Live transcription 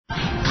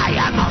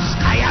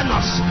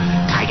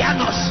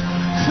Kayanos,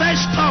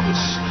 fresh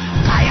tongues.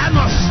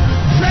 Kayanos,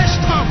 fresh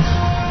tongues.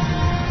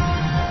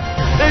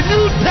 A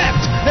new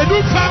depth, a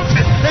new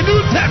fountain, a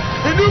new depth,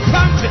 a new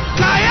fountain.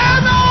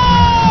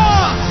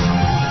 Kayanos.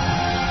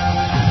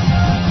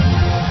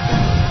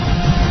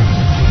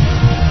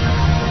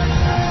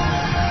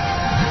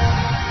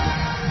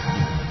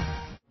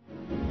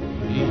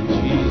 In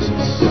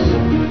Jesus.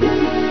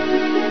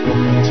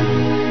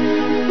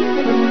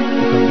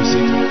 You can be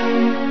seated.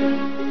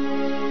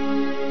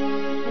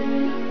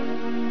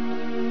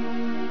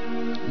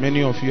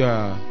 Many of you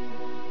are,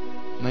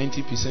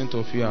 90%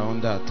 of you are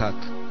under attack.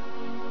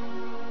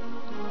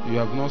 You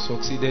have not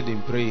succeeded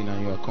in praying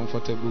and you are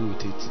comfortable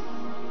with it.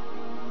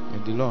 May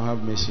the Lord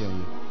have mercy on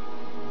you.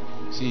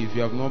 See, if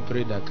you have not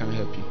prayed, I can't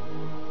help you.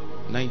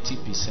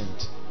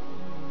 90%.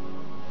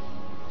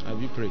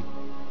 Have you prayed?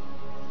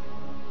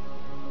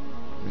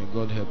 May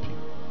God help you.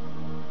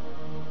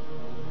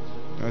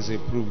 That's a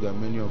proof that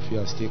many of you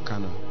are still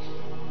carnal.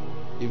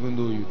 Even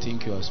though you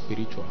think you are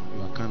spiritual,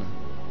 you are carnal.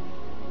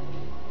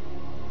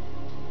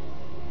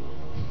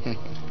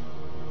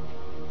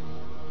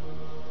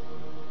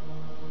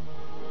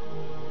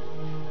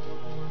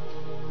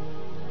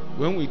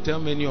 When we tell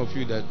many of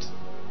you that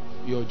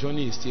your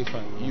journey is still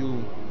far,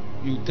 you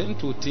tend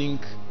to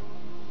think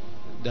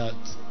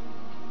that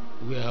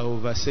we are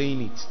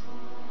oversaying it.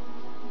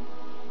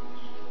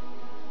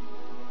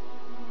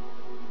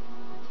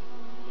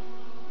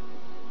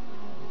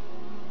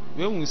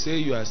 When we say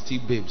you are still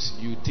babes,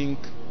 you think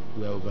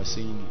we are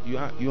oversaying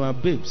it. You are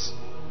babes.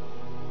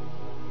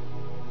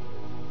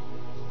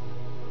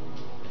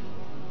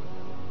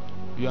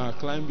 You are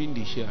climbing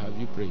the chair. Have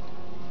you prayed?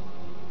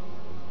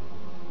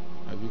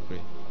 Have you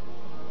prayed?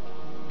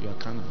 You are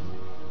carnal.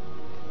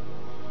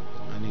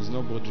 And it's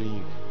not bothering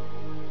you.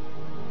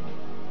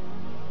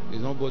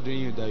 It's not bothering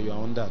you that you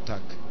are under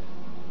attack.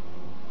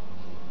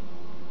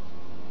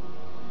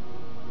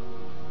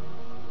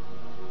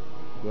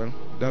 Well,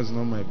 that's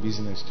not my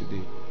business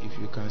today. If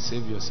you can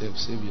save yourself,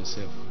 save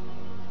yourself.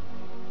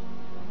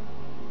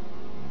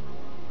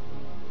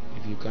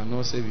 If you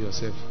cannot save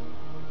yourself,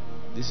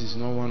 this is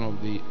not one of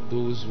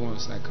those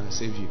ones that can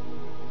save you.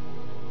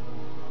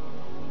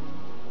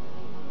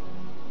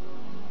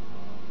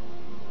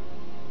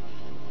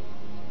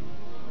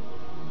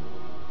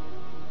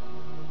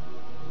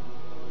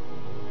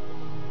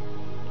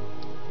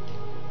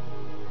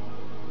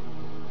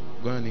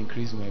 Go and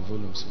increase my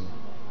volume some.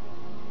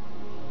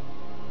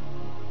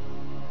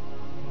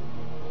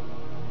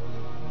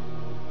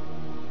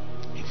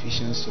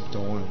 Ephesians chapter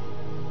 1.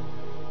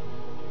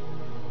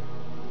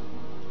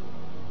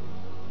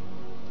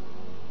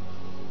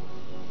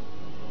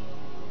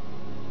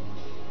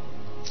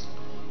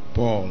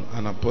 Paul,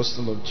 an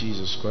apostle of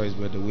Jesus Christ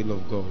by the will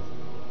of God,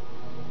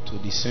 to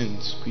the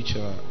saints which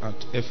are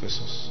at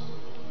Ephesus,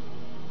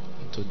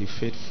 and to the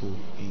faithful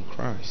in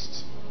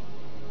Christ.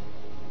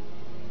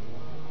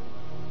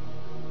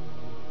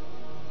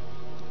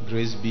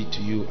 Grace be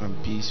to you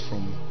and peace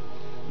from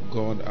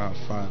God our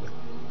Father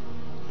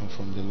and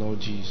from the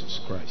Lord Jesus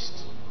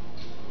Christ.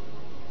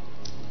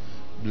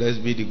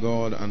 Blessed be the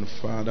God and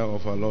Father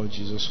of our Lord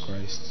Jesus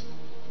Christ,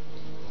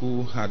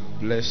 who had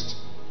blessed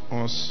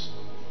us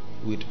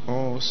with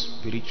all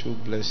spiritual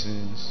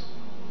blessings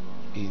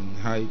in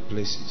high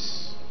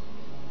places,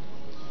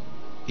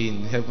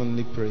 in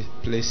heavenly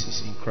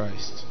places in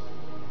Christ,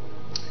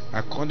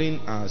 according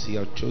as he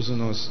had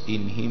chosen us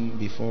in him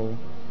before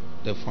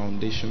the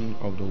foundation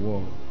of the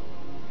world.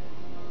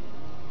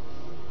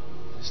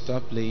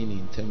 Start playing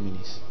in 10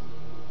 minutes.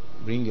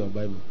 Bring your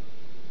Bible.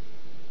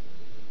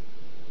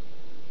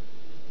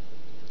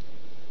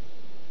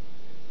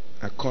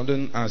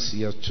 According as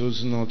he has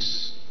chosen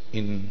us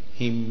in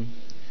him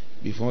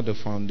before the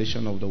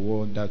foundation of the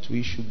world, that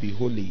we should be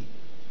holy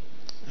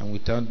and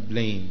without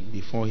blame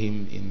before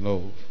him in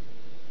love,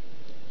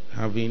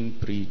 having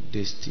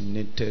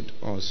predestinated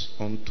us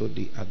unto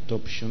the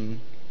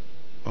adoption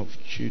of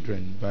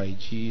children by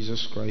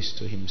Jesus Christ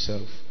to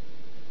himself,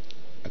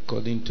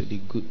 according to the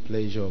good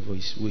pleasure of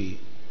his will,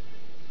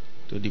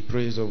 to the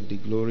praise of the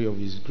glory of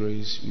his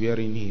grace,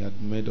 wherein he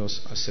had made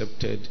us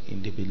accepted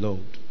in the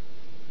beloved,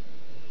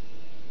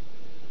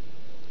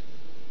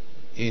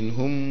 in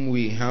whom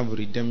we have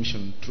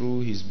redemption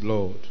through his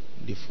blood,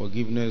 the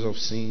forgiveness of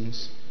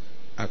sins,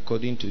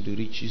 according to the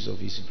riches of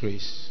his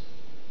grace.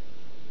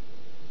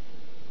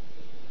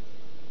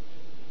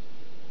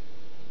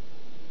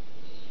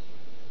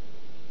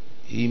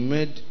 He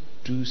made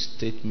two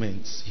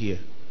statements here,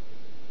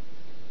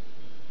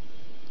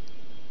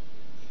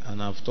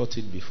 and I've taught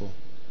it before.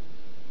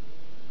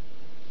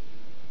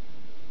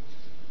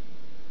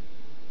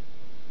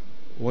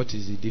 What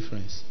is the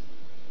difference?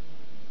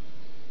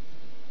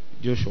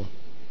 Joshua,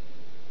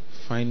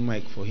 find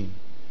Mike for him.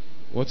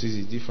 What is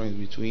the difference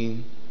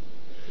between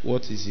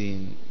what is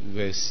in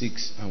verse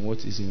 6 and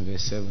what is in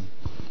verse 7?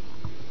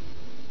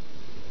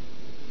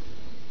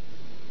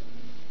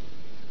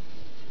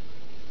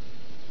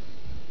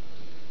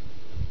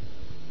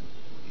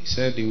 He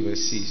said in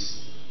verse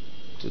 6,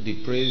 to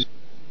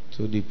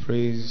the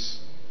praise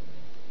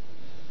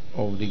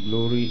of the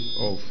glory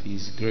of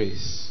his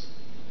grace.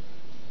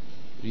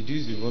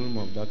 Reduce the volume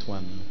of that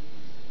one now.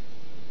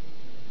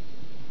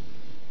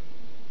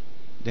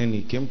 Then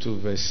he came to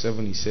verse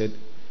 7. He said,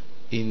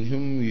 in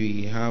whom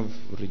we have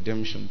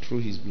redemption through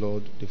his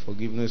blood, the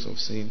forgiveness of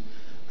sin,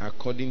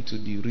 according to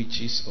the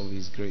riches of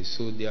his grace.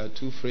 So there are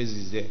two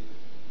phrases there.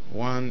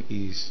 One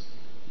is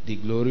the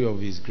glory of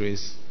his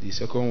grace. The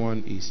second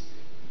one is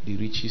the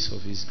riches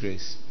of his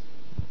grace.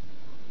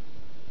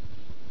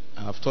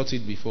 I have taught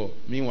it before.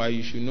 Meanwhile,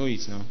 you should know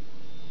it now.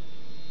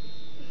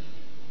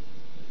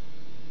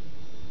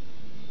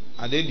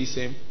 Are they the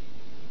same?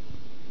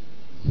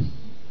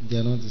 They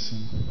are not the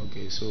same.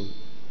 Okay, so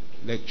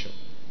lecture.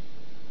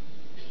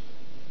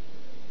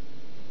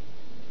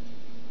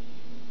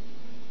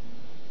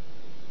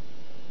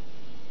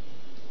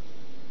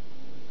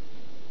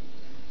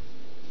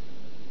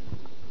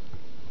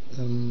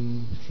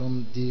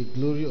 From the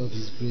glory of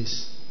his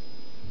grace,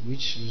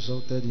 which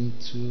resulted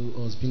into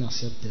us being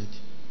accepted,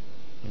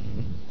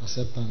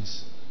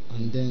 acceptance,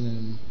 and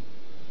then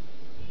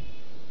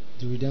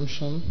the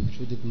redemption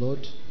through the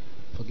blood,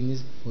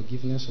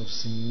 forgiveness of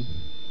sin,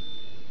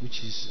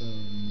 which is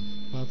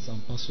parts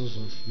and parcels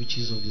of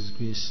riches of his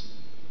grace.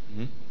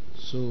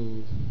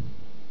 So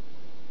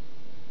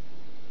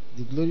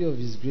the glory of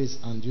his grace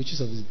and the riches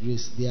of his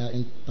grace, they are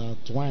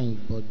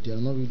intertwined, but they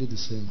are not really the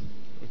same.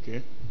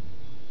 Okay.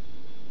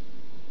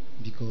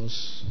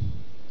 Because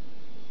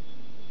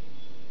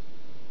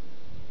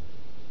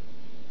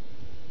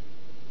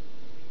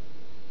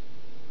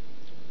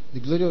the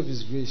glory of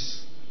his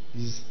grace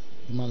is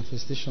the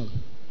manifestation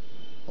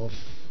of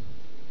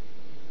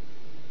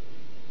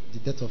the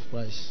death of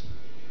Christ.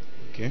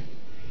 Okay.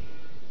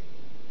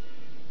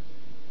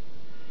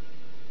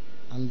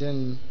 And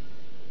then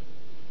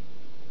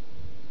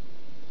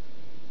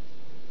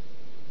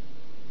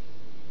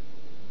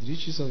the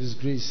riches of his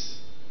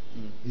grace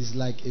is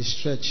like a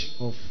stretch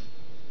of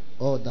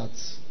all that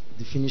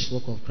the finished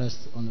work of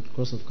Christ on the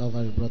cross of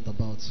Calvary brought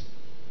about.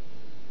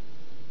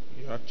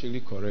 You're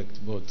actually correct,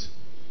 but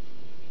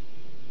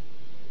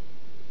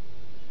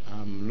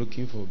I'm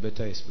looking for a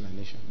better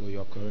explanation. But you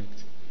are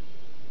correct.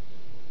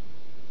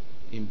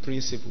 In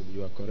principle,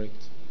 you are correct.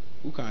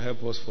 Who can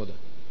help us further?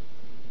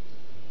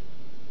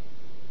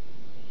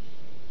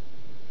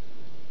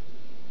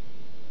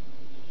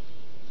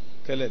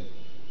 Caleb,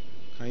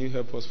 can you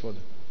help us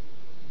further?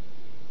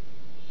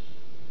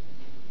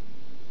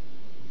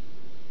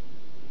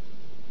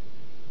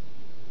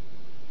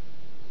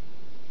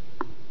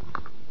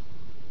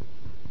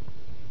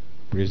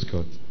 Praise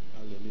God.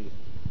 Hallelujah.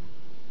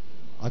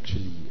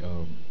 Actually,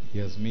 he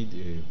has made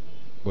a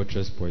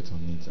buttress point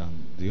on it,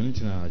 and the only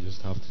thing I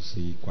just have to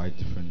say quite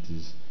different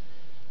is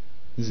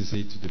this is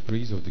say to the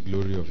praise of the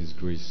glory of his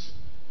grace,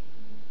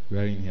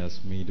 wherein he has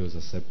made us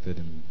accepted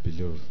and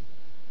beloved.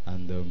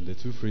 And the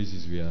two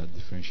phrases we are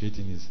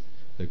differentiating is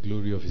the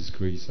glory of his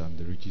grace and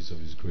the riches of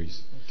his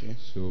grace. Okay.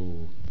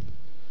 So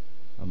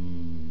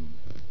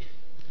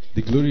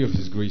the glory of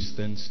his grace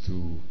tends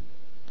to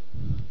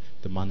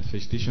the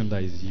manifestation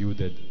that is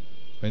yielded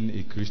when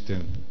a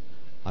Christian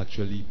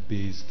actually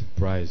pays the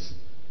price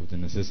of the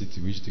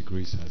necessity which the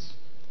grace has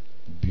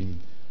been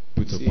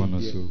put upon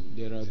us. So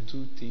there are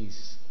two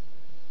things.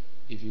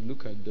 If you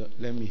look at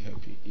let me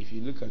help you. If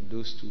you look at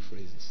those two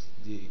phrases,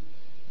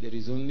 there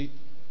is only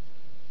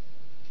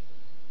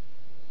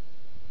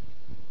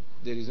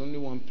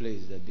one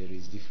place that there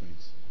is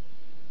difference.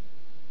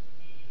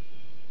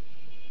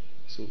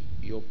 So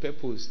your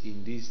purpose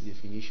in this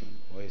definition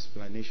or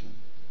explanation,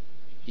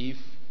 if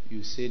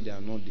you say they are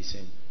not the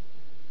same,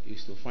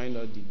 is to find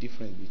out the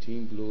difference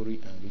between glory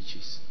and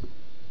riches.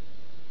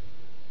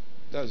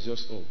 That's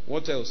just all.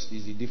 What else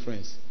is the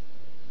difference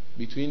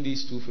between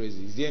these two phrases?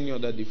 Is there any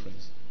other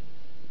difference?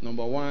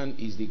 Number one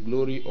is the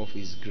glory of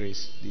his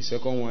grace. The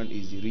second one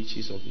is the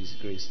riches of his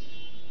grace.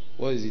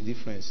 What is the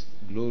difference?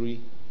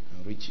 Glory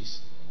and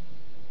riches.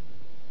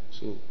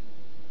 So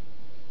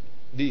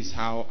this is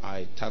how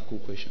I tackle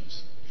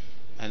questions.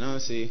 I now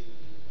say,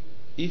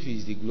 if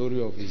it's the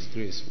glory of his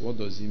grace, what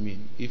does it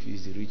mean? If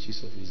it's the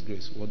riches of his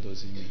grace, what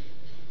does it mean?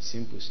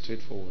 Simple,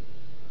 straightforward.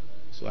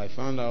 So I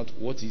found out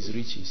what is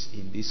riches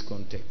in this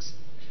context.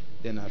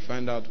 Then I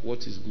find out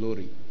what is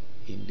glory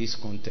in this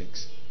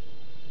context.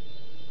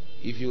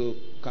 If you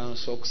can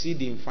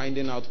succeed in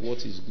finding out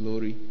what is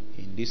glory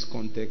in this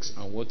context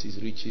and what is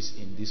riches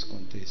in this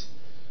context,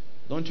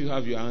 don't you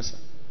have your answer?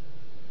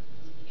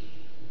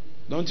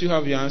 Don't you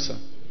have your answer?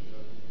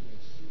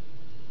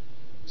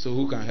 So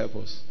who can help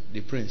us?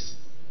 The prince.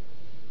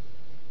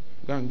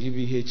 Go and give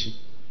me Hechi.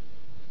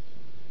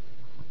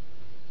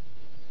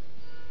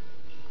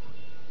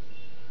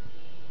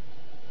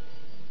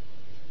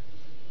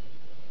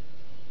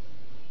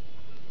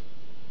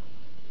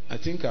 I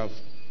think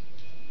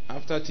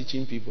after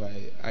teaching people,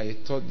 I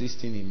taught this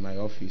thing in my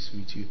office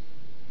with you.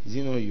 Is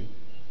it not you?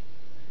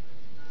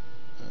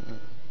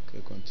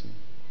 Okay, continue.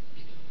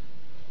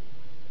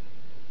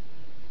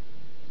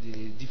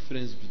 The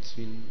difference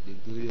between the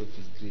glory of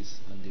his grace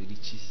and the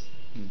riches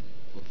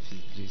of his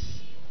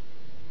grace.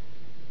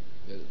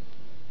 Well,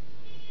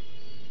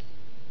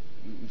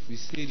 if we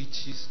say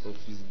riches of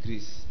His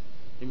grace,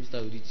 let me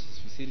start with riches.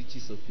 If we say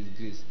riches of His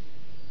grace,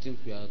 I think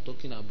we are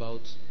talking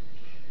about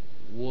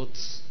what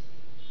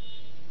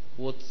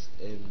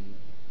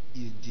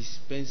is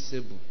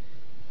dispensable,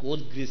 what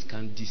grace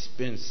can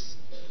dispense,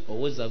 or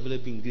what is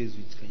available in grace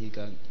which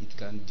it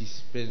can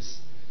dispense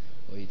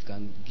or it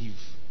can give.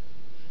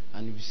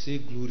 And if you say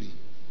glory,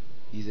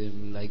 is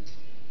like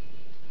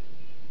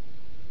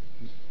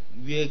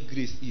where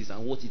grace is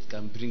and what it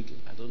can bring.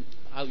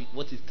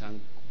 What it can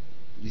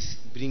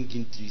bring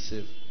into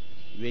itself,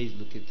 where it's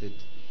located.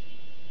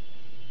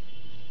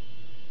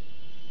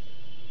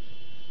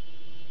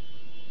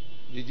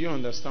 Did you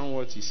understand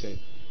what he said?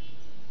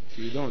 If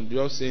you don't,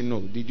 just say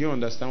no. Did you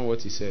understand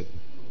what he said?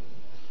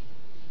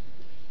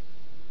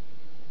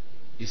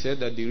 He said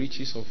that the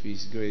riches of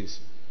His grace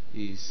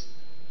is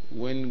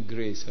when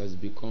grace has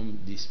become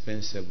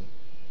dispensable.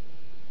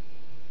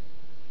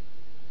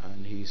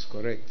 And he is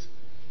correct.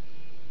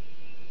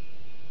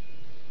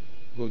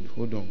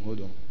 Hold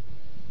on.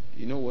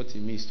 You know what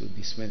it means to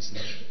dispense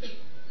now?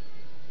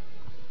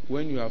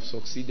 When you have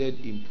succeeded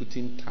in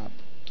putting tap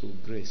to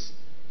grace,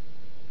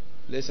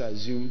 let's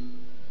assume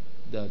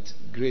that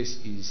grace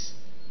is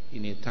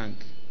in a tank,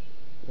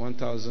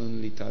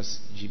 1,000 liters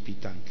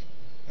GP tank.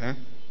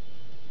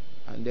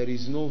 And there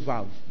is no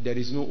valve, there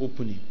is no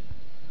opening.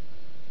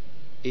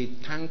 A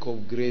tank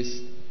of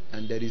grace,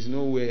 and there is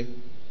no way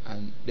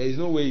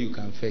you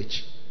can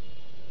fetch.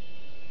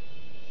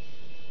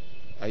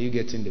 Are you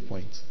getting the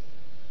point?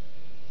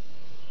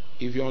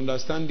 If you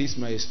understand this,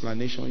 my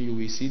explanation, you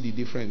will see the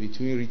difference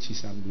between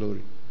riches and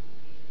glory.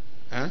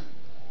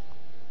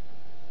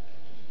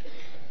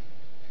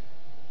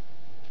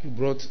 You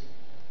brought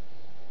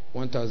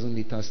 1,000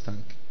 liters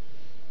tank,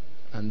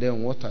 and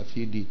then water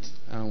filled it.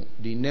 And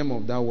the name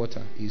of that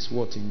water is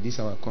what in this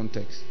our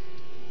context?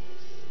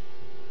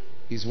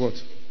 Is what?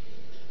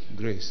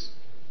 Grace.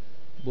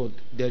 But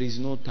there is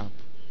no tap.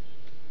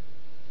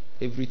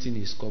 Everything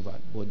is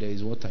covered, but there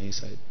is water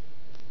inside.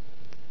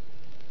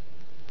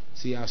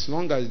 See, as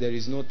long as there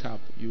is no tap,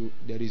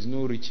 there is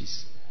no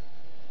riches.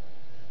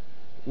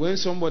 When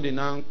somebody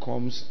now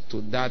comes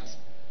to that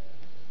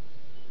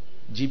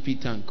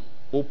GP tank,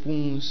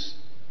 opens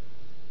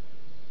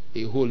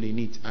a hole in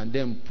it, and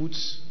then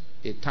puts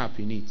a tap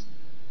in it,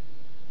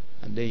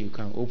 and then you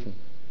can open,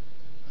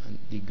 and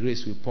the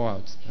grace will pour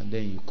out, and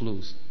then you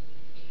close.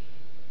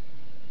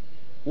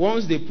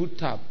 Once they put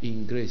tap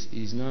in grace, it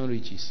is now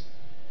riches.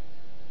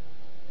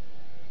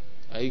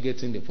 Are you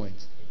getting the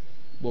point?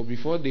 But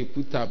before they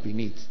put tap in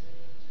it,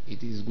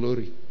 it is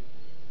glory.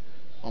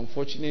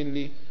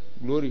 Unfortunately,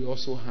 glory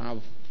also has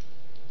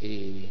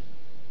a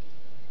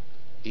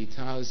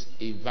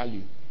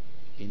value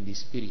in the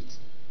spirit.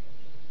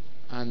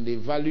 And the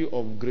value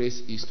of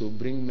grace is to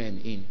bring men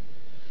in.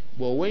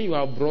 But when you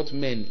have brought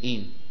men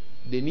in,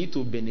 they need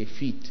to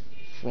benefit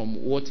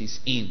from what is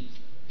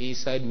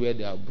inside where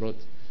they have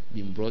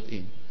been brought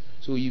in.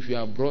 So if you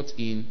are brought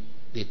in,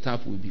 the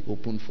tap will be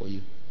open for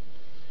you.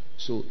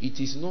 So it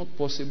is not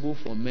possible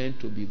for men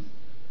to be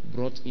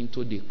brought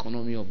into the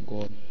economy of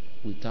God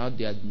without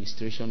the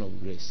administration of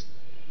grace.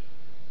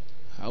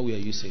 How were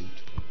you saved?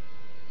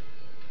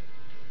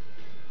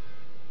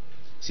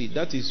 See,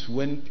 that is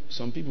when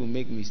some people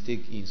make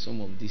mistake in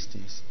some of these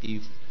things.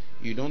 If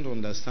you don't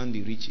understand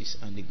the riches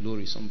and the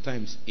glory,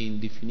 sometimes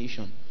in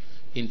definition,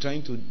 in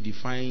trying to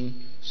define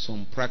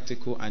some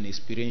practical and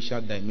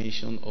experiential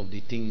dimension of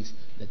the things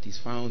that is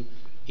found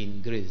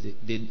in grace,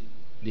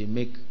 they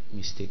make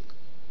mistake.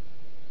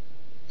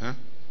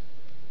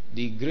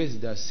 The grace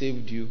that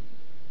saved you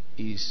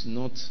is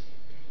not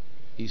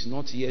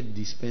yet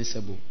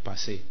dispensable per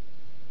se.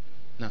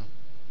 Now,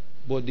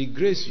 but the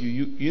grace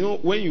you know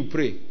when you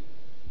pray,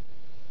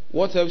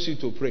 what helps you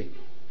to pray?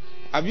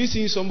 Have you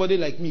seen somebody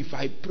like me? If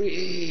I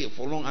pray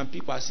for long and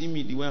people are seeing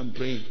me the way I'm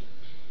praying,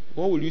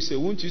 what will you say?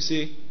 Won't you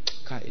say,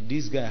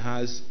 this guy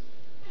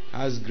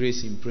has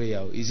grace in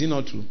prayer? Is it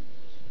not true?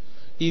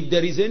 If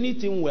there is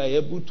anything we are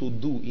able to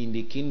do in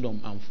the kingdom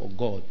and for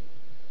God,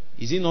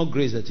 is it not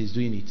grace that is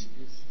doing it?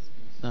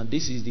 Now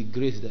this is the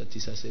grace that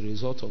is as a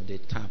result of the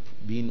tap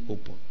being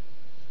open.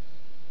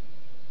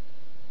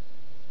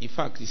 In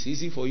fact, it's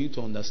easy for you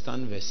to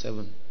understand verse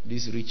 7,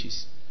 these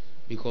riches.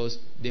 Because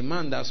the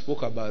man that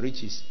spoke about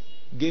riches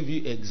gave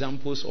you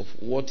examples of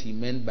what he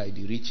meant by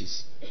the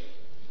riches.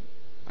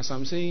 As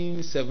I'm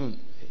saying 7,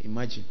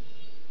 imagine.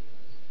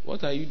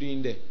 What are you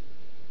doing there?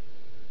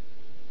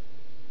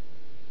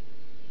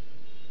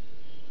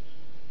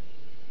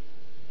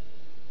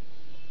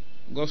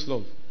 God's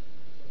love.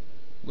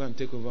 Go and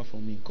take over for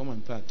me. Come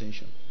and pay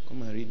attention.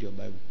 Come and read your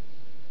Bible.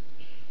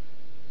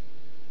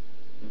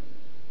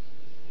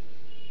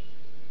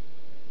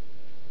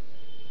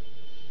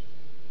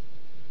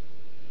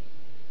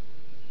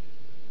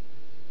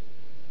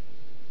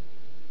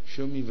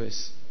 Show me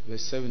verse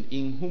 7.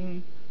 In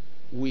whom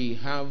we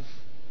have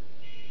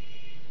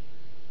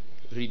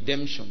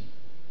redemption,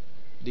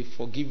 the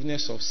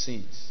forgiveness of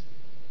sins.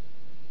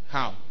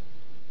 How?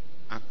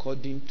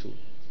 According to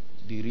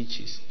the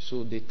riches.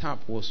 So the tap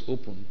was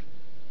opened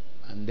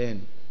and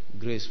then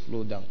grace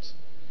flowed out.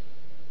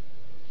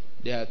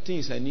 There are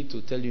things I need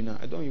to tell you now.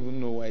 I don't even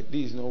know why.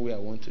 This is not where I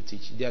want to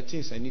teach. There are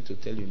things I need to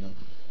tell you now.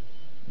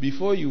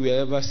 Before you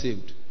were ever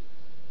saved,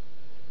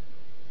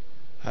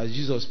 has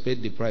Jesus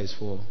paid the price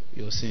for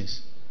your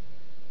sins?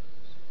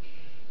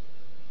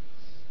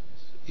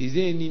 Is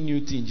there any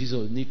new thing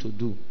Jesus need to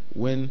do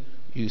when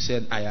you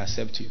said, I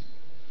accept you?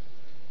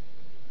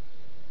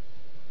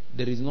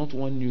 There is not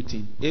one new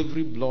thing.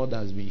 Every blood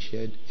has been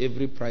shed.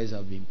 Every price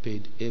has been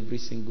paid. Every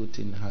single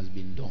thing has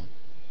been done.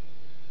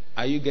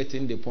 Are you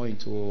getting the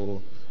point?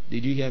 Or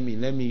did you hear me?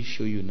 Let me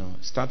show you now.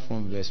 Start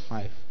from verse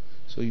 5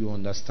 so you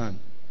understand.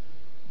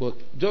 But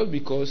just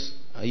because,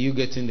 are you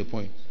getting the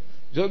point?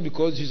 Just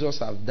because Jesus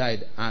has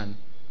died and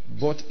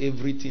bought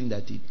everything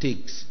that it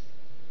takes,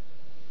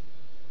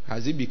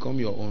 has it become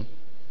your own?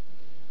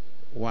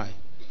 Why?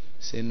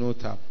 Say no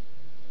tap.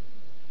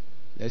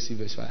 Let's see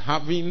verse 5.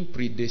 Having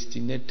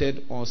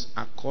predestinated us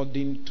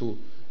according to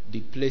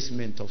the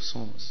placement of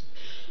sons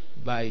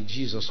by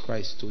Jesus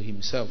Christ to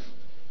himself.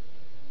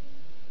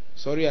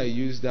 Sorry I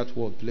used that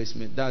word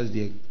placement. That's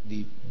the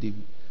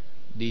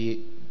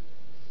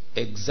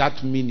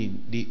exact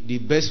meaning. The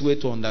best way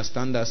to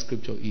understand that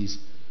scripture is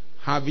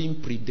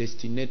having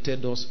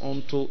predestinated us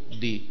unto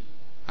the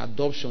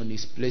adoption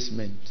is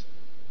placement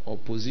or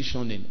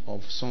positioning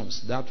of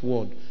sons. That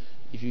word,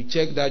 if you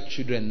check that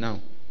children now,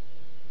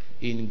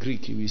 in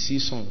Greek you will see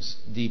sons.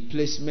 The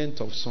placement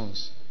of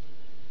sons.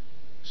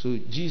 So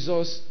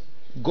Jesus,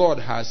 God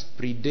has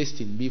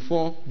predestined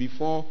before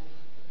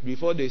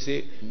they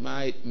say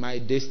my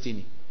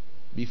destiny.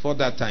 Before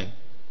that time,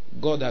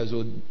 God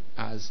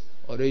has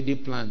already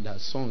planned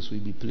that sons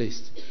will be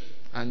placed,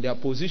 and their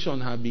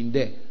position have been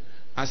there.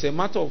 As a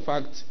matter of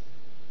fact,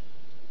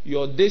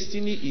 your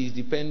destiny is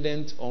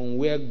dependent on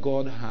where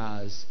God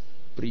has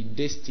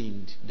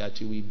predestined that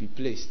you will be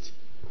placed.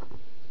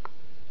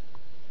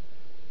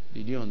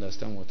 Did you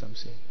understand what I'm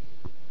saying?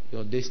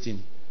 Your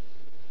destiny.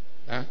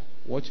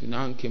 What you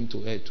now came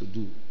to earth to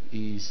do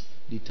is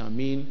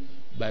determined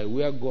by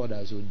where God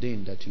has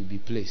ordained that you be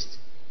placed.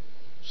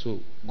 So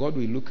God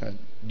will look at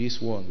this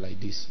world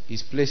like this.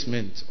 His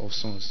placement of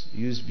sons.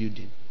 Use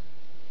building.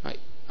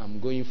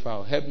 I'm going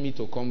far. Help me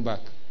to come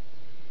back.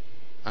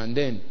 And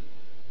then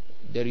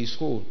there is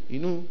hole. You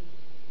know,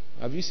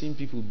 have you seen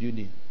people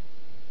building?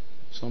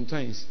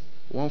 Sometimes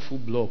one full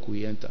block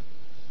will enter.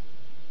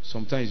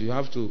 Sometimes you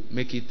have to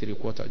make it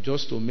 3/4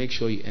 just to make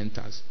sure it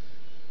enters.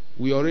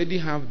 We already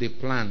have the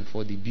plan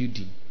for the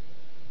building.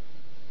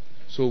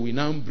 So we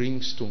now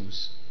bring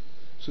stones.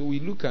 So we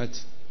look at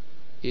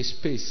a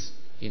space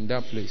in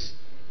that place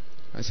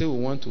and say we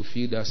want to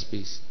fill that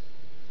space.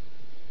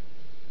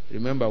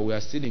 Remember, we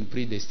are still in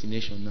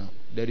predestination now.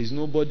 There is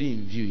nobody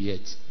in view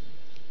yet.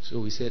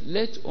 So we said,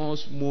 let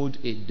us mold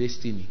a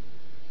destiny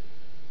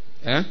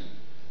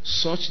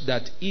such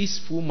that its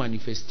full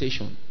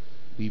manifestation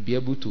will be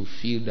able to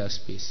fill that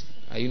space.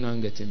 Are you now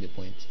getting the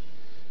point?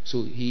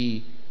 So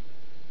he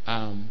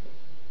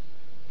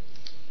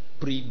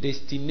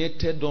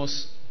predestinated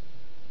us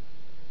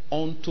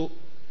unto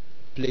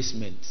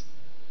placement.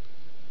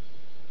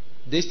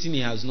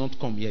 Destiny has not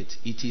come yet.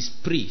 It is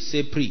pre.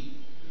 Say pre.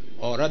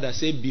 Or rather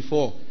say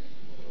before.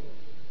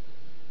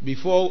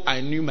 Before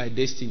I knew my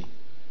destiny.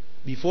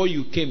 Before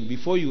you came.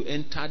 Before you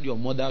entered your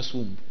mother's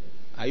womb.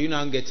 Are you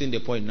now getting the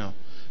point now?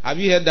 Have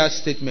you heard that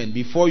statement?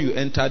 Before you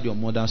entered your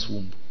mother's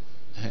womb.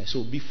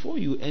 So before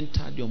you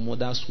entered your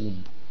mother's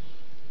womb,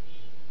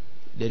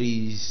 there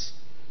is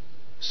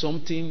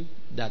something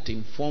that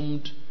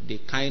informed the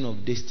kind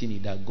of destiny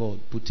that God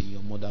put in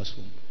your mother's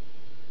womb.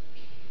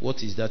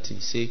 What is that thing?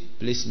 Say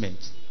placement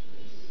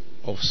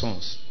of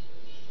sons.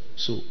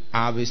 So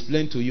I have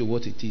explained to you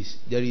what it is.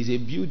 There is a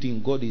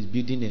building God is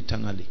building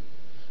eternally,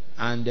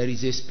 and there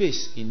is a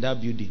space in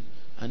that building.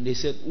 And they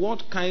said,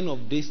 what kind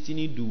of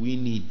destiny do we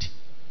need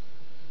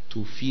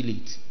to fill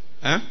it?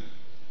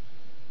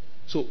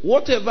 So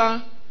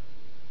whatever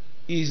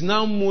is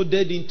now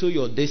molded into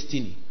your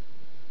destiny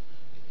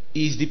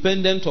is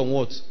dependent on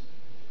what?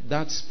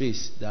 That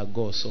space that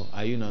God saw.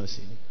 Are you now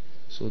seeing?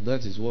 So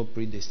that is what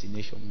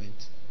predestination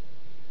meant.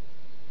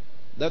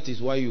 That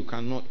is why you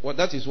cannot.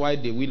 That is why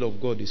the will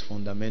of God is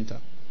fundamental.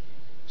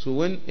 So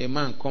when a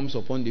man comes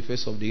upon the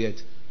face of the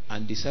earth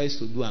and decides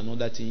to do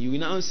another thing, you will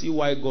now see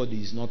why God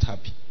is not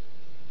happy.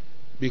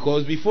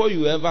 Because before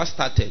you ever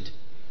started,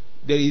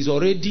 there is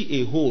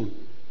already a hole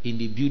in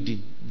the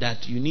building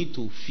that you need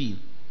to fill.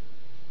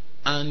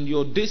 And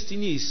your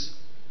destiny is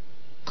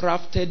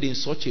crafted in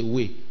such a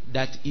way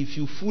that if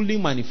you fully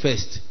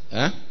manifest,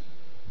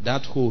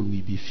 that hole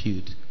will be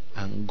filled.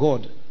 And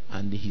God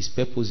and his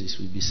purposes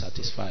will be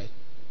satisfied.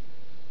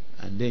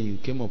 And then you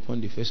came upon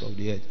the face of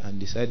the earth and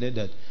decided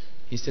that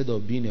instead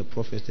of being a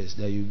prophetess,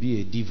 that you be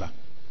a diva.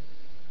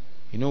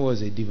 You know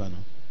what's a diva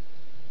now?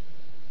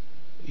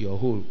 Your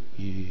hole.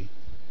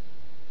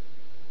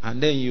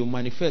 And then you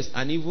manifest,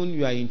 and even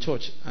you are in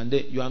church, and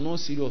then you are not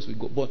serious with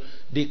God. But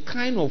the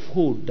kind of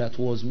hole that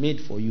was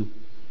made for you,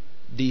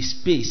 the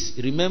space,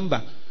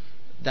 remember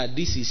that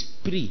this is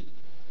pre.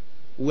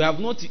 We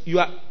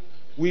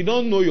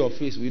don't know your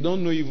face. We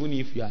don't know even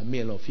if you are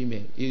male or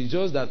female. It's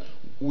just that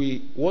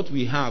what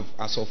we have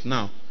as of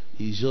now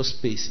is just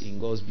space in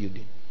God's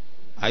building.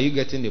 Are you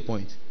getting the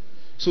point?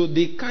 So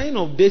the kind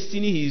of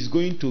destiny he is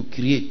going to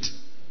create,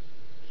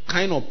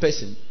 kind of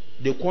person,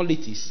 the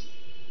qualities,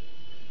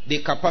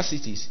 the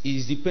capacities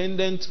is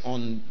dependent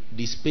on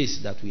the space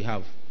that we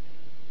have.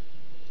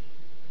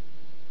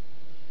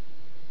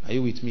 Are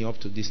you with me up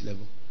to this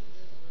level?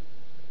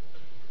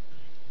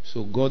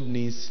 So God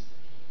needs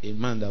a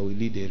man that will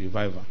lead a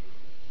revival.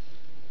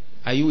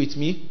 Are you with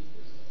me?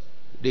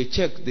 They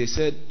checked, they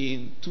said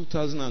in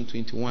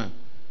 2021,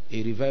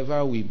 a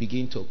revival will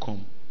begin to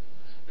come.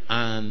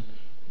 And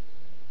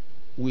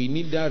we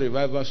need that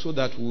revival so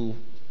that we'll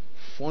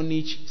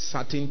furnish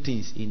certain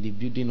things in the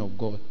building of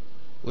God.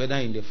 Whether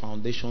in the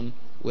foundation,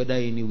 whether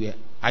anywhere.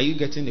 Are you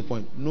getting the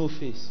point? No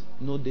face,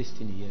 no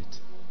destiny yet.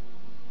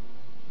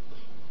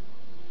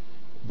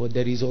 But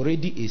there is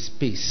already a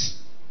space.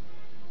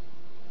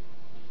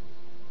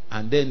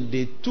 And then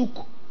they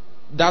took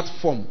that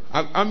form.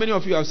 How many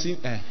of you have seen?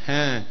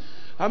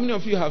 How many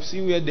of you have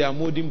seen where they are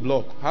molding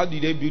block? How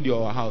did they build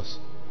your house?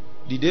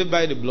 Did they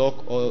buy the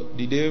block or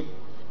did they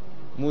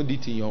mold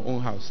it in your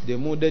own house? They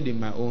molded in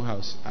my own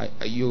house.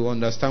 You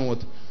understand what?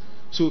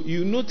 So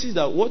you notice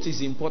that what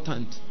is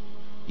important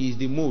is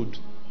the mold.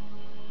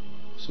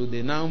 So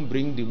they now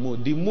bring the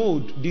mold. The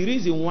mold, the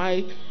reason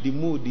why the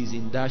mold is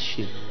in that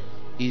shape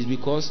is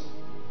because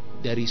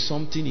there is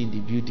something in the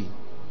building.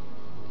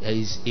 There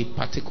is a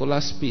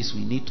particular space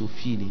we need to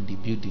fill in the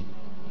building.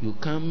 You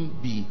can't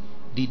be,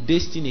 the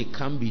destiny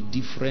can be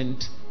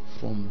different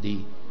from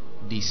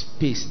the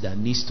space that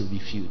needs to be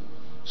filled.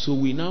 So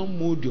we now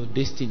mold your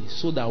destiny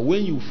so that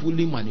when you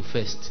fully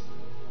manifest,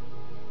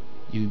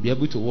 you will be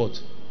able to what?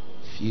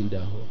 Fill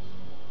that hole.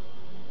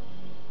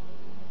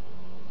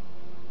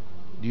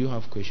 Do you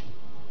have question?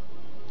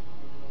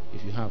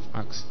 If you have,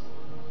 ask.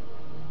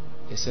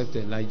 Except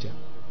Elijah.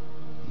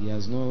 He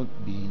has not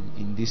been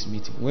in this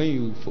meeting.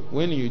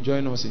 When you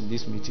join us in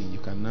this meeting, you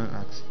can now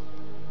ask.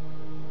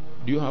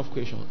 Do you have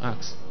question?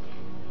 Ask.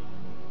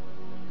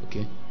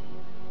 Okay.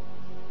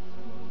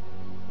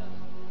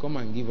 Come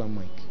and give a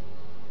mic.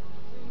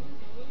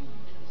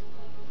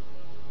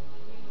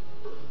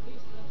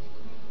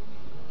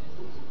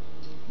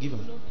 Give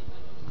her.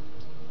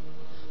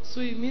 So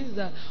it means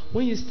that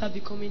when you start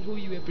becoming who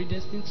you were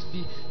predestined to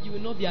be, you will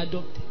not be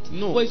adopted.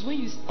 No. But it's when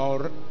you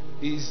or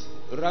is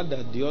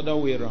rather the other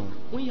way around.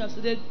 When you have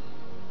started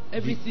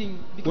everything.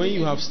 When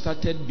you have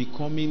started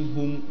becoming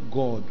whom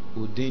God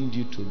ordained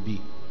you to be,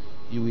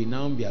 you will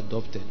now be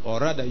adopted. Or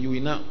rather, you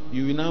will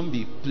now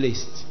be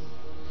placed.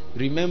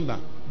 Remember,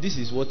 this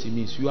is what it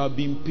means. You have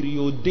been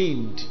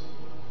preordained,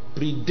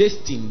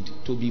 predestined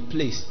to be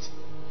placed.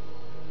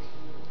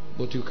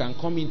 But you can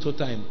come into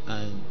time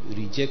and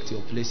reject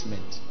your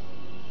placement.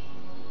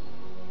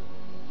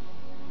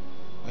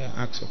 I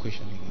ask a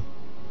question again.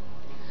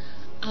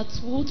 At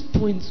what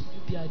point will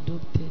you be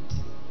adopted?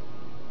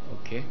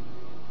 Okay.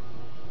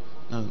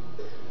 Now,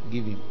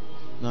 give him.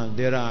 Now,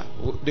 there are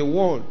the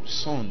word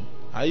son.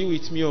 Are you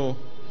with me? Or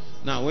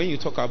now, when you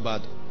talk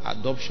about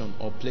adoption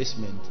or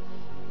placement,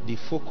 the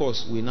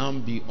focus will now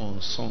be on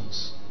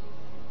sons.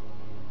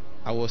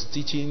 I was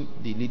teaching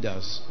the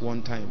leaders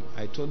one time.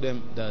 I told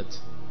them that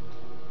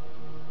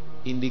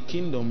in the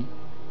kingdom,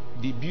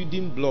 the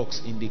building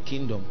blocks in the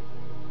kingdom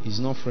is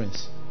not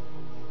friends.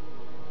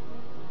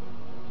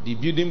 The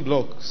building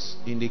blocks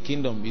in the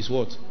kingdom is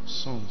what?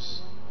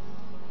 Sons.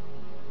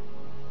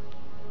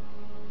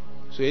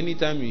 So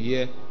anytime you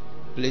hear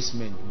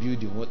placement,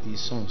 building, what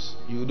is sons?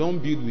 You don't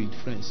build with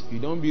friends. You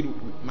don't build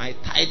with my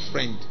tight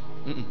friend.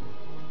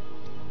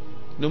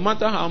 No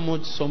matter how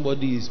much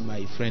somebody is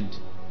my friend,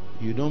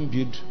 you don't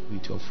build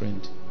with your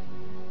friend.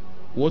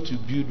 What you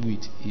build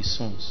with is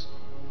sons.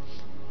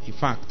 In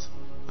fact,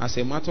 as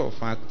a matter of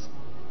fact,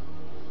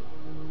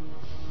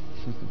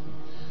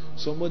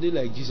 somebody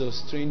like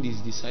Jesus trained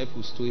his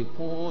disciples to a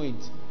point.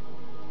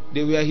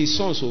 They were his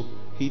sons, so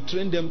he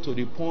trained them to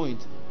the point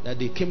that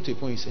they came to a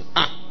point. He said,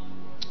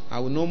 I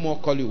will no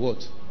more call you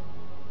what?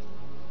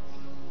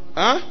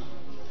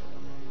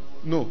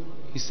 No.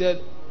 He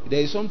said,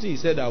 there is something he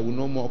said, I will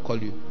no more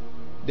call you.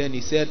 Then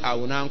he said, I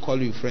will now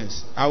call you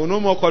friends. I will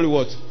no more call you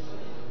what?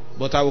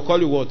 But I will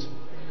call you what?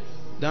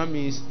 That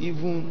means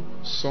even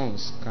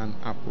sons can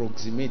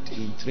approximate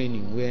in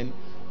training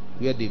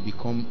where they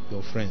become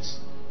your friends.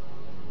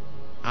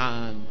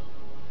 And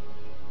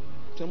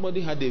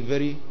somebody had a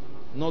very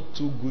not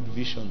too good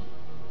vision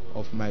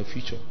of my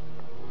future.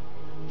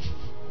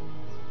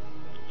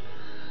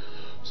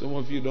 Some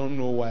of you don't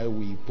know why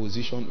we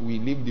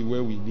live the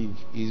way we live.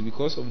 It's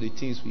because of the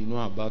things we know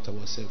about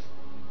ourselves.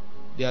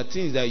 There are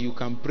things that you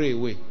can pray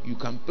away. You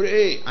can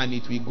pray and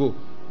it will go.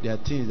 There are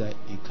things that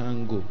it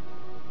can't go.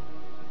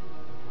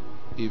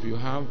 If you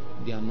have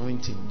the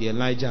anointing, the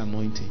Elijah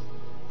anointing,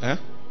 let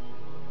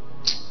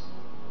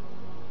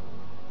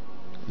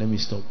me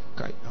stop.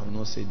 I will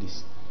not say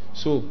this.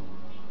 So,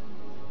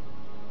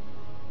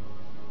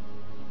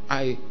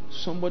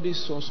 somebody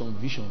saw some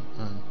vision,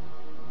 and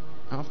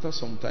after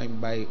some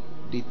time, by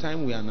the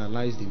time we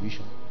analyze the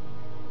vision,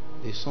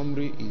 the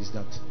summary is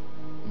that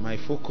my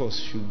focus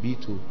should be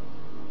to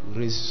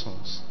raise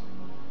sons.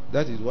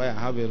 That is why I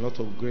have a lot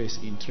of grace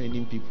in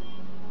training people.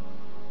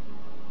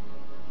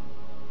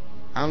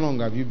 How long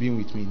have you been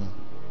with me now?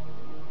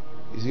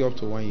 Is it up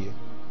to 1 year?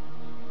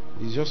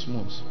 It's just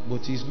months.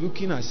 But he's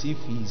looking as if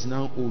he is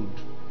now old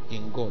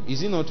in God.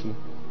 Is it not true?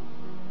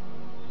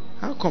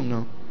 How come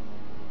now?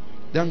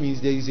 That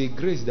means there is a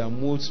grace that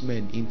molds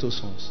men into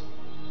sons.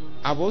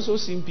 I've also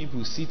seen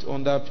people sit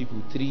under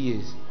people 3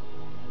 years.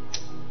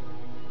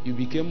 You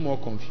became more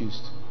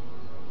confused.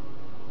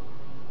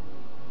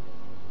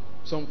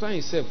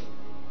 Sometimes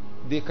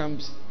you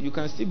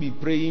can still be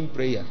praying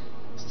prayer,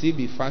 still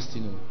be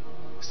fasting,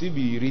 still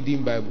be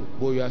reading Bible,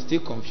 but you are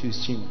still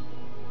confused.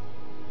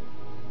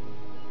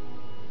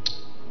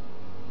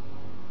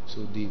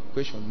 So the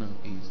question now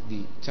is,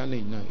 the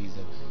challenge now is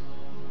that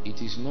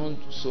it is not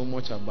so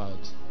much about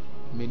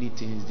many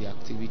things, the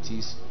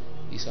activities.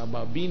 It's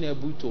about being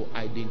able to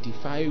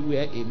identify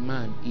where a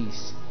man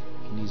is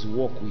in his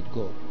walk with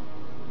God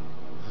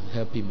and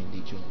help him in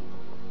the journey.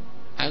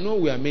 I know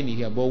we are many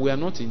here, but we are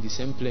not in the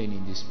same plane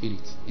in the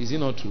spirit. Is it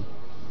not true?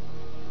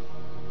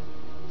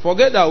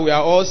 Forget that we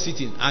are all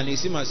sitting and it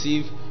seems as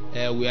if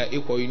we are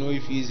equal.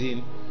 If he's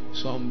in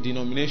some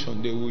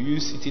denomination, they will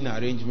use sitting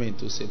arrangement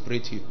to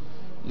separate you.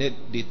 Let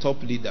the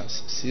top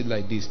leaders sit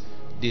like this,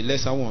 the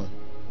lesser one,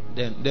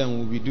 then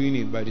we'll be doing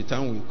it by the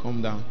time we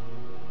come down.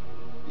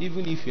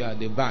 Even if you are at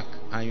the back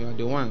and you are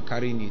the one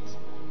carrying it,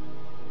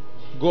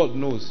 God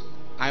knows.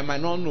 I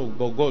might not know,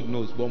 but God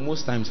knows. But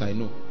most times I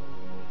know.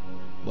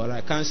 But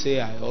I can't say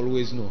I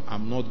always know.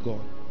 I'm not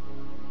God.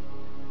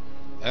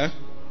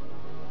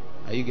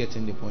 Are you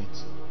getting the point?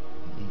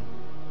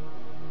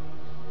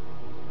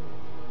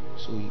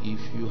 So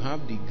if you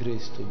have the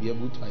grace to be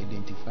able to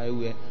identify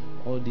where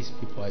all these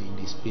people are in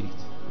the spirit,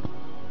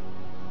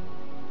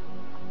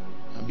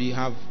 and we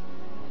have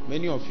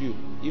many of you,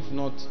 if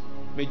not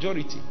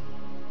majority,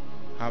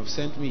 have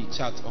sent me a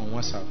chat on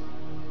WhatsApp,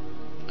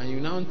 and you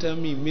now tell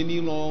me many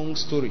long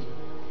story.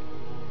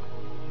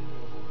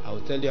 I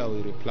will tell you, I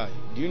will reply.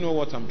 Do you know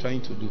what I'm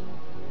trying to do?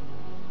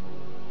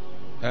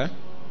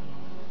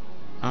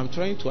 I'm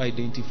trying to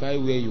identify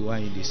where you are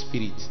in the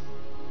spirit.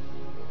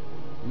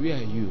 Where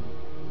are you?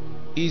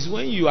 Is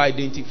when you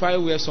identify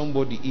where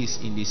somebody is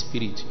in the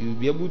spirit, you'll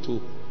be able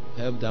to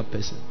help that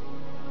person.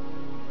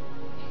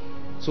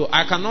 So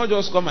I cannot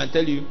just come and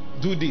tell you,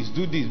 do this,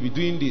 be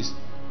doing this.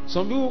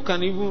 Some people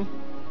can even,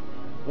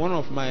 one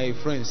of my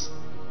friends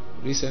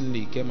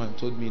recently came and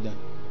told me that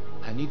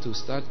I need to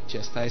start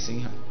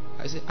chastising her.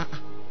 I said,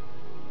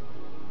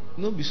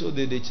 no, be so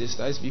they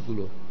chastise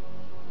people.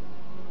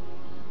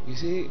 You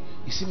say,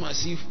 you seem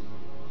as if,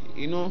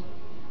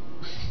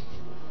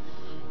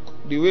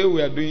 the way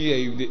we are doing here,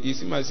 it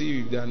seems as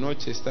if they are not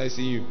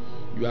chastising you,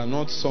 you are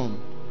not son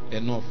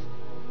enough.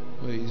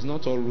 Well, it's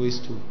not always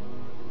true.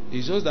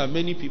 It's just that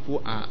many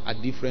people are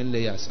at different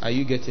layers. Are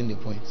you getting the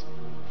point?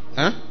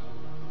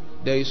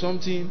 There is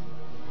something.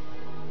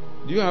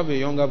 Do you have a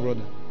younger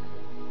brother?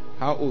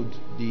 How old?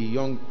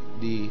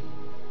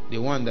 The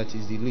one that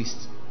is the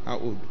least. How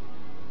old?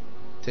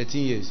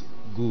 13 years.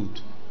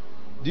 Good.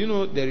 Do you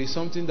know there is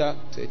something that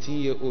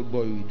 13-year-old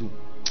boy will do?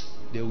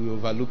 They will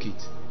overlook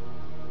it.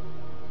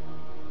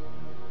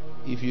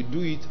 If you do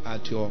it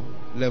at your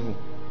level,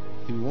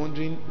 you'll be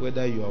wondering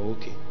whether you are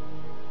okay.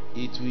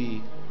 It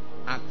will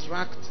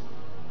attract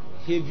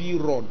heavy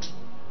rod.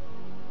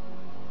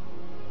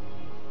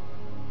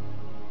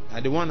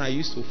 And the one I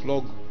used to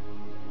flog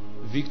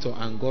Victor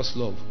and God's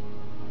love.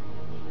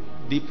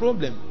 The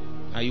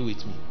problem, are you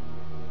with me?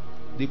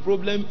 The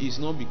problem is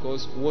not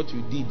because what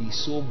you did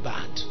is so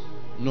bad.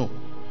 No.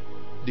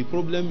 The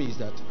problem is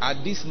that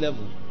at this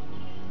level,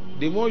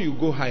 the more you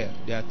go higher,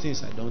 there are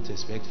things I don't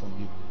expect from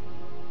you.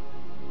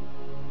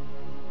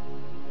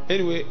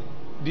 Anyway,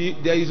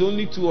 there is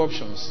only two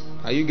options.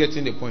 Are you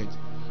getting the point?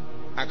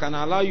 I can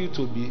allow you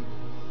to be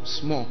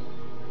small,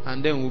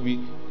 and then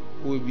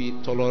we'll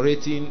be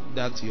tolerating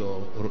that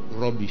your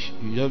rubbish.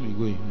 You just be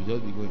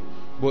going.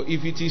 But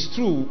if it is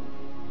true,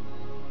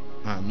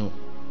 no.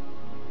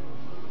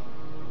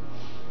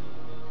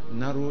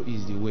 Narrow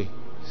is the way.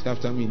 Say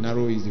after me,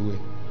 narrow is the way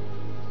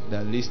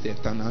that leads to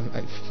eternal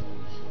life.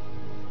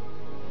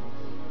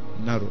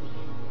 Narrow.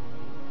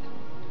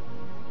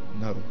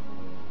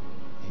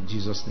 In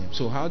Jesus' name.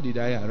 So how did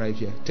I arrive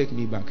here? Take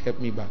me back. Help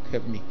me.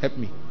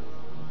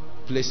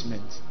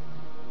 Placement.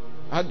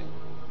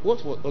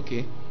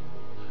 Okay.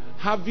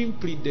 Having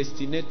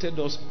predestinated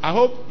us. I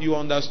hope you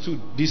understood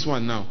this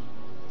one now.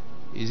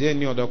 Is there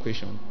any other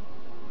question?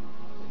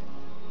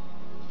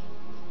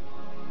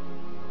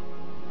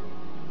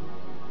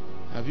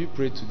 Have you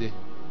prayed today?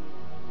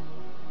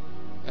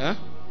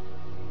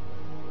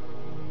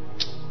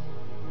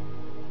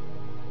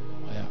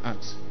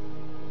 Ask.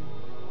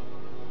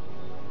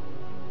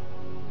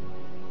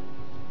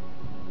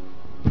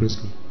 Praise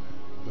God.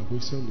 My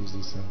question is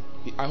this, sir.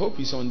 I hope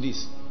it's on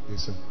this.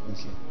 Yes, sir.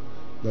 Okay.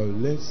 Now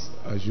let's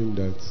assume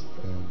that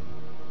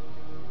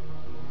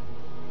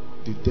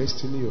the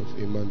destiny of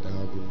a man that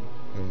have been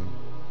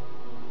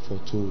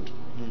foretold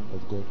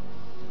of God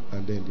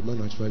and then the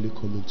man actually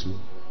come into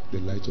the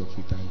light of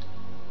it. And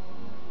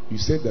you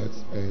said that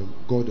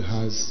God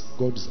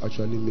is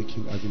actually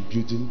making, as in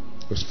building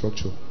a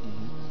structure,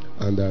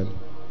 and that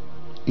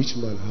each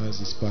man has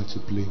his part to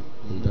play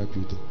in that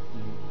building.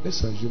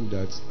 Let's assume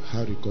that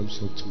Harry comes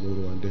up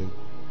tomorrow and then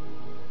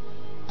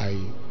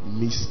I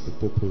miss the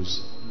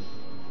purpose.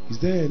 Is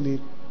there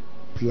any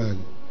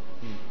plan?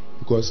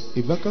 Because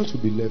a vacant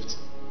will be left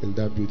in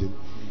that building.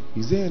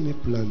 Is there any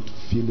plan to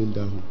fill in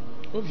that hole?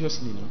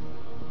 Obviously, no.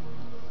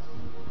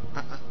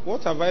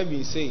 What have I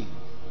been saying?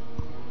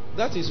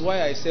 That is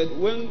why I said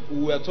when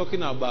we were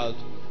talking about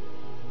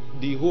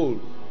the hole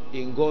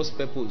in God's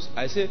purpose,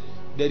 I said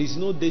there is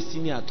no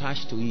destiny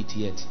attached to it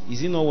yet.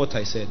 Is it not what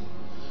I said?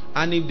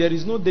 And if there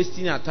is no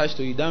destiny attached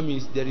to it, that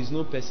means there is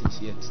no persons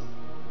yet.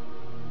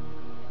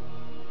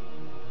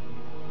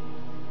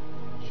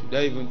 Should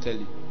I even tell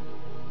you?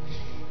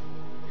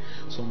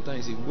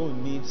 Sometimes if God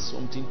needs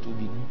something to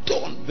be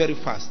done very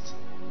fast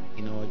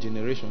in our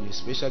generation,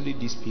 especially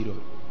this period,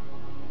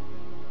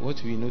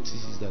 what we notice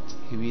is that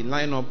He will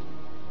line up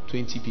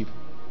 20 people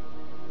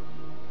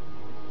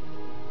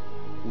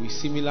with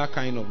similar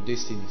kind of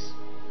destinies.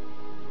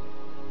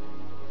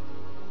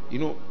 You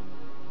know,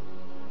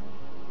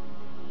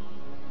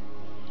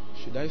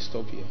 should I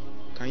stop here?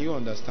 Can you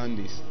understand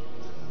this?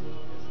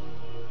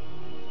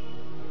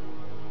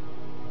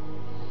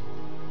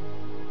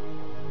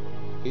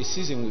 A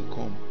season will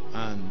come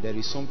and there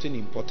is something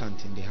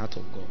important in the heart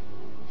of God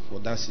for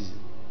that season.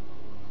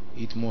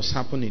 It must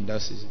happen in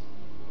that season.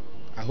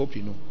 I hope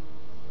you know.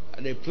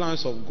 The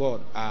plans of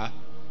God are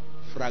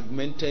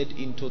fragmented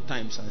into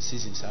times and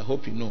seasons. I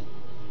hope you know.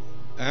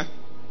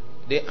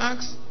 They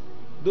asked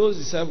those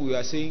disciples, we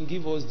are saying,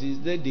 give us this,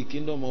 let the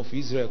kingdom of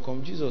Israel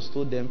come. Jesus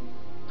told them,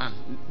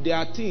 there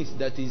are things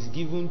that is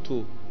given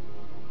to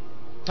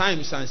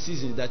times and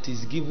seasons that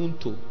is given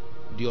to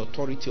the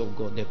authority of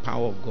God, the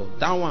power of God.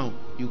 That one,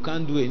 you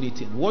can't do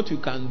anything. What you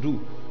can do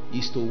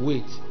is to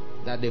wait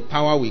that the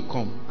power will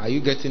come. Are you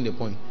getting the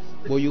point?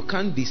 But you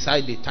can't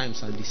decide the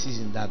times and the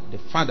season that the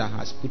Father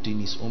has put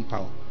in His own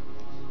power.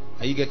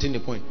 Are you getting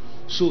the point?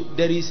 So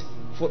there is,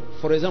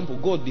 for example,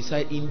 God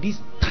decide in this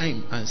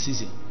time and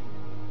season,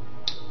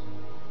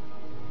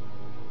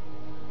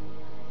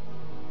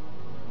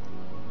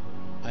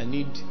 I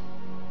need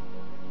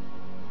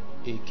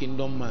a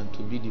kingdom man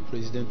to be the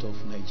president of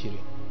Nigeria.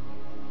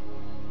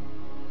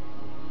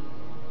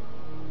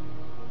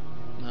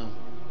 Now,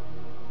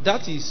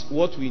 that is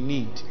what we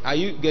need. Are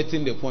you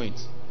getting the point?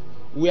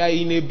 We are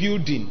in a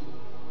building.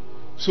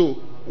 So,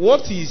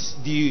 what is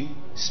the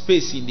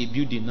space in the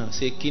building now?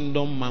 Say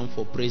kingdom man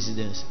for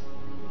presidency.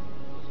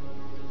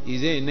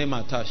 Is there a name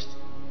attached?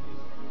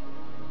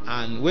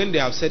 And when they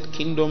have said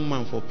kingdom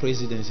man for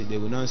presidency, they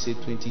will now say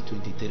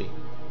 2023.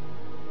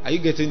 Are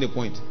you getting the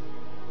point?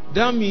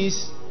 That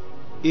means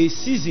a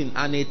season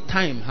and a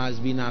time has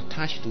been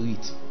attached to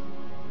it.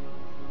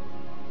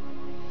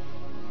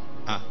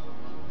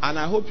 And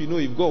I hope you know,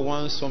 if God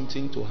wants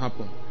something to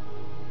happen,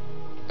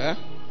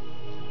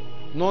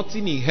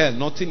 nothing in hell,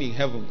 nothing in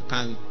heaven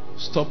can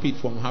stop it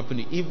from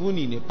happening, even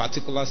in a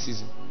particular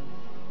season.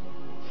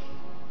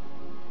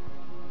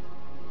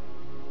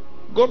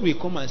 God will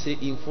come and say,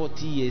 in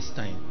 40 years'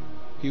 time,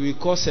 He will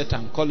call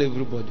Satan, call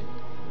everybody.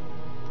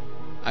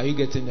 Are you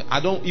getting that?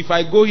 If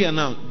I go here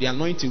now, the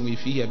anointing will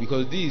feel here,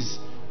 because this is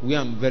where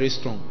I'm very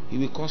strong. He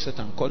will call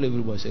Satan, call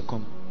everybody, say,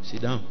 come,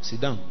 sit down,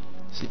 sit down,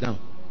 sit down.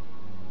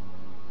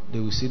 They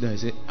will sit down and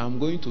say, I'm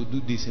going to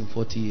do this in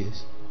 40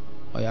 years.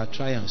 Or you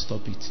try and stop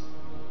it.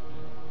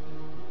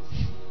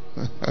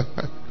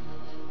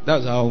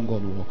 That's how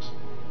God works.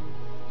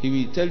 He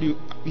will tell you,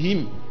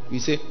 Him will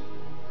say,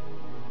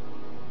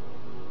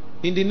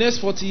 in the next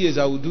 40 years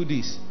I will do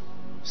this.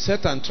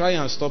 Satan, try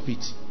and stop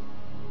it.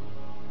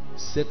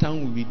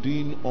 Satan will be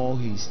doing all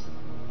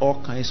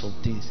kinds of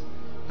things.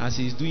 As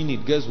he's doing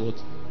it, guess what?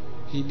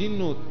 He didn't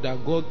know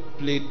that God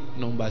played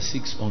number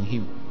 6 on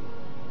him.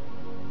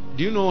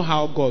 Do you know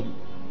how God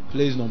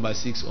plays number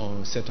 6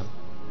 on Satan?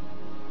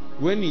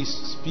 When he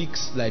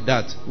speaks like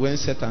that, when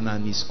Satan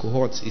and his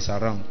cohorts is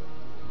around,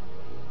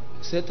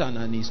 Satan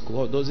and his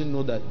cohort doesn't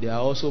know that they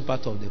are also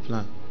part of the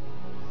plan.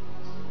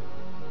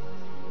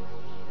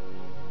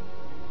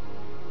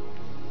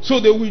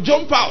 So they will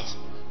jump out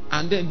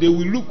and then they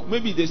will look.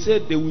 Maybe they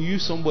said they will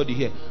use somebody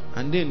here,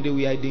 and then they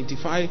will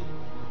identify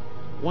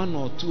 1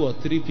 or 2 or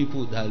 3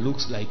 people that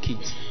looks like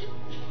it.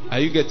 Are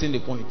you getting the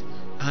point?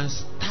 And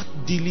start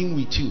dealing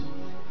with you,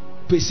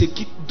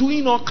 persecute,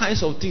 doing all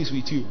kinds of things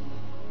with you.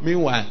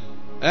 Meanwhile,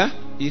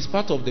 it's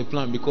part of the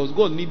plan, because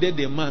God needed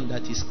a man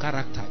that his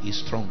character is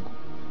strong.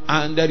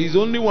 And there is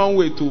only one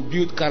way to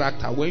build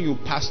character: when you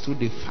pass through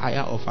the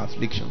fire of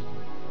affliction.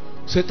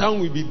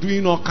 Satan will be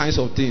doing all kinds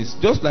of things,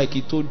 just like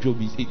he told Job.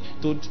 He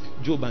told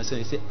Job and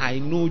said, I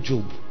know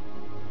Job.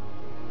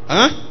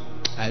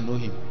 I know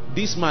him.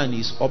 This man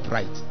is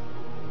upright.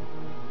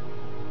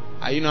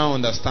 Are you now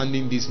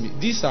understanding this?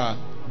 These are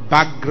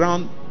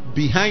background,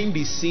 behind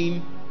the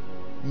scene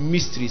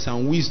mysteries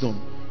and wisdom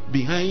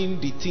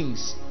behind the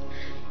things,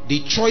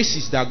 the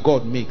choices that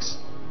God makes,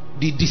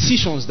 the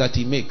decisions that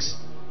He makes.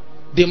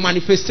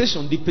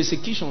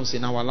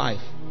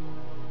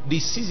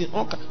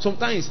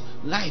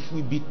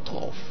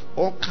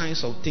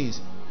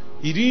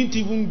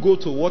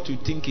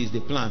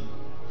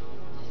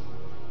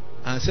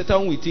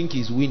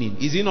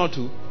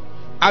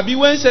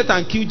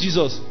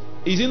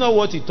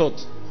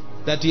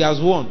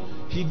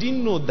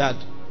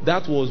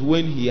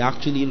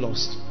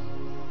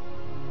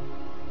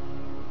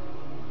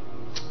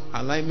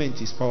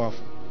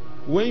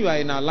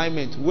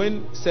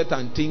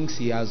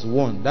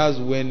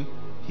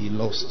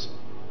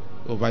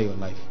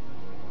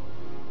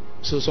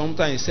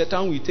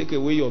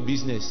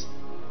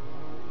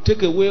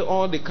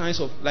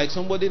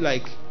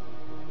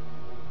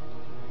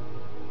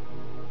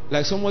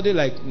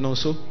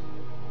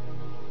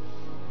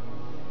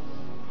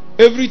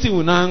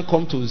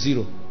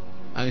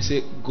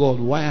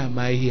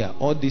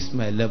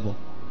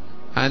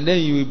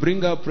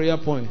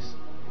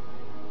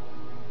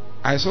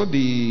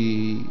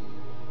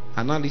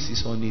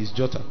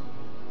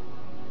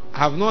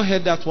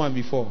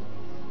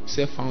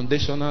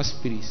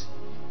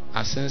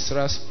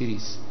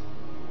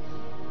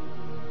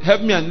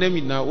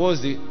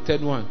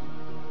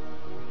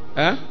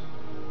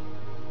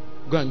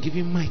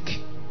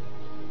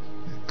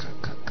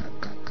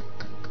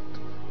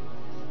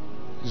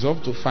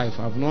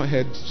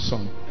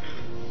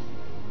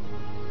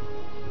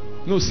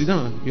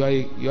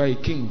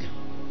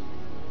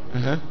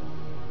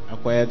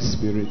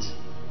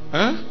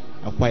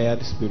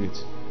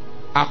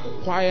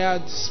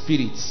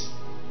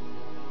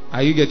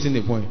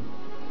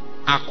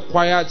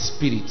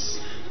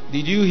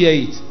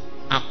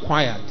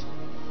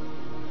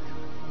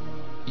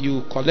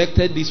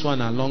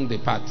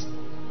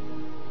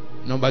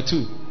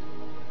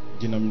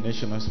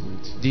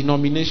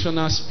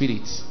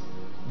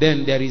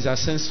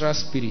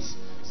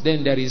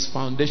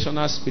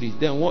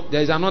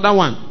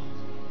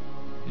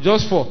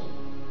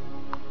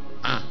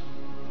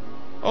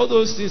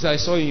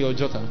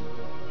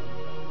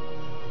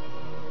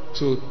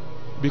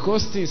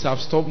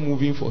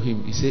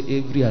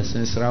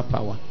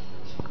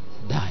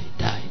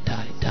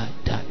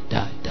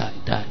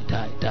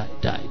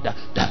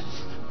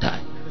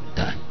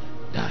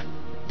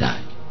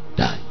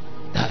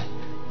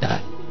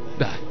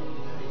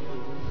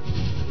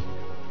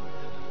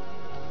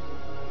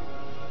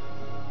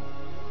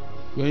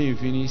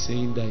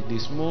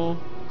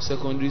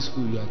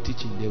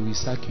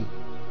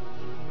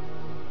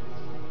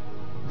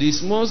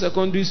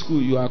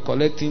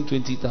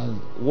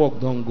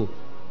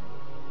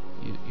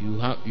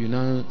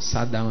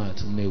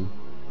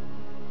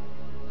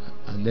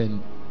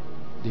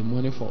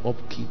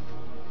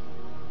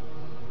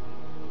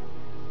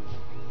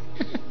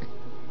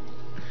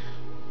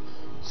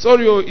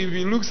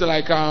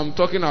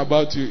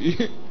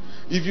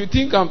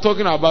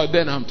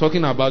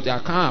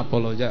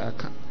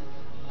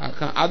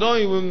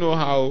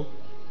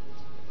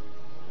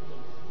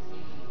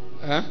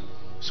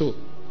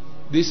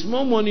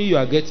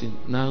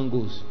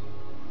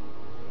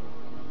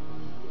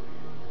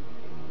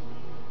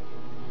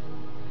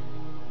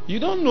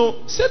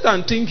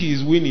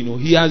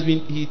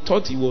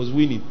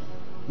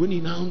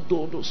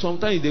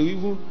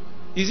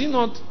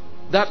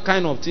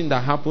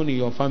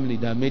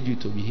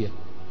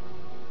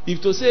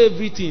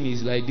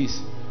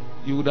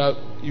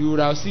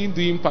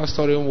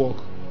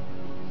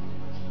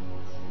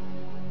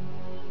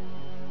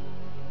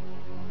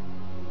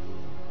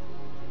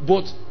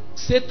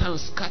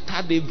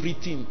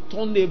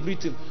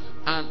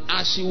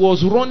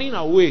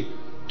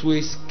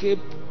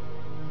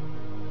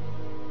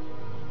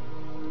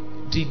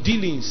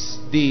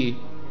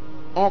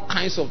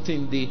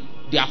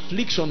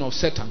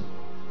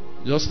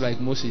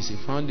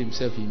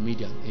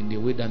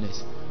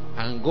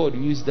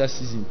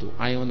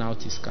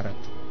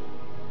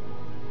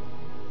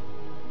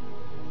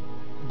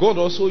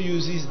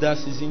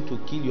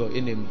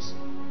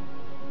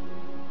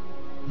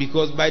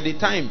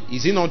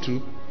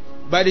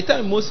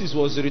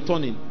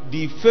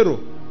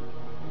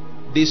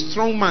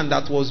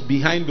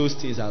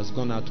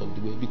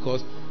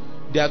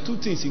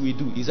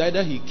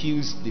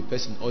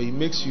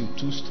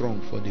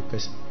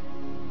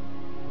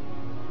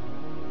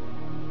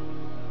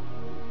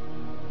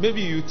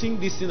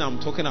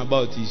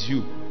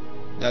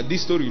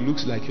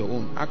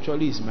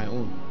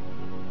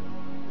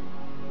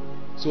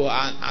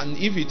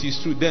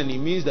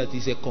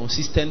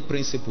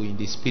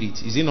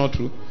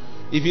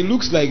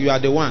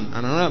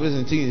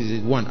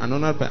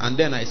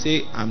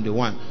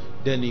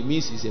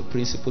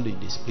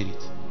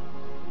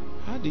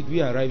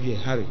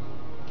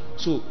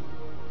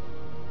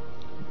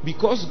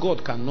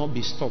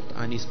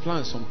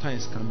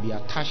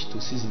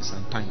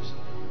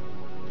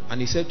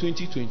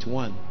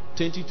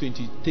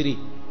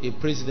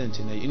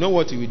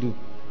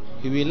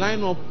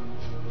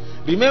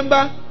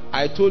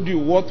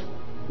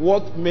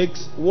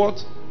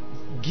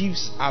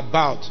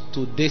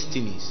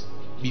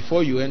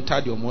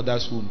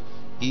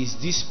 is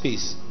this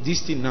space,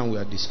 this thing now we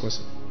are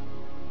discussing.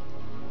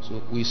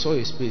 So we saw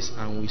a space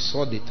and we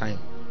saw the time,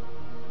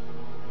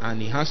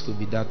 and it has to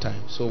be that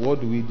time. So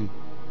what do we do?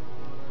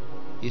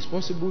 It's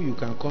possible you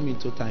can come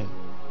into time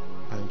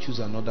and choose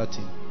another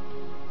thing.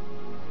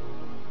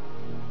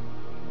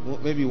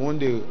 Maybe one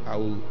day I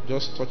will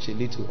just touch a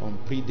little on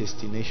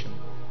predestination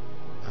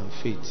and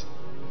faith,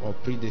 or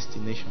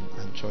predestination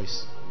and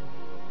choice.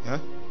 Yeah?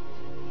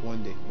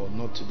 One day, but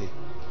not today.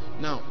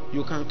 Now,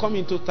 you can come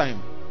into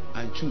time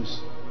and choose.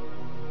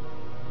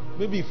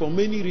 Maybe for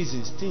many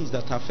reasons, things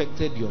that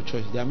affected your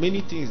choice. There are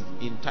many things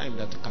in time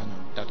that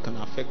can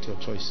affect your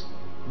choice.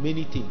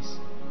 Many things.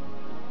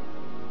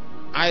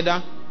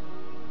 Either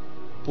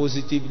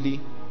positively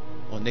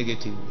or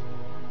negatively.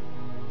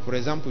 For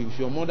example, if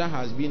your mother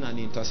has been an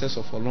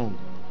intercessor for long,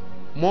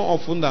 more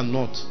often than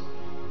not,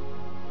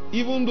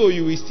 even though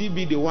you will still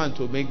be the one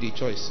to make the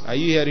choice. Are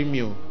you hearing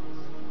me?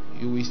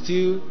 You will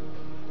still,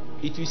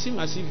 it will seem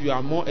as if you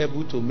are more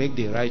able to make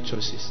the right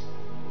choices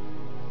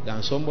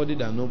than somebody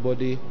that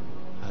nobody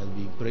has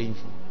been praying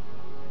for.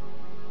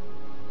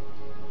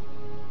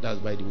 That's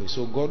by the way.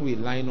 So God will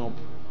line up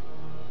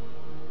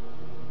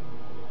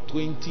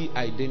 20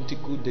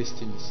 identical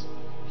destinies.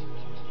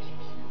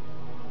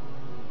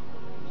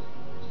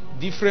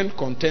 Different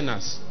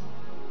containers.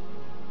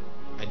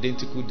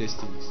 Identical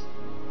destinies.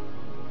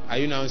 Are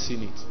you now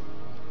seeing it?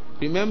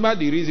 Remember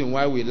the reason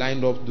why we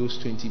lined up those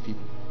 20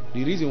 people.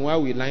 The reason why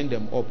we lined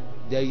them up,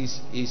 there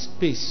is a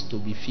space to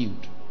be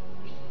filled.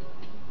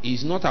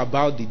 It's not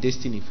about the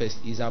destiny first.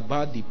 It's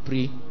about the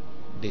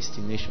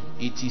predestination.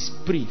 It is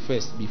pre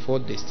first before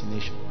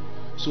destination.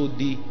 So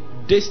the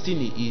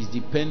destiny is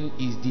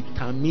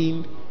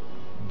determined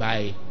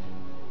by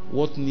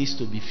what needs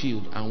to be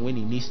filled and when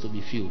it needs to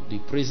be filled. The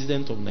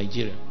president of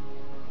Nigeria.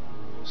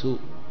 So,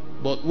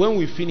 but when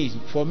we finish,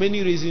 for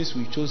many reasons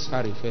we chose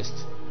Harry first.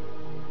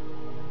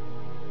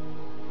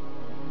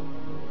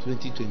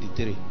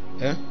 2023.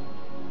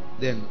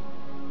 Then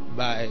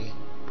by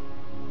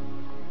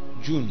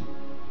June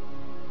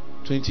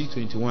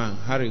 2021,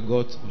 Harry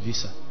got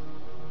visa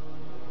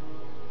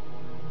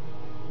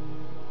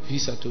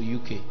to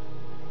UK.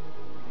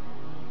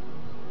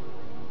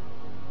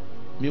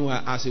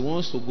 Meanwhile, as he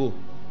wants to go,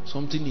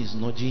 something is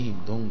nudging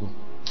him. Don't go.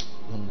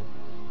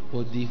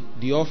 But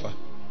the offer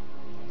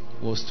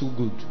was too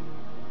good.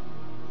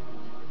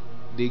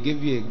 They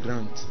gave you a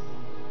grant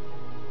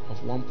of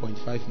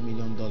 $1.5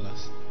 million.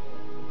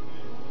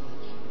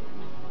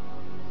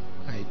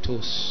 I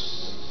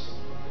toast.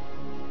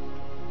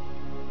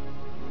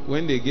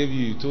 When they gave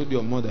you, you told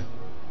your mother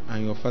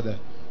and your father,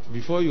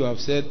 before you have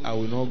said I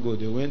will not go,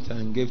 they went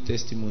and gave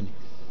testimony.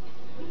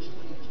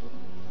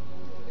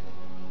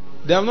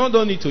 They have not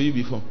done it to you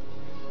before.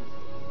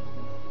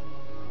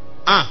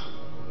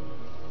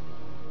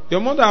 Your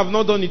mother have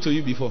not done it to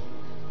you before.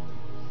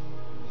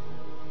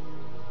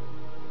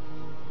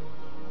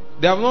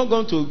 They have not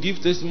gone to give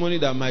testimony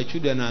that my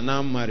children are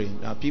now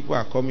married, that people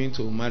are coming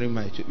to marry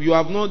my children. You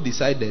have not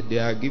decided. They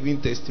are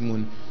giving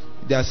testimony.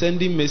 They are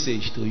sending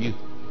message to you.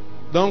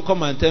 Don't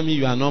come and tell me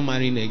you are not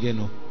marrying again.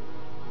 No.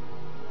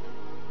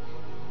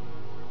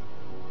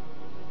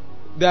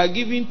 They are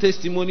giving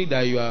testimony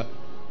that you are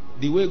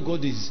the way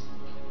God is.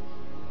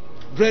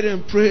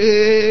 Brethren,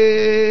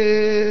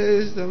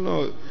 praise the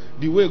Lord.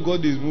 The way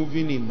God is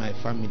moving in my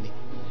family.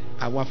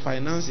 Our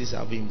finances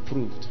have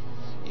improved.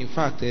 In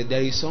fact,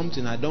 there is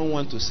something, I don't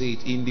want to say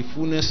it, in the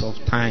fullness of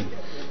time,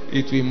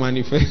 it will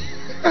manifest.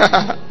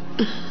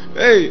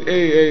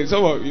 Hey,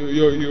 some of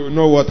you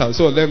know what I'm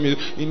so let me,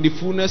 in the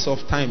fullness of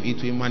time,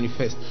 it will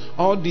manifest.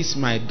 All these,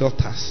 my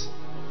daughters,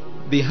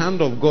 the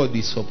hand of God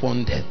is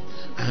upon them,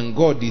 and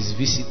God is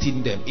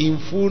visiting them. In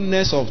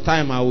fullness of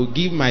time, I will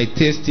give my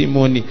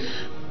testimony.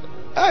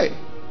 Hey,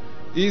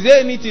 is there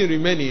anything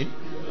remaining?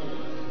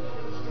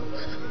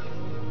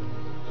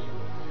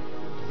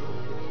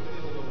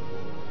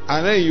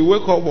 And then you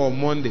wake up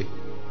on Monday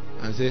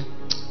and say,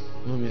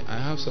 Mommy, I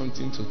have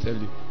something to tell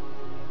you.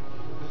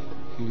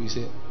 He will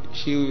say,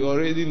 she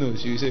already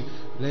knows. She will say,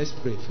 let's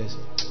pray first.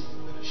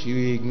 She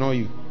will ignore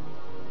you.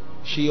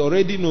 She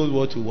already knows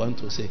what you want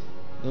to say.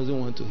 Doesn't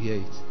want to hear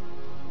it.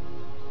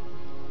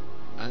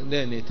 And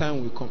then a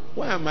time will come.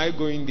 Why am I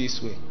going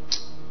this way?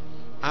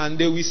 And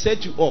they will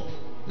set you up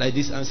like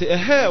this and say,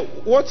 hey,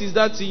 what is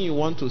that thing you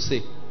want to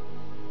say?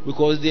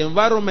 Because the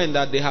environment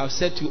that they have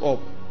set you up,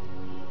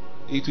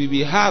 it will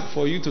be hard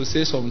for you to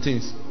say some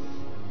things.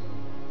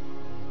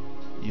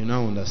 You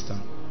now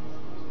understand.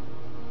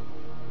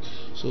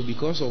 So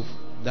because of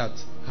that,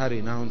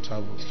 Harry now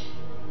traveled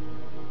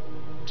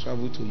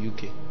to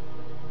UK.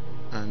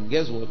 And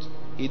guess what?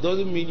 It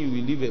doesn't mean you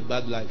will live a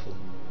bad life.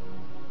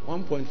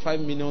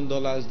 $1.5 million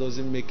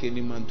doesn't make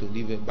any man to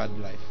live a bad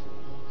life.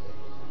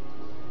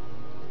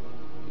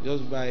 You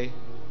just buy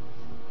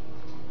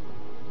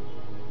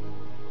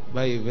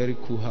a very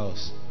cool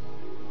house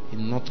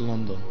in North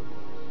London.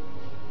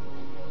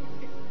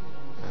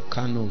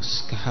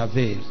 Kanos,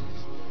 Kahavel,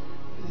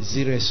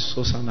 Zires,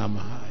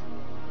 Sosanamahai.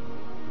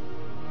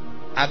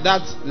 At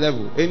that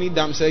level, any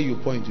damsel you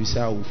point, we say,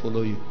 I will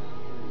follow you.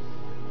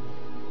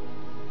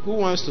 Who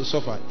wants to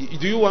suffer?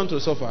 Do you want to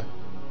suffer?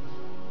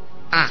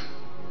 Ah.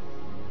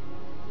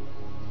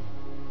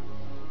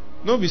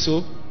 No be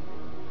so.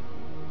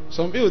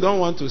 Some people don't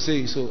want to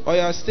say so. Oh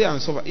yeah, stay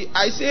and suffer.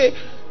 I say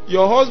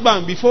your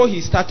husband before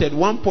he started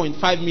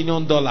 $1.5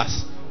 million.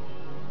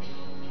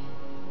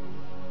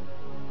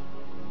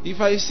 If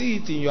I see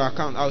it in your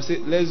account, I'll say,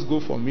 let's go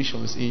for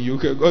missions in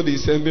UK. God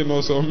is sending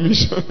us on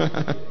mission.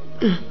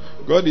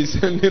 God is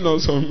sending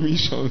us on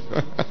mission.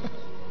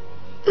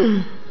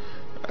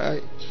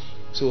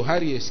 So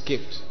Harry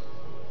escaped.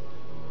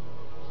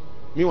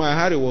 Meanwhile,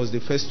 Harry was the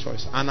first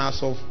choice. And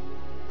as of,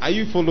 are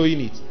you following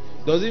it?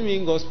 Does it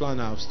mean God's plan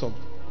have stopped?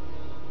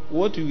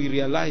 What we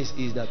realize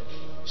is that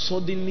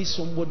suddenly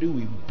somebody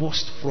will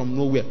burst from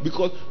nowhere.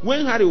 Because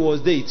when Harry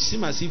was there, it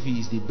seemed as if he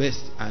is the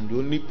best and the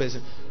only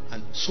person.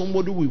 And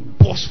somebody will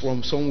burst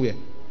from somewhere.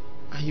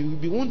 And you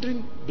will be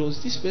wondering,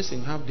 does this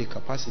person have the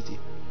capacity?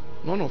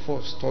 None of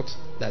us thought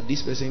that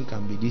this person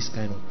can be this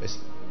kind of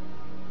person.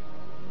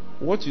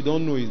 What you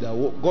don't know is that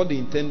God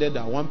intended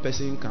that one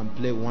person can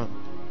play one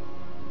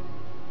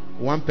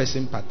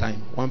person per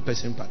time. One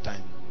person per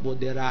time. But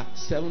there are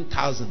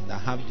 7,000 that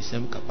have the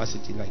same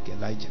capacity like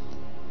Elijah.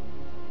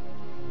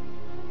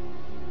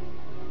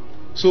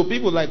 So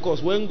people like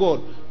us,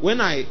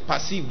 when I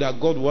perceive that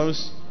God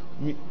wants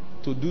me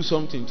to do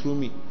something through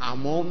me,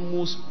 I'm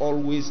almost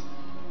always,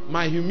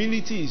 my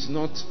humility is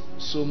not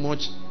so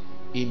much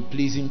in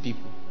pleasing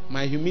people.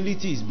 My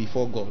humility is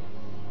before God.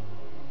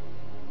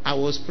 I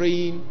was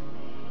praying,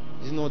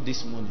 it's not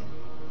this morning,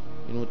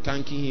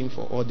 thanking Him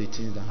for all the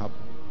things that happen.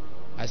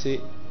 I say,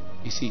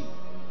 you see,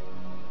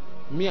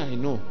 me, I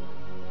know,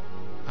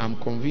 I'm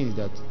convinced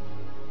that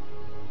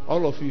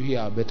all of you here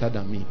are better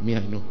than me. Me,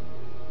 I know.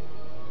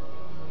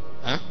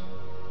 Huh?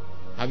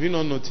 Have you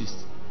not noticed?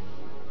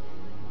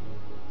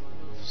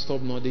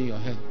 Stop nodding your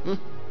head.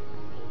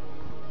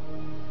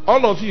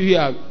 All of you here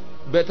are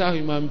better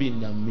human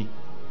beings than me.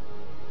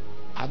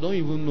 I don't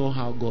even know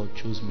how God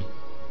chose me.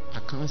 I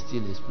can't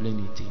still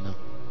explain it now.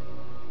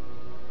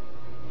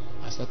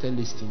 I started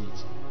listing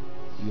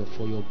it.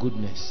 For your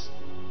goodness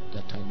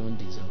that I don't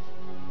deserve.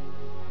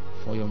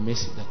 For your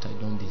mercy that I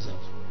don't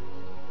deserve.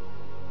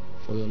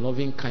 For your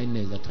loving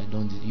kindness that I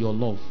don't deserve. Your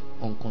love,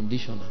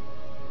 unconditional.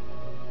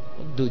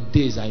 All the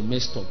days I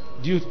messed up.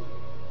 You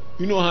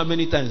know how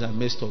many times I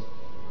messed up?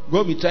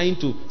 God be trying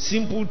to,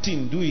 simple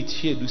thing, do it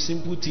here, do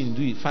simple thing,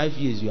 do it. 5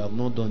 years you have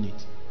not done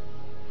it.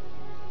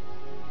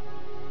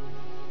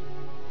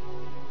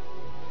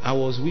 I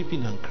was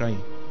weeping and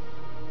crying.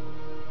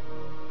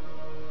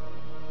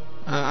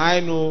 And I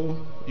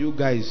know you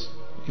guys,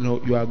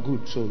 you are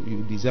good, so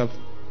you deserve.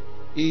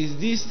 It's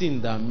this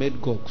thing that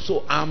made God.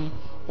 So I'm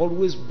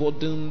always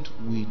burdened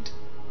with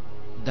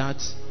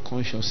that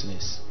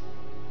consciousness.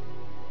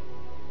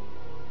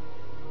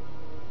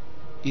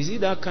 Is he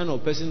that kind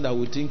of person that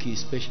would think he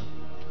is special?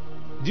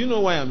 Do you know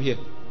why I'm here?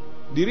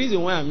 The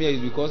reason why I'm here is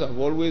because I've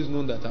always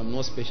known that I'm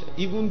not special.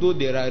 Even though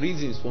there are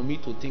reasons for me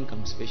to think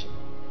I'm special.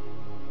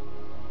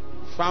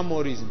 Far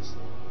more reasons.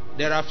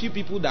 There are few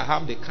people that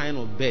have the kind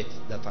of birth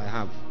that I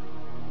have.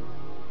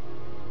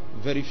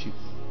 Very few.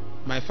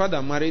 My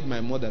father married my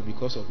mother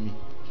because of me.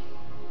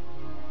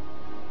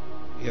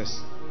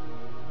 Yes.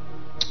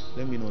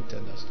 Let me not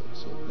tell that story.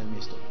 So let me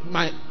stop.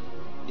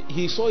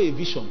 He saw a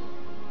vision.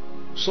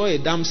 Saw a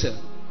damsel.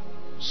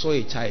 Saw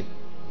a child.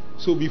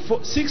 So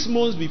 6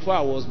 months before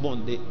I was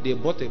born, they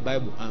bought a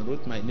Bible and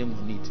wrote my name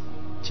on it.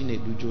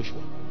 Chinedu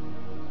Joshua.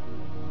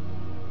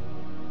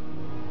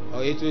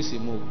 Or it was a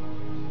move.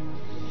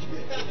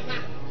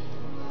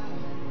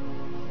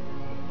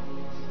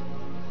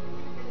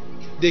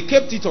 They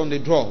kept it on the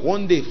drawer.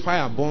 One day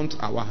fire burnt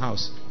our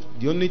house.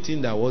 The only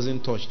thing that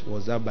wasn't touched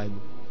was that Bible.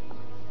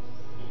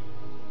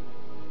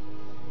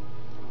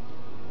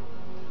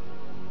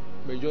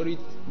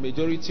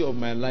 Majority of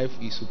my life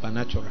is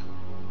supernatural.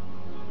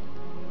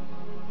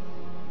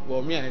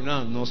 But me, I know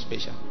I'm not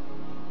special.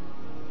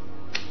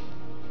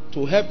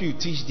 To help you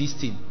teach this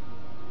thing,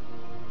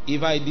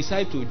 if I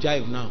decide to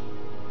jive now,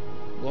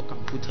 God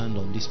can put hand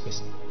on this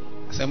person.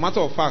 As a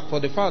matter of fact, for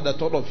the fact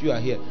that all of you are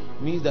here,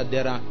 means that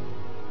there are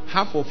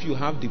half of you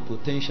have the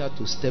potential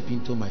to step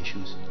into my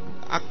shoes.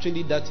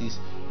 Actually, that is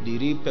the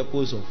real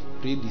purpose of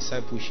real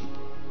discipleship.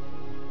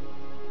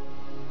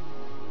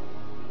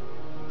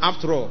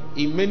 After all,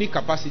 in many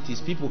capacities,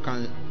 people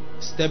can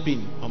step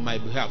in on my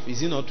behalf.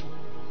 Is it not true?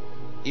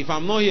 If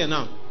I'm not here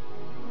now,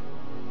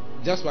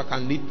 just so I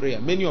can lead prayer.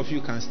 Many of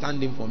you can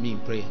stand in for me in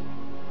prayer.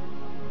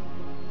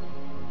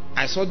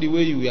 I saw the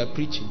way you were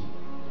preaching.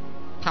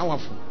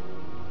 Powerful.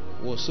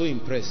 Was so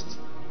impressed.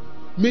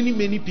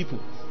 Many people.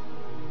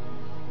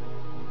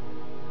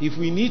 If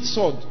we need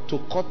sword to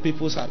cut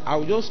people's heart,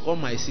 I'll just call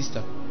my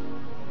sister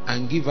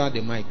and give her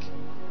the mic.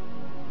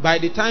 By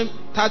the time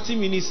 30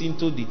 minutes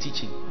into the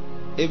teaching,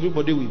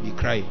 everybody will be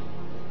crying.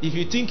 If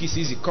you think it's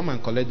easy, come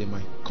and collect the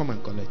mic. Come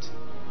and collect.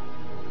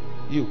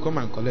 You come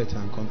and collect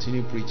and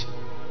continue preaching.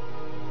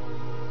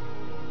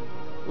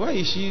 Why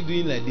is she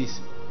doing like this?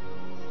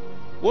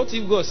 What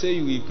if God say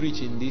you will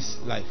preach in this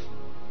life?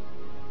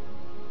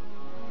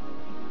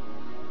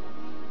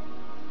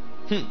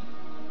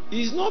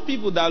 It's not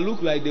people that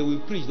look like they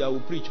will preach that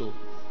will preach. Oh.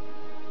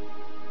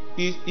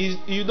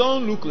 You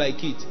don't look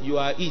like it, you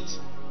are it.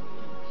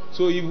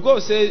 So if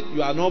God says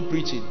you are not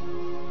preaching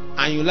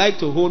and you like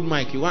to hold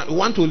mic, you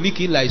want to lick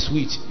it like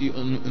sweet, you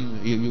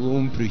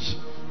won't preach.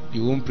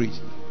 You won't preach.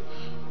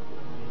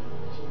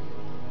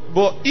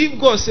 But if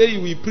God says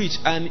you will preach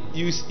and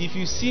if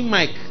you see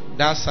mic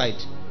that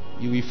side,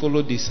 you will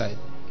follow this side.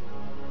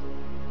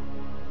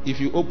 If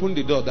you open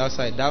the door that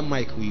side, that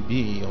mic will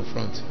be in your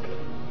front.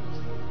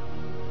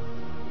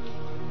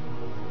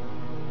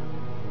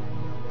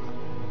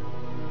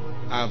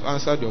 I've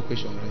answered your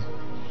question, right?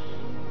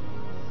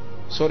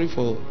 Sorry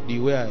for the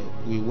way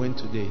we went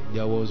today.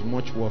 There was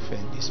much warfare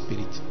in the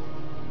spirit.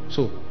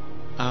 So,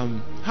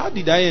 how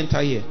did I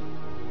enter here?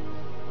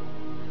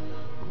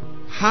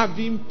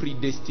 Having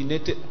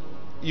predestinated,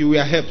 you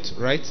were helped,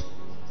 right?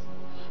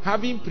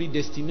 Having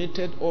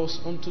predestinated us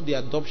unto the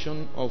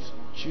adoption of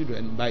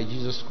children by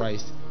Jesus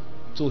Christ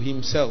to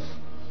himself,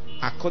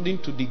 according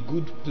to the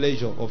good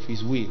pleasure of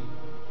his will.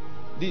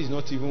 This is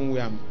not even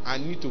where I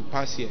need to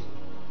pass here.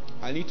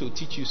 I need to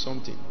teach you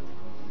something.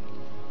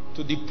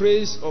 To the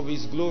praise of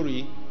his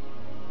glory,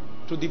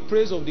 to the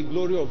praise of the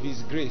glory of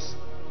his grace,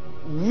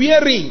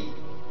 wherein.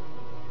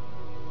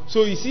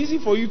 So it's easy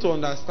for you to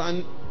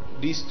understand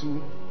these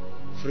two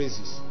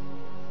phrases.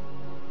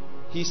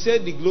 He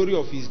said the glory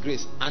of his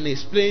grace and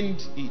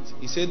explained it.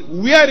 He said,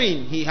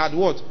 wherein he had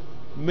what?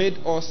 Made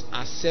us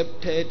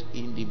accepted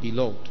in the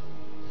beloved.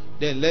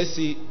 Then let's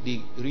see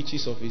the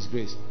riches of his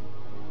grace.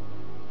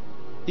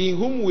 In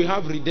whom we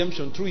have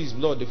redemption through his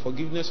blood, the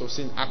forgiveness of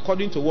sin,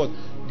 according to what?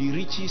 The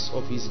riches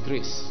of his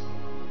grace.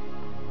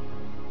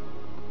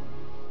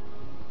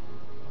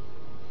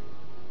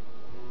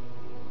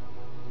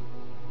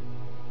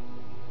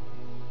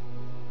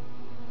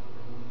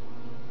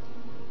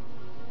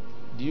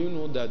 Do you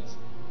know that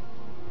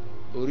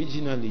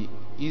originally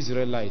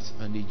Israelites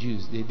and the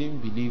Jews, they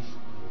didn't believe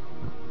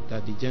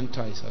that the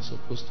Gentiles are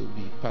supposed to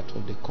be part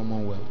of the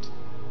commonwealth?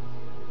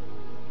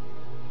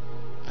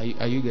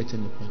 Are you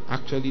getting the point?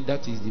 Actually,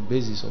 that is the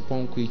basis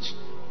upon which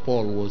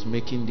Paul was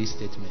making this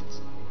statement.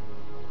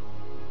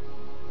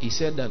 He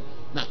said that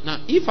now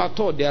if at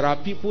all there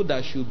are people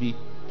that should be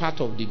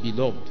part of the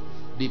beloved,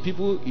 the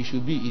people it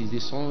should be is the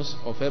sons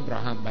of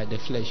Abraham by the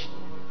flesh.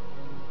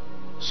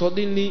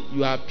 Suddenly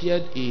you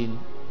appeared in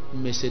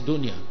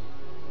Macedonia,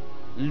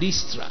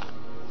 Lystra.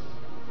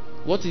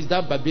 What is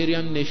that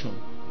barbarian nation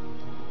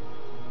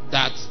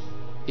that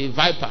a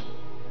viper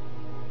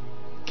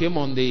came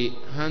on the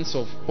hands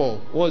of Paul?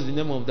 What was the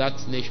name of that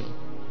nation?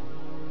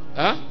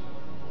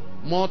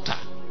 Malta.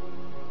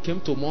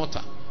 Came to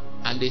Malta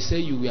and they say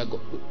you were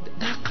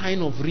that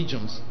kind of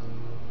regions.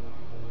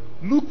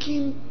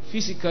 Looking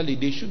physically,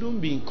 they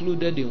shouldn't be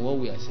included in what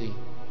we are saying.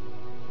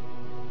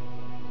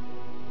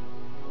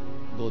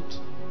 But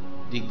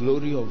the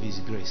glory of his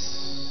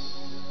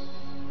grace,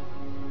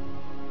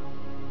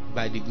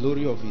 by the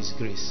glory of his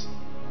grace,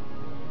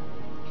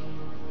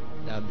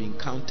 they have been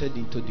counted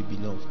into the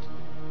beloved.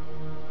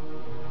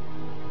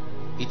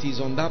 It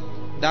is on that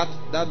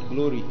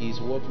glory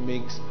is what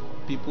makes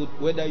people,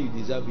 whether you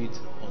deserve it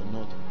or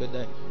not,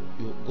 whether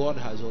God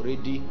has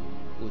already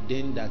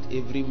ordained that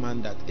every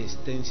man that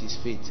extends his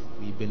faith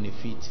will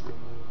benefit.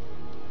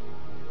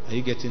 Are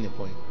you getting the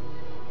point?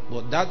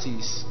 But that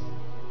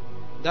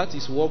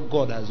is what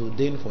God has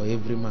ordained for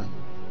every man.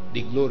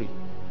 The glory.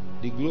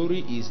 The glory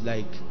is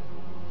like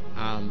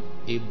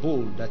a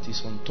bowl that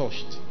is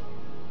untouched.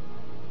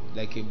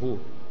 Like a bowl.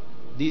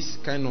 This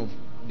kind of,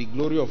 the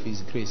glory of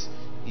his grace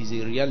is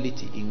a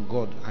reality in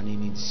God and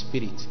in his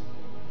spirit.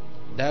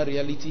 That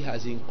reality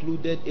has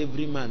included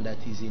every man that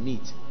is in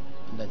it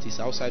and that is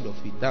outside of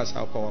it. That's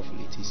how powerful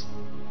it is.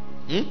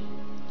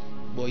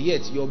 But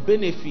yet your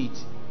benefit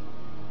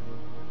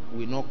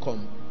will not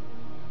come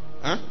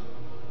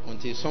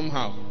until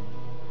somehow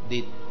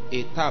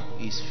a tap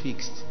is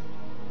fixed.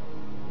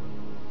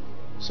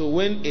 So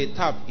when a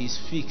tap is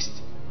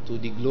fixed to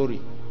the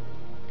glory,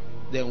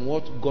 then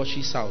what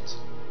gushes out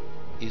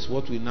is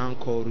what we now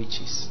call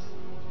riches.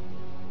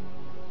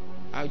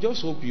 I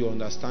just hope you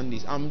understand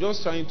this. I'm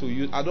just trying to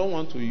use, I don't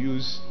want to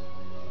use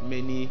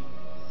many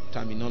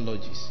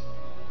terminologies.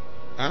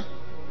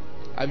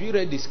 Have you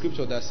read the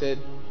scripture that said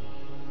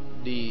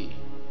the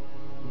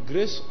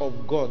grace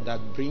of God that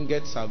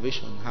bringeth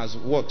salvation has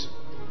what?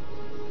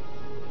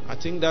 I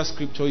think that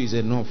scripture is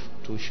enough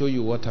to show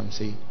you what I'm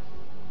saying.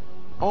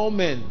 All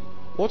men,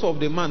 what of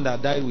the man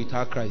that died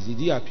without Christ? Did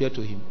he appear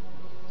to him?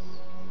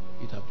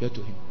 It appeared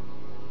to him.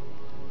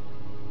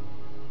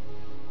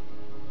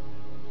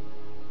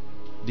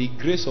 The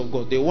grace of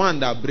God, the one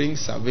that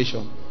brings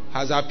salvation,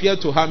 has appeared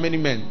to how many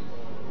men?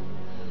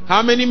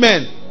 How many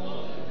men?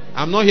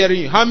 I'm not hearing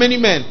you. How many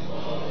men?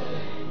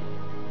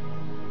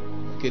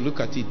 Okay, look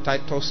at it.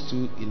 Titus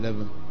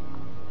 2:11.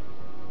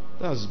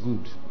 That's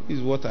good. This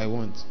is what I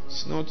want.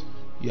 It's not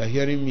you are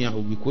hearing me, I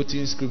will be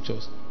quoting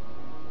scriptures.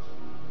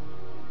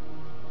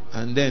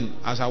 And then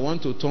as I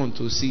want to turn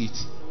to see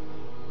it,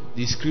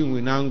 the screen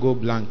will now go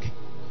blank.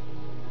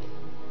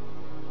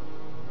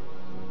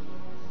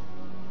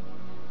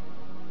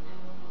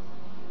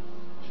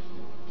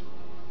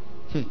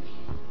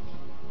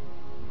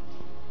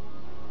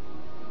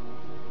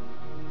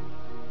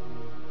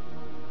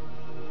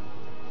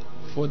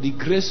 For the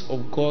grace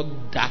of God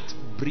that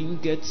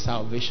bringeth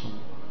salvation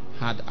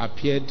had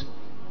appeared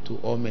to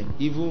all men.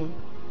 Even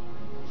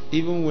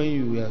when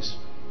you were...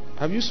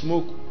 Have you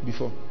smoked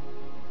before?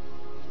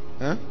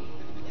 Huh?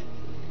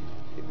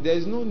 There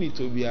is no need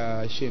to be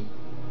ashamed.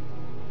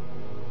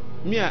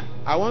 Me,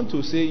 I want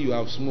to say you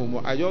have smoked,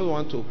 but I just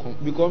want to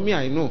because me,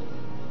 I know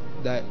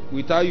that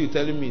without you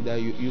telling me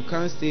that you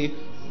can't stay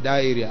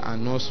that area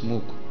and not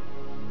smoke.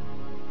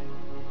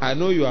 I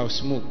know you have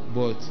smoked,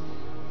 but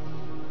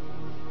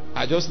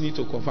I just need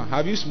to confirm.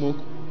 Have you smoked?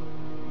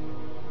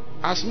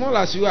 As small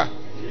as you are.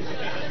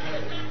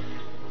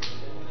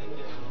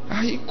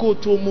 I go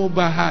to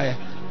Mobahaya.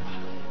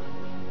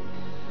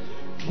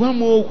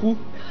 Guamoku.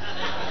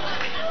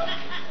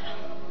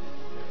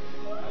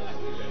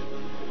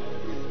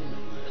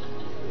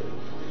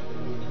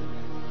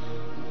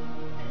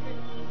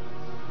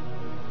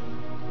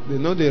 They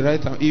know the right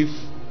time if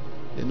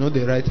they know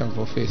the right time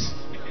for face.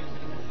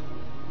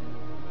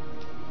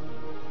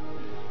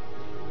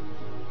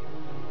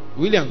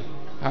 William,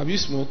 have you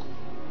smoked?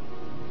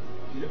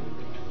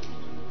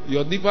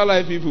 Your deeper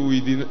life people,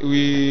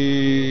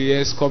 we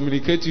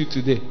excommunicate you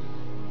today.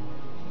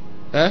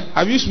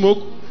 Have you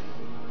smoked?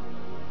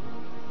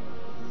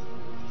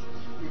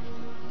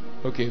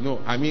 Okay, no.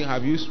 I mean,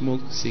 have you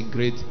smoked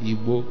cigarette,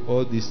 Igbo,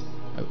 all this?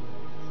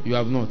 You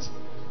have not.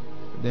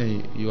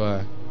 Then you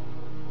are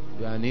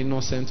an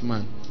innocent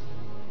man.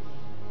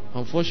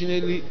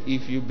 Unfortunately,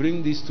 if you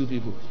bring these two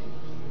people,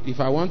 if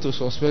I want to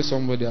suspect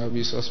somebody, I will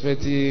be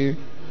suspecting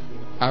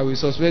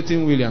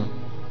William.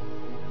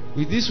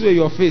 With this way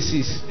your face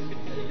is.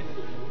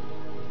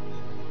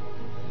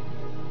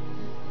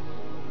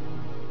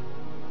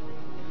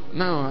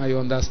 Now I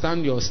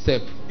understand your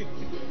step.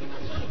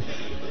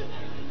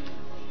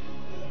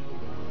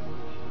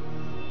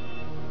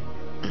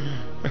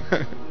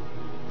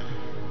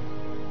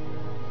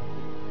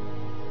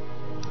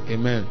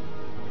 Amen.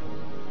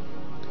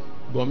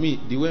 But me,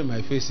 the way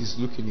my face is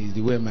looking is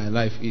the way my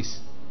life is.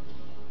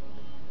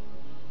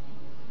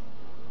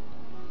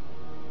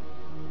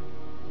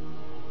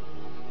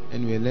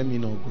 Anyway, let me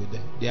not go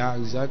there.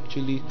 There is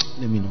actually,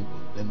 let me not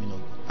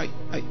go.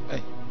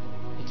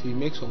 It will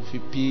make some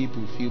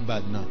people feel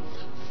bad now.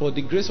 For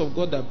the grace of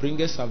God that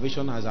bringeth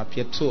salvation has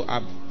appeared. So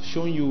I've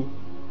shown you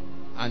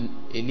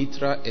a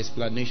literal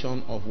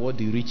explanation of what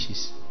the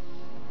riches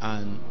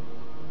and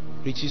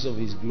riches of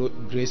His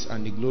grace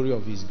and the glory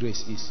of His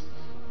grace is.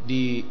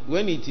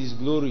 When it is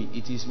glory,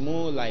 it is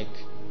more like,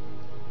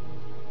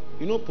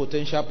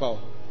 potential power.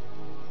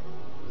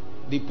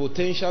 The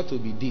potential to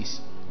be this.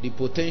 The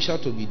potential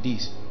to be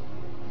this.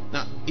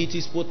 Now, it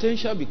is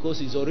potential because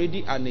it's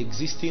already an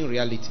existing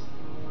reality.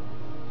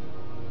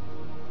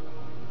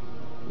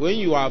 When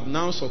you have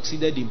now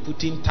succeeded in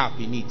putting tap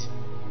in it,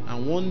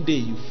 and one day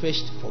you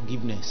fetched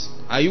forgiveness.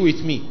 Are you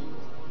with me?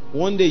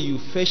 One day you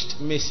fetched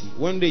mercy.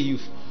 One day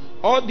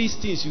all these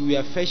things you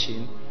were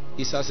fetching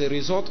is as a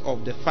result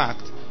of the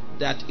fact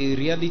that a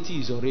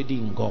reality is already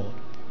in God.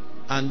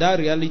 And that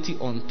reality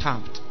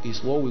untapped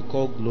is what we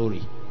call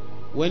glory.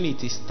 When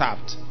it is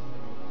tapped,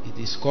 it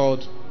is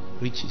called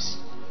riches.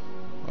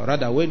 Or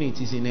rather, when it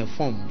is in a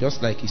form,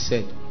 just like he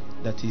said,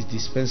 that is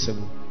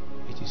dispensable,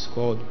 it is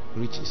called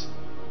riches.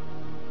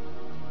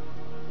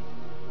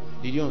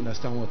 Did you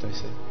understand what I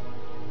said?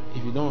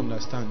 If you don't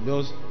understand,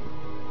 just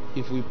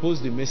if we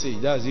post the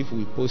message, that's if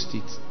we post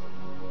it.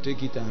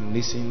 Take it and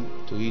listen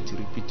to it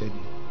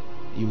repeatedly.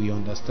 You will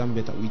understand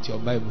better with your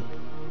Bible.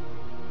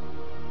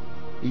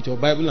 With your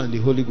Bible and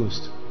the Holy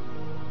Ghost.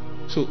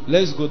 So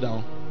let's go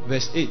down.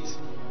 Verse 8.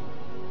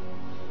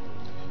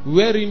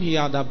 Wherein He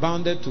had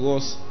abounded to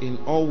us in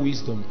all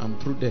wisdom and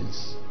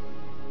prudence,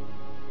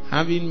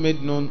 having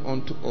made known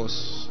unto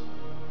us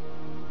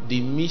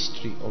the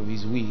mystery of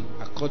His will,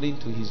 according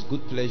to His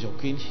good pleasure,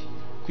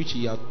 which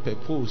He had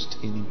purposed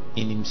in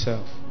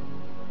Himself.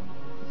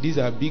 These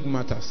are big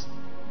matters.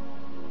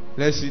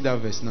 Let's read that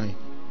verse 9.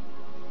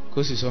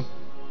 Kosiso,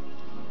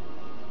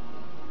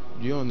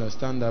 do you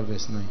understand that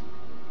verse 9?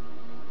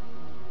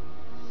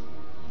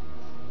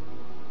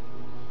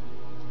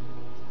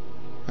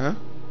 Huh?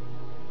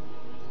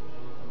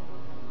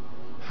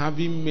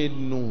 Having made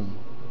known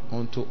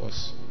unto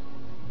us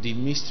the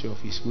mystery of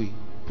His will.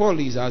 Paul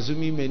is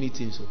assuming many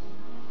things.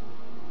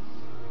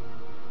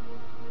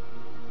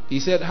 He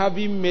said,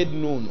 having made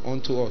known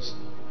unto us.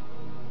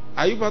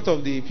 Are you part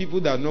of the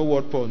people that know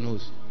what Paul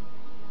knows?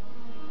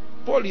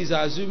 Paul is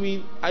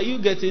assuming, are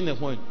you getting the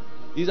point?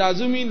 He's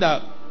assuming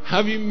that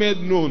having made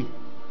known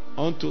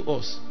unto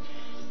us.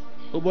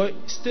 Oh boy,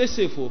 stay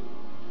safe. Oh.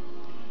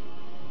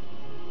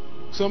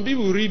 Some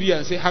people read here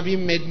and say,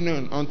 having made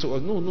known unto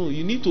us. No,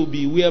 you need to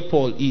be where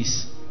Paul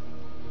is,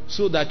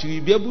 so that you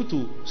will be able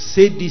to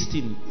say this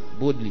thing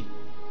boldly.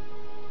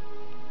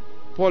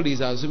 Paul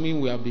is assuming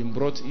we have been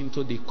brought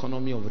into the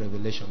economy of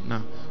revelation.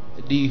 Now,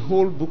 the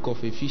whole book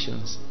of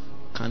Ephesians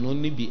can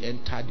only be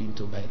entered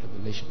into by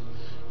revelation.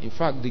 In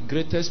fact, the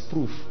greatest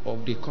proof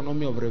of the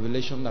economy of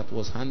revelation that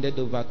was handed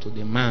over to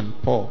the man,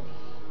 Paul,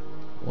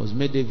 was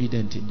made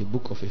evident in the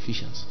book of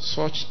Ephesians,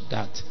 such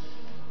that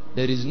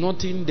there is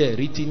nothing there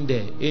written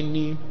there,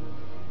 any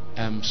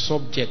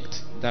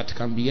subject that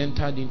can be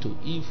entered into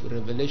if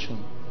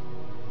revelation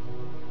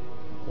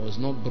was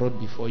not brought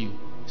before you.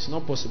 It's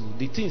not possible.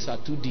 The things are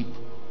too deep.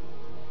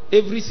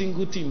 Every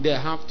single thing there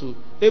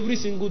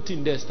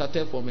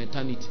started from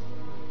eternity.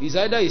 It's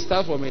either it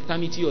starts from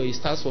eternity or it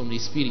starts from the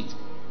spirit.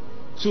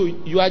 So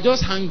you are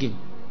just hanging.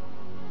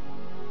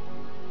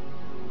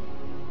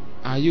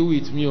 Are you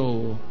with me?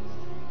 Or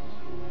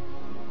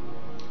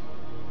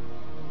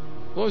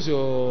what's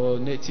your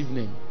native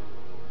name?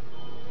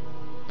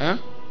 Huh?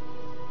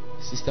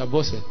 Sister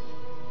Bosse.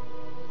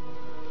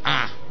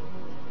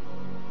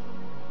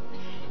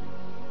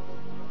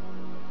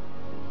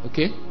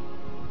 Okay.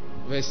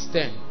 Verse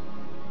 10.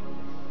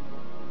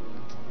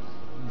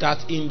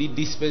 That in the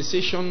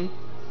dispensation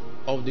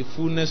of the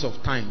fullness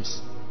of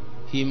times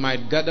he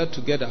might gather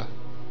together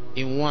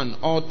in one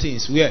all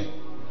things where?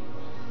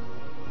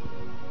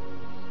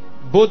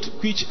 Both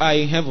which are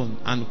in heaven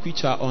and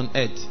which are on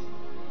earth,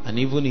 and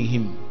even in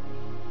him.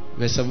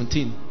 Verse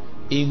 17.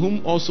 In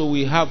whom also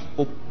we have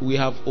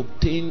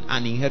obtained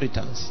an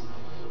inheritance,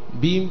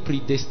 being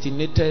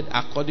predestinated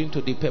according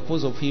to the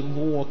purpose of him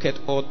who worketh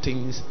all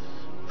things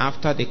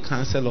after the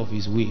counsel of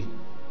his will.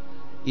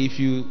 If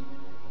you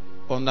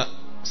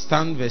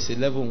understand verse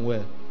 11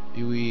 well,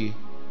 you will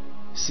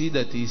see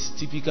that he's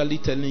typically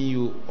telling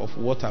you of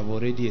what I've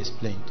already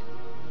explained.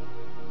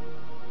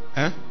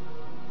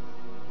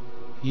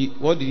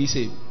 What did he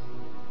say?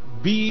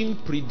 Being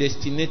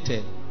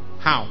predestinated.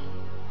 How?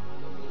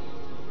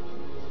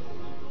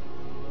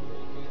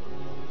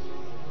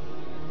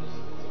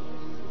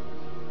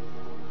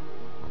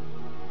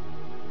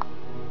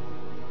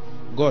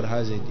 God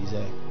has a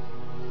desire.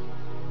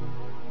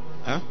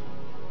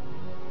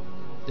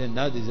 Then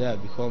that desire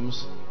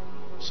becomes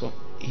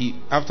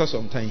after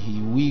some time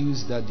he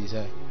wills that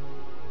desire.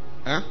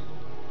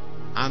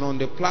 And on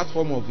the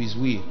platform of his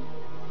will,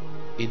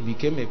 it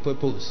became a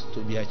purpose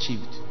to be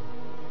achieved.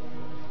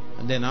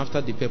 And then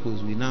after the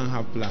purpose, we now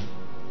have plan.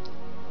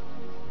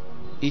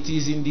 It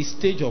is in the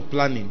stage of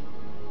planning.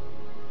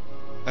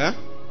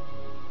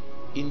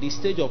 In the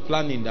stage of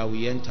planning that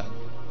we entered.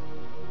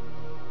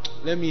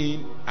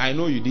 I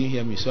know you didn't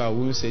hear me, so I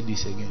won't say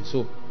this again.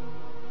 So,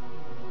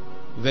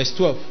 verse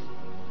 12.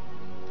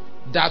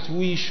 That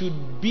we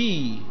should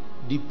be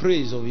the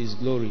praise of his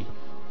glory,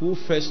 who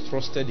first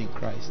trusted in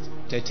Christ.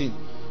 13.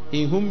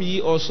 In whom ye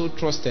also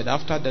trusted,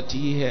 after that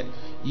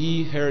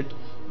ye heard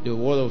the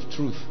word of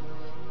truth,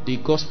 the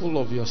gospel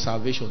of your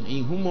salvation.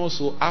 In whom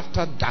also,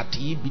 after that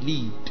ye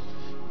believed,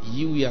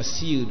 ye were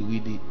sealed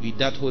with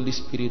that Holy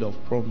Spirit of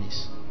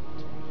promise,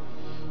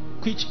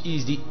 which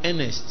is the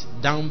earnest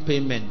down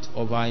payment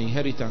of our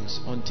inheritance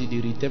until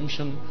the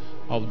redemption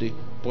of the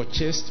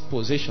purchased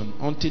possession,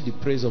 until the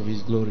praise of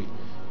his glory.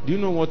 Do you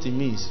know what it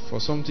means for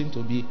something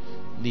to be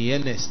the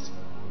earnest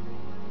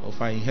of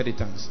our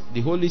inheritance?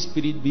 The Holy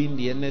Spirit being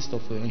the earnest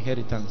of our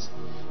inheritance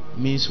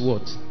means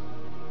what?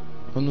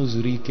 What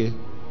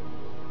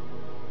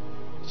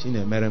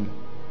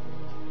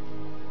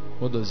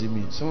does it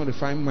mean? Someone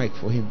find mic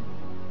for him,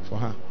 for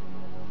her.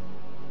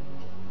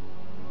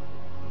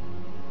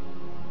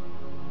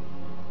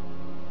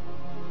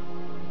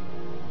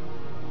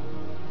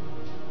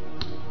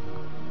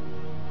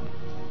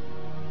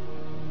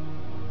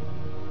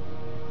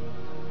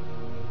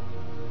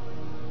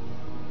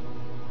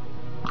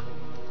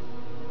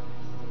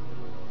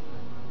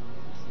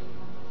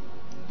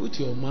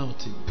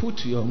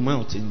 Put your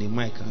mouth in the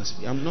mic and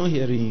speak. I'm not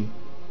hearing you.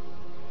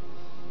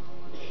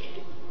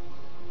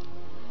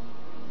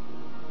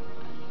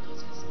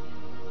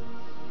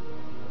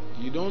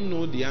 You don't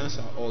know the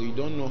answer, or you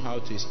don't know how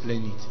to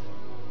explain it.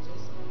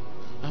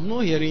 I'm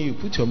not hearing you.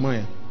 Put your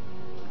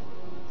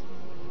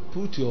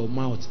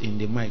mouth in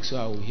the mic so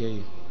I will hear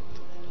you. I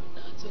don't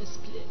know how to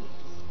explain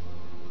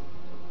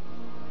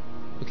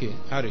it. Okay,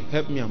 Harry,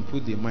 help me and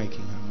put the mic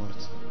in her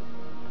mouth.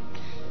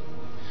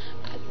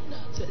 I don't know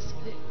how to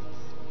explain it.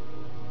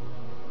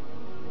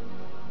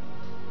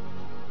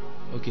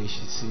 Okay,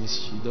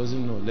 since she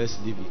doesn't know, let's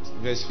leave it.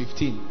 Verse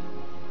 15.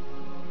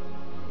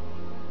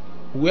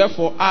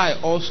 Wherefore I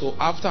also,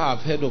 after I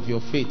have heard of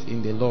your faith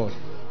in the Lord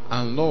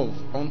and love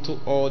unto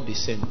all the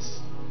saints.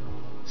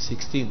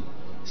 16.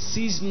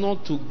 Cease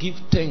not to give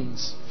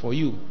thanks for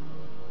you,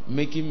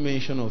 making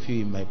mention of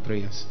you in my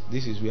prayers.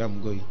 This is where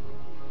I'm going.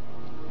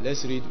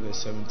 Let's read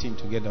verse 17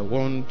 together.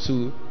 1,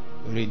 2,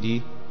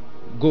 ready,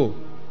 go.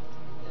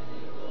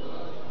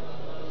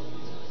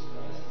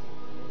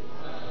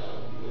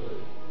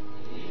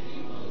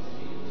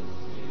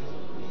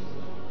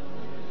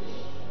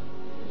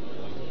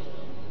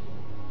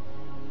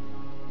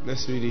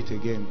 Let's read it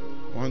again.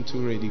 1,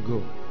 2, ready,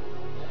 go.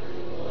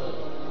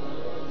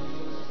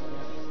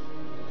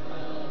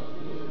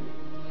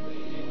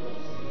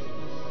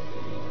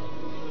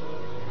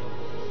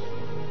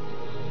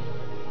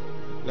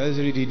 Let's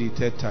read it the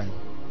third time.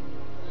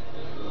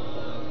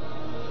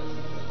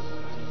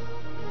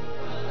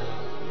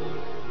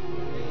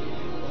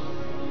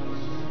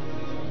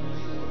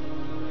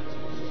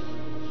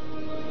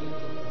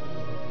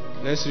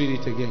 Let's read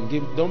it again.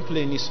 Don't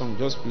play any song,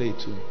 just play it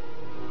too.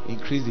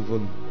 Increase the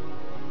volume.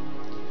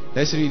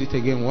 Let's read it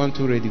again. 1,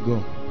 2, ready,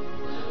 go.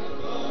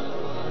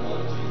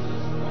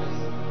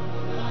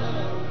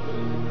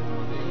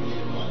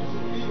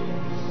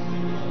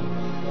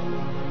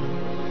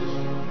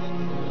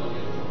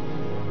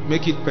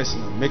 Make it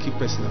personal. Make it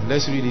personal.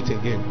 Let's read it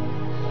again.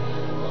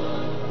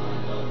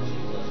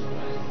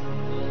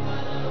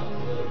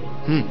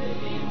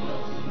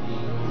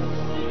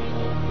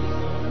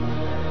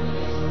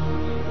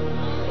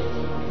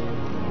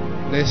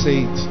 Let's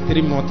say it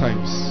 3 more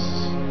times.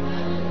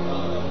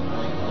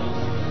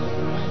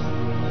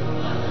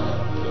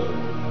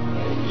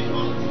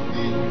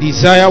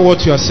 Desire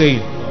what you are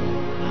saying.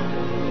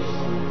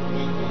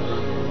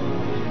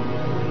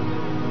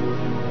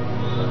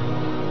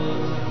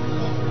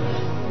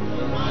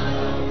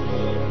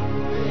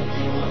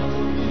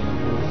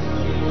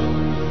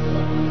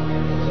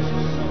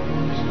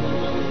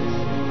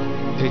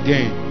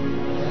 Again.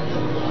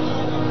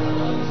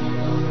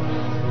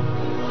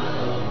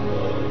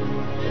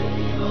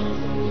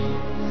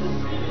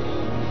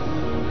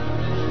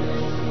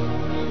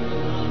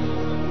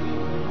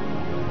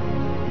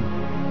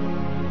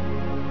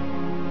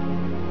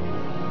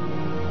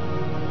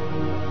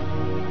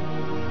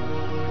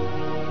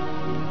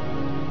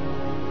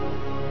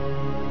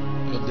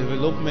 Your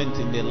development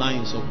in the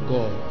lines of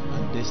God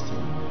and destiny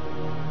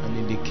and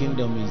in the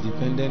kingdom is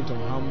dependent on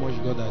how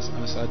much God has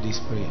answered this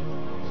prayer.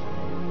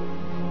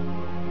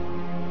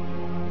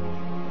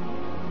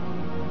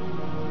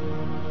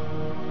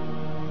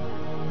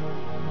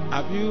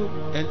 Have you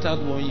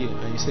entered 1 year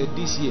and you said,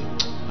 this year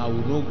I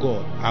will know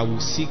God, I will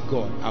seek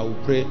God, I will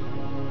pray,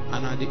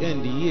 and at the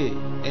end the year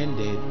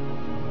ended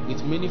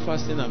with many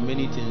fasting and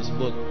many things,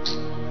 but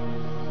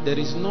there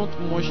is not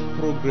much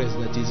progress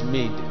that is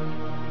made,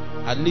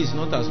 at least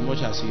not as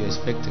much as you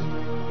expected,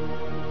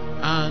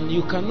 and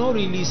you cannot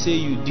really say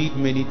you did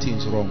many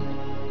things wrong.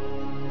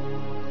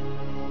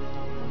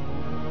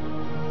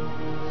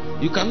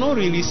 You cannot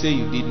really say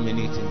you did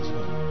many things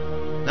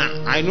wrong.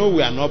 Now, I know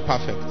we are not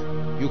perfect.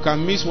 You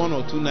can miss 1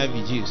 or 2 night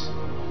vigils.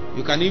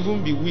 You can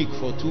even be weak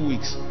for 2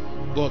 weeks.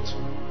 But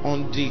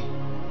on the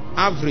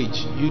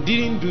average, you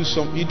didn't do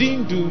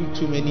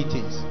too many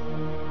things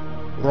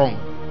wrong.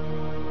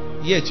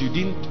 Yet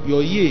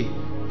your year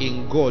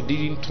in God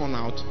didn't turn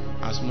out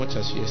as much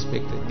as you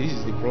expected. This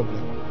is the problem.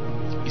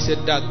 He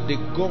said that the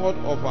God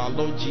of our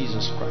Lord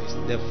Jesus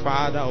Christ, the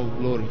Father of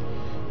glory,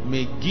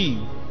 may give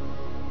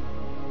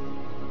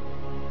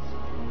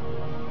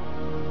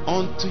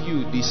unto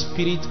you the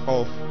spirit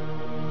of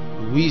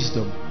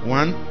wisdom.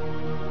 1.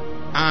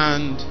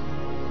 And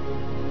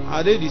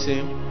are they the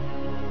same?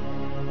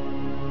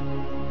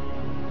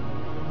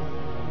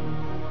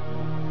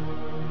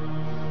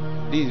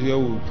 This is where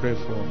we will pray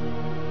for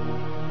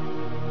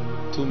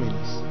 2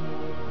 minutes.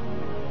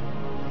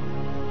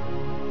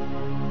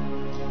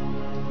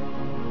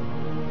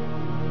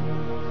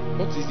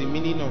 What is the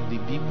meaning of the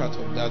B part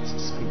of that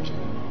scripture?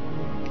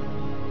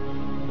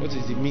 What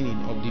is the meaning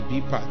of the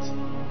B part?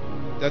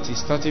 That is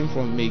starting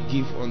from may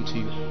give unto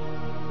you.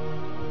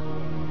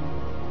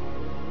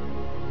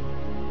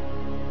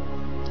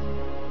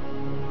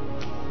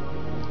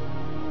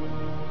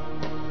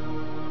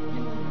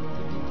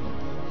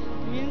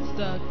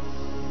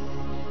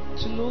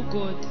 To know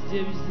God,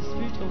 there is the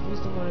spirit of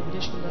wisdom and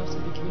revelation that has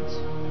to be given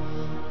to,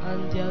 and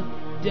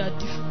they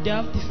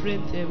have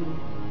different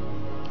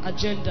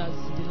agendas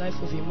in the life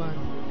of a man.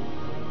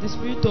 The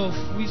spirit of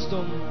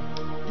wisdom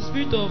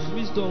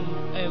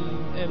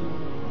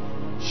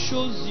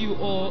shows you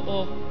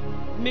or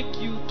make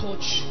you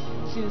touch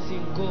things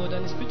in God,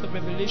 and the spirit of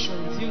revelation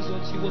reveals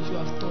unto you what you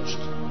have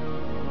touched.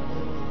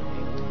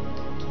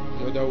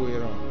 The other way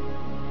around.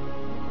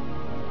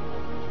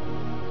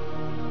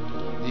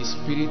 The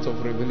spirit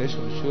of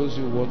revelation shows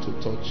you what to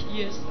touch.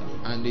 Yes, sir.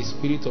 And the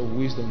spirit of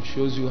wisdom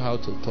shows you how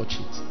to touch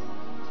it.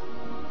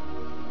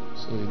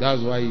 So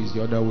that's why it's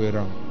the other way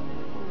around.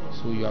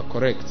 So you are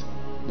correct,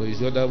 but it's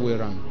the other way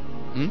around.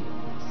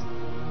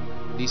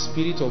 The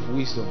spirit of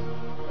wisdom,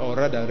 or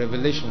rather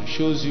revelation,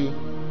 shows you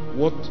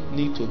what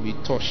need to be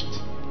touched,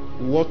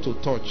 what to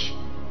touch.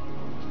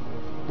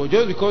 But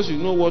just because you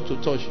know what to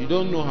touch, you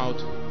don't know how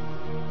to.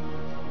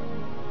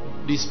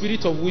 The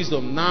spirit of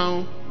wisdom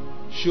now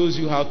shows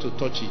you how to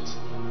touch it.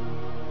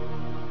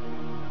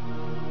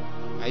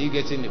 Are you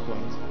getting the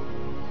point?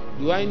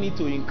 Do I need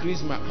to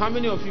increase my... How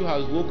many of you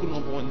has woken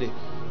up one day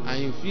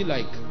and you feel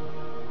like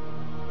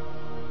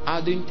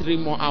adding 3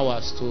 more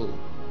hours to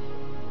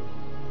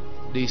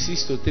the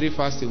 6 to 3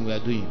 fasting we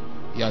are doing?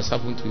 You has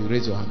happened to you.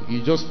 Raise your hand.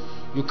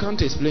 You can't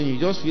explain. You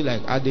just feel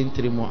like adding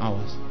 3 more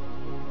hours.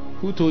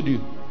 Who told you?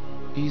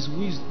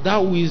 That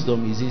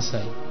wisdom is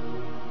inside.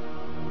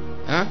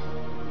 Huh?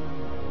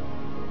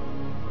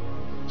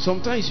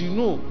 Sometimes you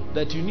know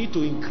that you need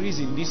to increase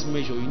in this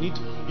measure.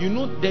 You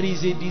know there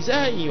is a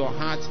desire in your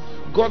heart.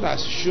 God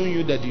has shown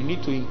you that you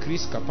need to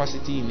increase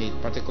capacity in a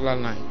particular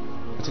line,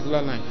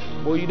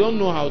 but you don't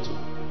know how to.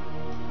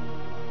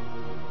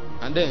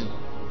 And then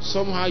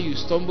somehow you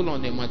stumble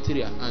on the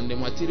material, and the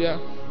material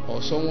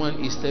or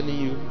someone is telling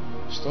you,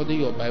 study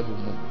your Bible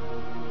more.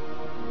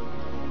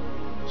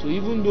 So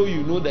even though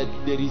you know that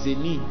there is a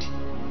need,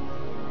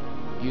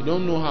 you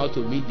don't know how to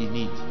meet the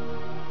need.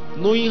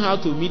 Knowing how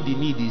to meet the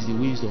need is the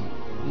wisdom.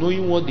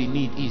 Knowing what the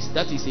need is,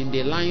 that is in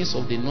the lines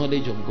of the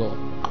knowledge of God.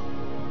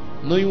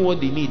 Knowing what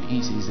the need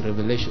is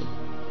revelation.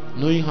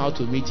 Knowing how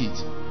to meet it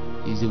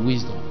is the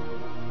wisdom.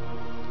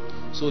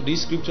 So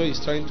this scripture is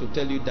trying to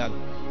tell you that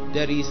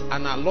there is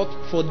an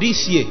allot for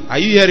this year. Are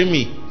you hearing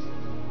me?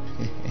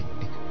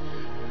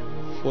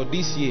 For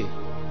this year,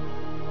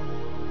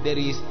 there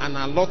is an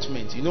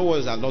allotment. You know what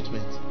is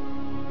allotment?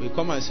 We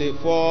come and say,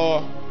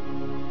 for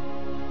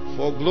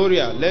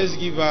Gloria, let's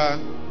give her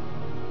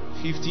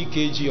 50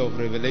 kg of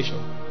revelation.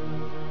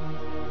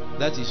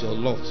 That is your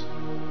lot.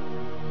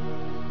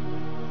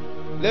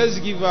 Let's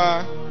give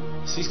her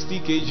 60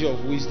 kg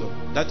of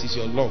wisdom. That is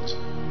your lot.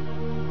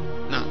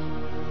 Now,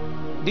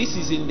 this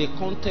is in the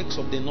context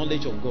of the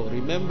knowledge of God.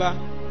 Remember,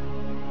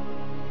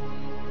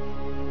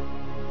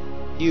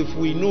 if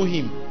we know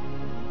Him,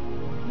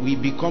 we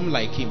become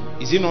like Him.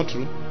 Is it not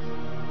true?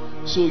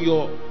 So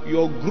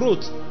your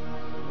growth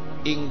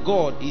in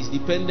God is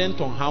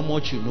dependent on how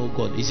much you know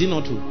God. Is it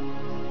not true?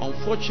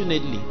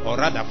 Unfortunately, or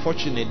rather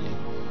fortunately,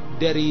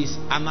 there is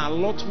an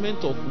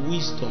allotment of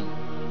wisdom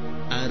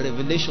and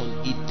revelation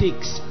it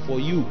takes for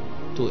you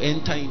to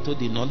enter into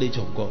the knowledge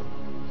of God.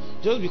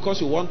 Just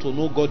because you want to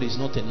know God is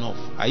not enough.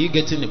 Are you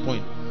getting the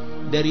point?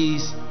 There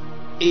is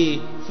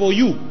for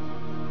you.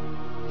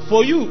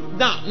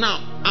 Now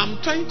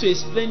I'm trying to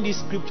explain this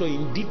scripture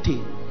in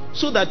detail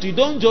so that you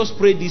don't just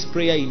pray this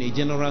prayer in a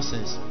general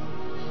sense.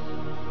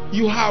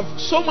 You have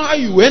somehow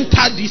you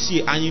enter this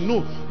year and you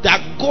know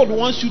that God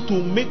wants you to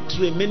make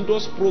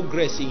tremendous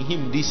progress in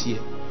Him this year.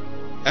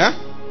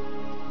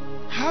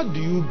 How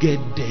do you get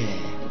there?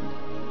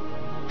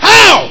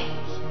 How?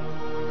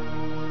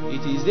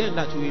 It is then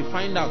that you will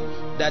find out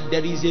that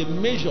there is a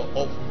measure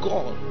of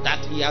God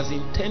that He has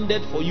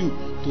intended for you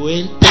to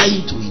enter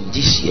into in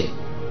this year.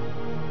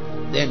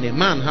 Then a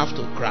man have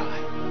to cry,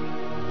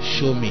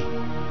 show me,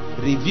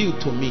 reveal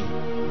to me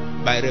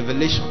by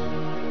revelation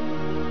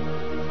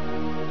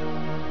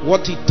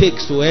what it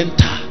takes to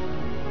enter.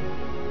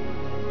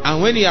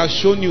 And when He has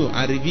shown you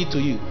and revealed to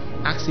you,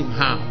 ask Him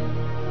how.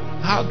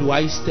 How do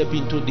I step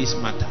into these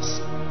matters?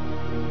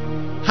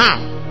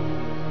 How?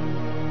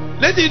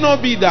 Let it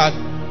not be that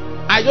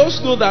I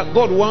just know that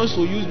God wants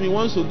to use me,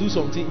 wants to do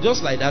something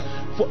just like that.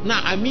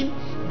 Now I mean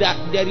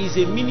that there is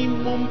a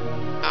minimum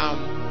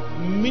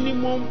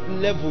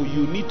level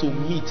you need to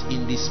meet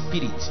in the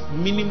spirit.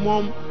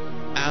 Minimum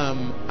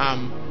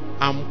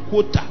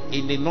quota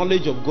in the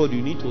knowledge of God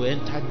you need to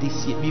enter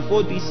this year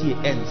before this year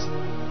ends.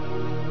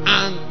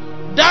 And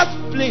that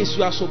place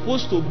you are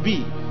supposed to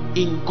be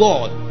in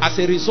God as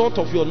a result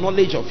of your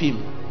knowledge of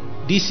Him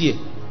this year.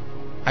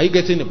 Are you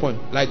getting the point?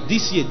 Like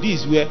this year,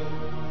 this is where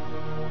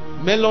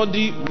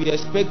Melody, we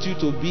expect you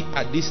to be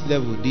at this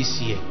level this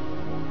year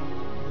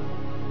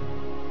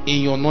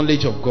in your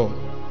knowledge of God.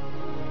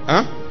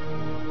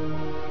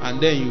 And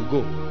then you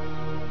go.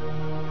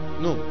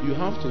 No, you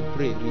have to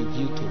pray,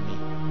 reveal to me.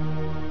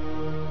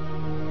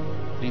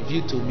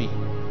 Reveal to me.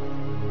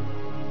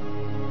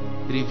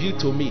 Reveal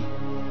to me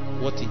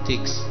what it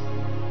takes.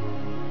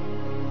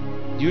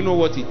 Do you know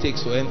what it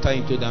takes to enter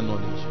into that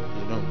knowledge?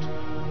 You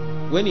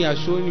don't. When He has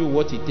shown you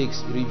what it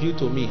takes, reveal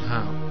to me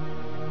how.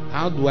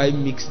 How do I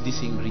mix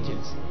these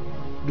ingredients?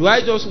 Do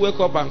I just wake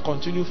up and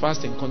continue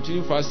fasting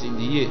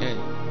the year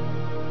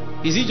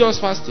end? Is it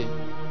just fasting?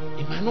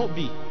 It might not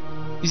be.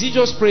 Is it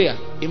just prayer?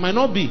 It might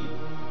not be.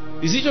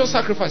 Is it just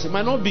sacrifice? It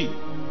might not be.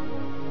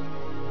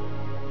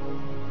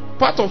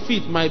 Part of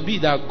it might be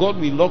that God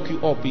will lock you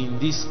up in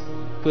this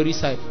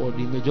parasite for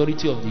the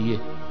majority of the year.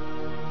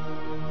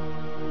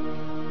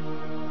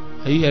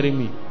 Are you hearing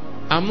me?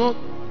 I'm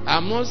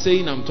not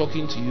saying I'm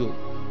talking to you.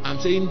 I'm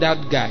saying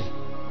that guy.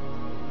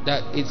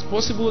 That it's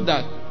possible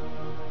that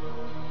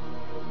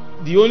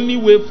the only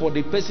way for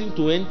the person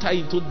to enter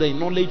into the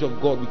knowledge of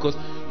God, because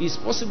it's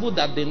possible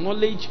that the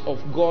knowledge of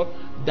God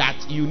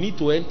that you need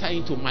to enter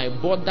into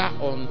might border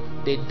on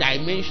the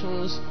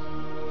dimensions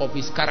of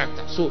His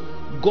character. So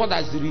God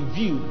has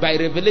revealed by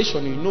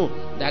revelation, you know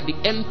that the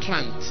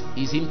entrance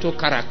is into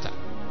character.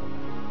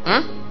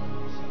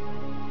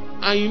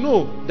 And you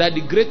know that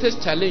the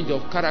greatest challenge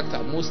of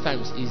character most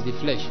times is the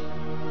flesh.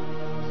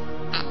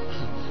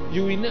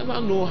 You will never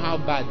know how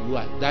bad you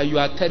are, that you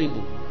are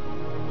terrible,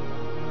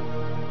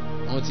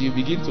 until you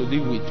begin to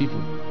live with people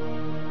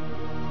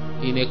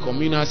in a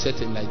communal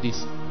setting like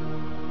this.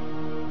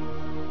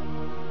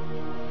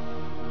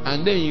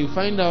 And then you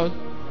find out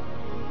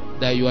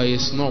that you are a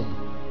snob.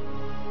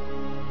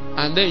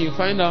 And then you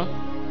find out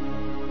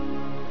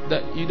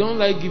that you don't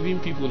like giving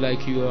people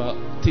like you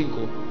think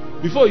of.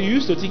 Before you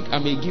used to think,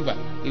 I'm a giver.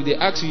 If they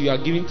ask you are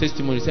giving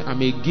testimony, say,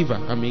 I'm a giver,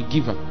 I'm a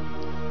giver,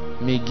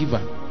 I'm a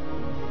giver.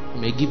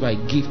 I'm a giver, I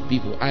give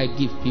people, I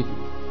give people,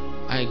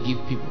 I give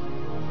people.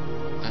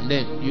 And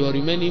then your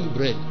remaining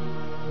bread,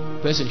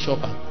 person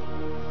shopper.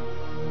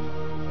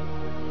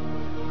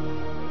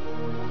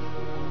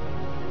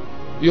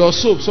 Your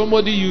soap,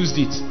 somebody used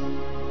it.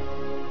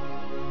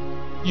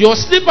 Your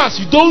slippers,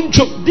 you don't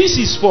joke. This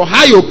is for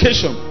high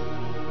occasion.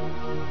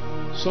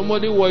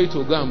 Somebody wore you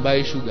to go and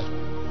buy sugar.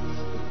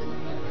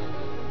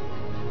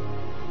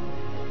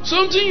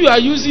 Something you are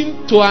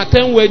using to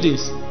attend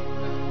weddings.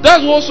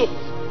 That's also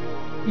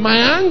my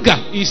anger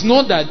is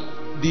not that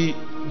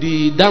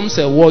the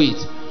damsel wore it.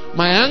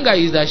 My anger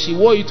is that she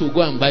wore it to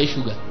go and buy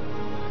sugar.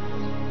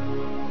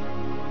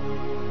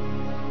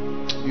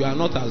 You are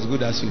not as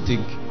good as you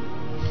think.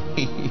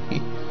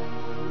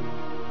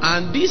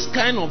 And these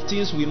kind of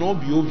things will not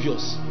be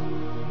obvious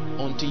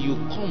until you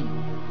come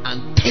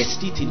and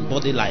test it in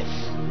body life.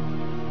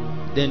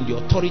 Then the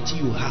authority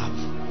you have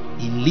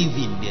in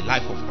living the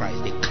life of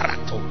Christ, the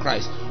character of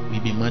Christ,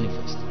 will be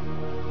manifest.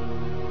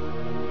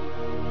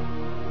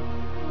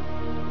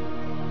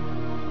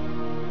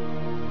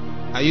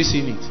 Are you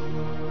seeing it?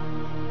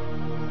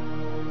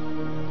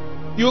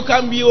 You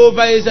can be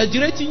over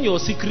exaggerating your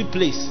secret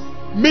place.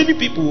 Many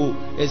people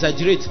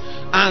exaggerate,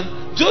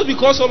 and just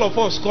because all of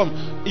us come,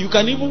 you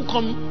can even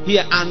come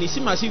here and it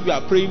seems as if you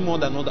are praying more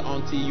than other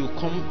until you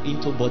come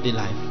into body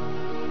life,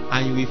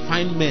 and you will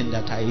find men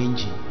that are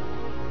angel.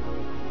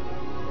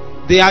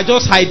 They are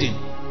just hiding.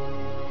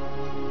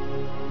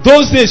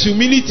 Those days,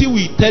 humility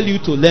will tell you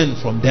to learn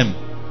from them.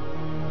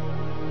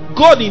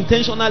 God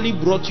intentionally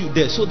brought you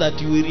there so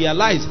that you will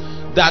realize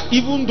that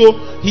even though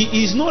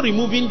He is not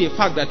removing the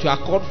fact that you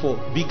are called for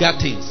bigger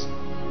things,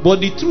 but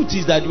the truth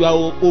is that you are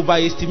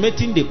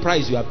overestimating the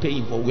price you are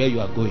paying for where you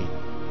are going.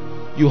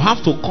 You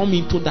have to come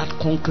into that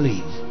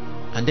conclave,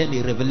 and then the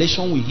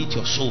revelation will hit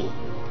your soul,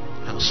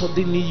 and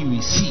suddenly you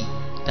will see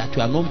that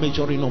you are not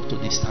measuring up to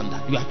the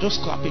standard. You are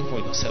just clapping for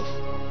yourself.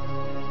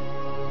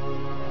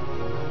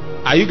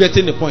 Are you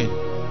getting the point?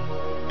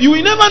 You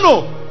will never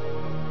know.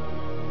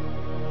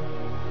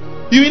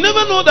 You will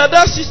never know that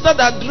that sister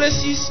that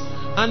dresses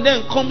and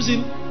then comes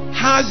in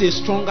has a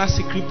stronger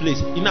secret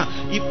place. You know,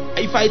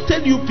 if I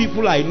tell you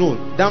people I know,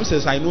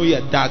 damsels I know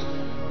here, that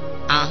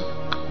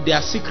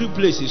their secret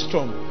place is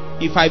strong,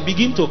 if I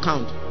begin to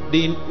count,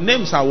 the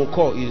names I will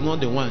call is not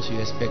the ones you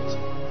expect.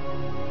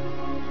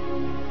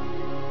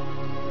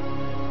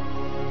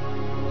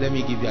 Let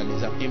me give you an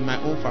example. In my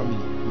own family,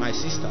 my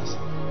sisters,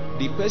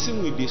 the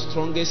person with the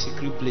strongest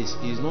secret place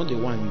is not the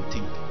one you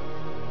think.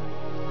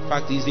 In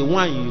fact, it's the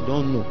one you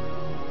don't know.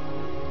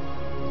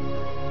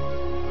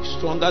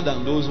 Stronger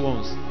than those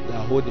ones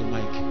that hold the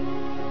mic.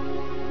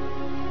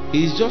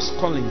 It's just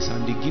callings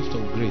and the gift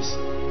of grace.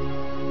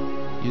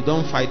 You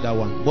don't fight that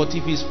one. But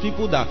if it's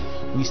people that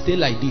we stay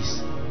like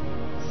this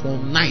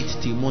from night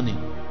till morning,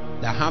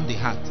 that have the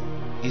heart,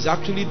 it's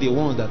actually the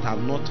ones that have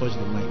not touched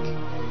the mic.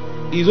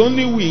 It's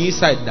only we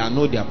inside that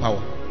know their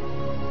power.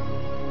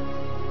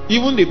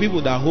 Even the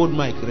people that hold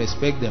mic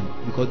respect them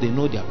because they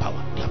know their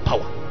power. Their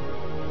power.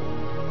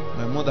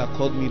 My mother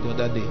called me the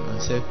other day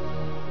and said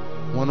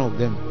one of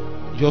them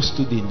just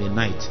stood in the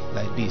night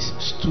like this,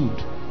 stood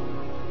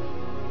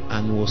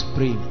and was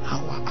praying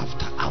hour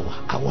after hour,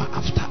 hour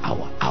after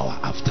hour, hour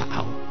after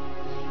hour.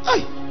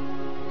 Hey!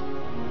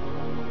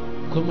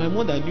 Because my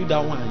mother knew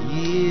that one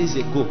years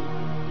ago.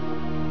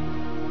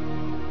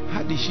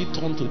 How did she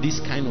turn to this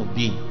kind of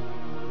being?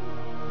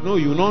 No,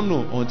 you don't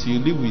know until you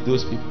live with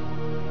those people.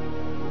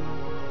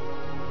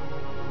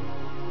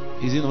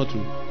 Is it not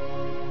true?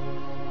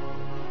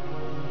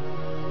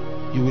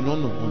 You will not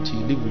know until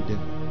you live with them.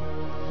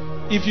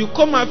 If you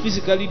come out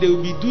physically, they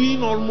will be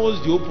doing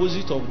almost the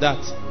opposite of that.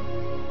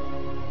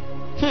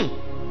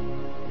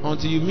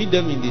 Until you meet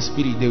them in the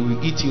spirit, they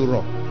will eat you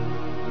raw.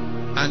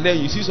 And then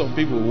you see some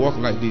people walk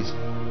like this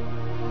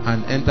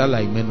and enter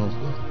like men of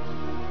God.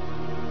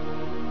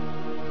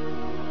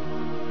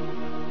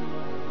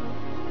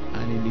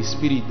 And in the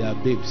spirit, they are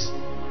babes.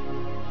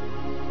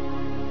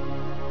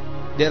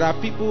 There are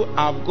people,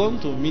 I've gone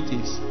to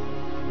meetings.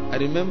 I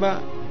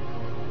remember,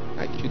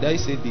 should I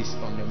say this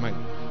on the mic?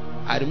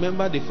 I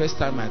remember the first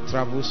time I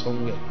traveled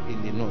somewhere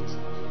in the north.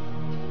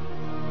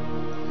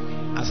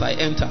 As I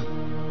entered,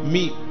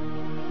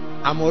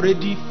 I'm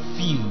already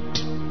filled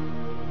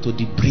to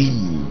the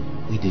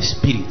brim with the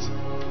spirit.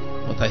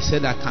 But I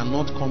said I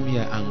cannot come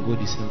here and go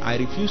the same. I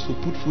refuse to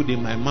put food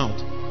in my mouth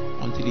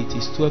until it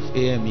is 12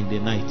 a.m. in the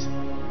night.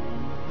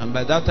 And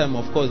by that time,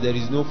 of course, there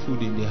is no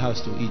food in the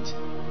house to eat.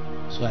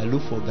 So I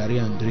look for gari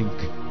and drink.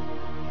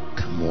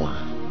 Kamwa,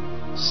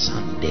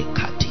 Sande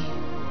Kati.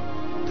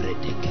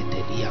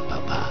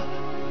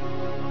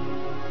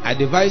 I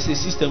devised a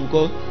system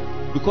called,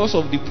 because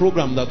of the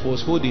program that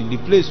was holding, the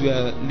place we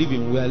are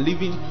living,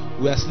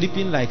 we are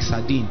sleeping like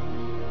sardine.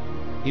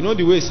 You know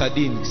the way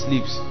sardine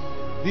sleeps?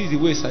 This is the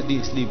way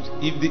sardine sleeps.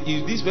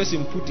 If this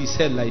person put his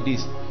head like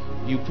this,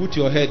 you put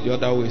your head the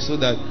other way so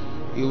that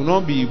it will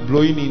not be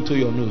blowing into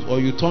your nose,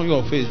 or you turn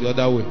your face the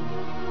other way.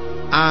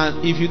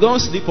 And if you don't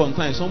sleep on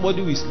time,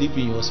 somebody will sleep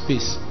in your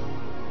space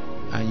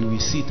and you will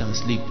sit and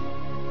sleep.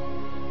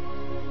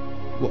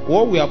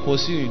 What we are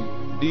pursuing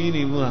didn't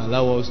even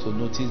allow us to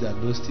notice that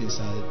those things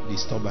are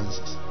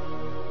disturbances.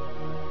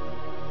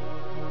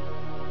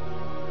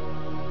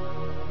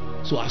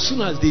 So as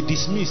soon as they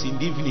dismiss in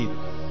the evening,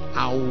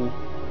 I will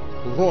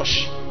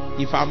rush.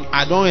 If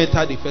I don't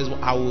enter the first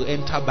one, I will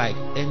enter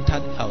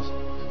the house,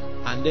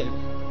 and then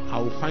I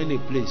will find a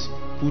place,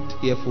 put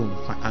earphone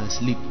and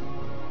sleep.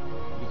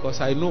 Because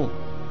I know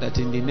that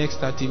in the next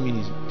 30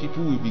 minutes,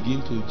 people will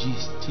begin to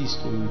gist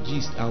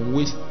and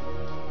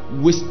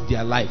waste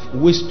their life,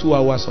 waste 2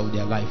 hours of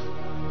their life.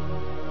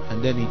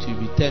 And then it will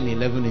be 10,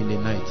 11 in the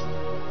night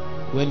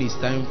when it's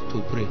time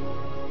to pray.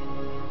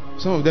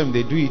 Some of them,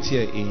 they do it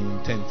here in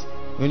tent.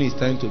 When it's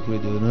time to pray,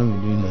 they will not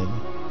be doing that.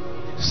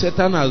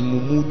 Satan has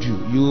mumued you.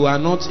 You are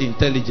not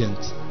intelligent.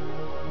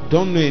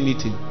 Don't know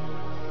anything.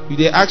 If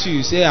they ask you,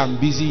 you say, I'm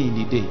busy in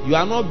the day. You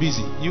are not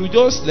busy. You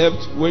just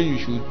slept when you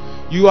should.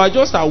 You are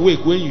just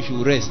awake when you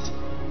should rest.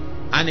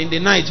 And in the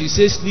night, you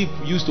say sleep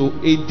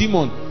a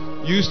demon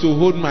used to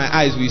hold my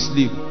eyes with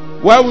sleep.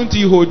 Why won't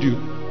he hold you?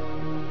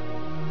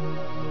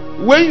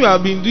 When you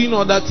have been doing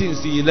other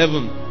things till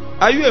 11,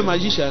 are you a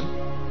magician?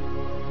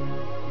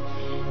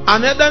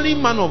 An elderly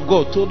man of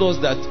God told us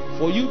that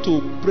for you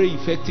to pray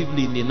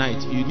effectively in the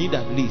night, you need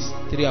at least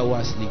 3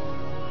 hours sleep.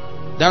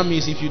 That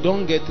means if you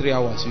don't get 3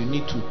 hours, you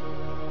need 2.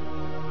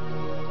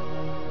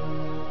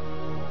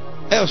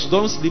 Else,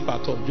 don't sleep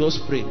at all.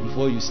 Just pray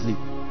before you sleep.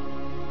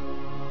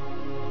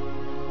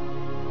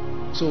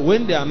 So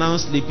when they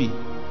announce sleeping,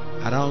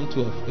 around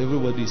 12,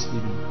 everybody is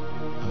sleeping.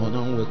 I will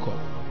not wake up.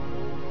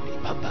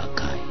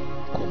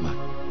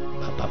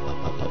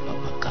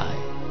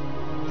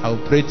 I'll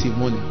pray till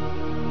morning.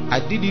 I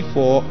did it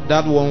for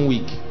that 1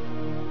 week.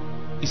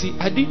 You see,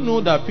 I didn't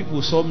know that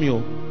people saw me.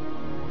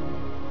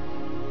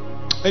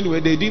 Anyway,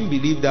 they didn't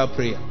believe that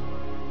prayer.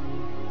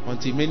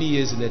 Until many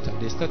years later,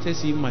 they started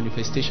seeing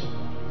manifestation.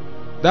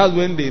 That's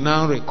when they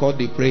now record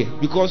the prayer.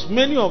 Because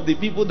many of the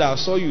people that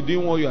saw you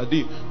doing what you are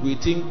doing, we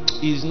think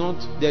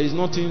there is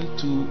nothing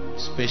too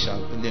special.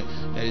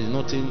 There is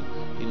nothing,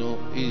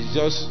 it's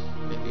just,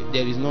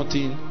 there is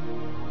nothing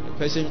a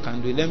person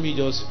can do. Let me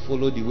just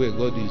follow the way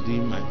God is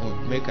doing my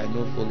own. Make I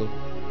not follow.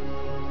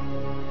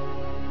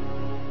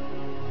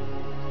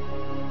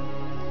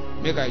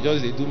 Make I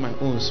just do my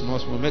own small.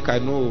 Make I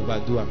no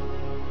overdo am.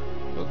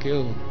 Okay.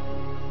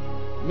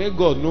 Make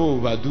God no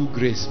overdo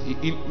grace.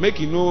 Make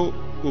He no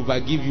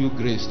overgive you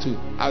grace too.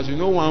 As you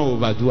know, one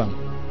overdo am.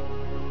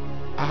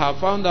 I have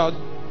found out,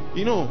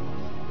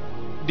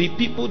 the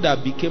people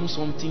that became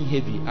something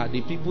heavy are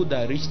the people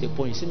that reached the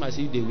point. It seems as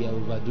if they were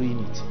overdoing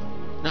it.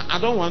 Now, I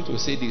don't want to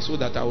say this so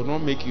that I will not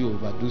make you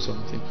overdo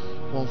something.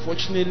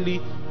 Unfortunately,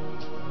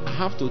 I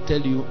have to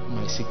tell you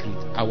my secret,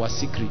 our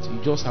secret. You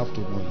just have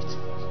to know it.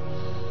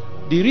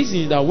 The reason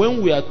is that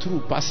when we are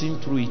through passing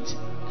through it,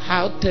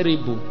 how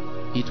terrible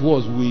it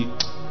was,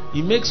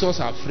 it makes us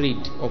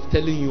afraid of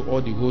telling you all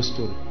the whole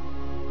story.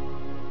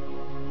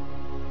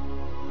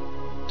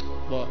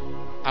 But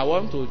I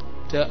want to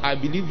I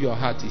believe your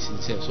heart is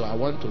sincere, so I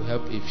want to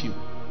help a few.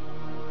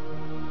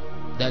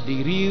 That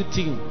the real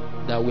thing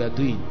that we are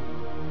doing,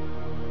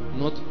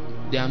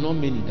 there are not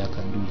many that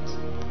can do it.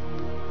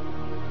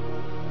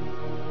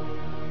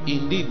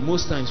 Indeed,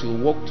 most times we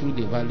walk through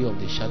the valley of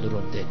the shadow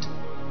of death.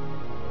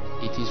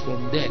 It is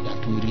from there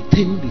that we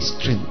retain the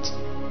strength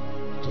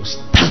to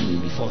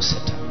stand before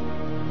Satan.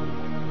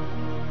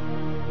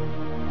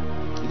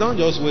 You don't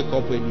just wake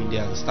up when you're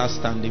there and start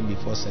standing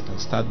before Satan,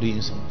 start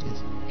doing something.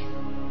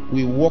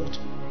 We walked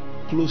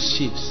close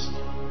shapes.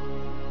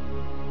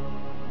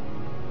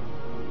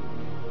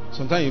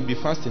 Sometimes you'll be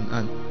fasting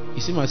and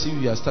it seems as if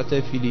you have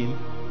started feeling.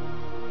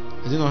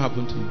 Has it not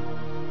happened to you?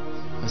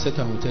 And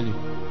Satan will tell you,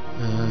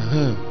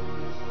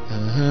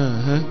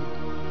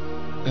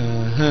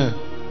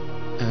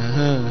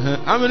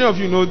 How many of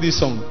you know this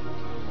song?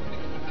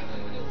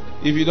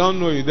 If you don't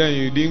know it, then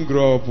you didn't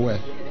grow up well.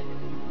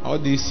 All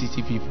these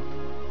city people.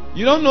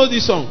 You don't know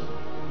this song?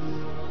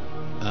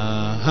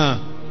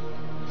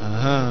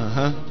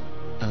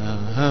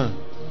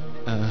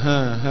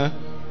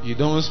 You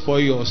don't spoil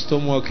your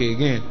stomach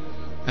again.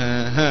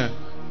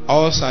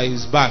 Ulcer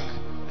is back.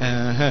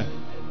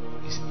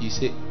 You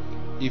say,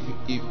 if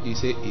you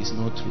say it's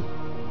not true,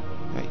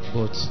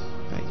 but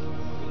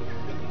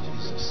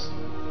Jesus,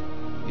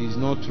 it's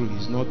not true.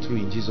 It's not true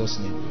in Jesus'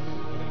 name.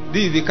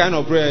 This is the kind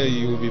of prayer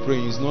you will be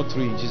praying. It's not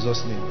true in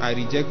Jesus' name. I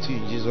reject you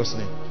in Jesus'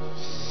 name.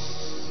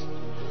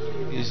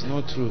 It's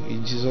not true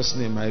in Jesus'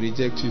 name. I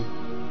reject you.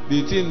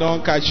 The thing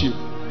don't catch you.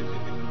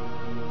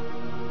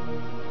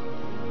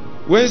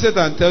 When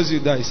Satan tells you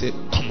that, he say,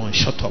 "Come on,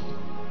 shut up.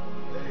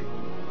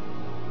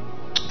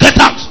 Get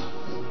out."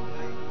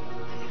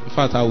 In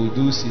fact, I will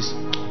do this.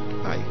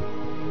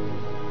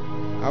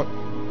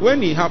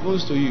 When it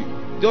happens to you,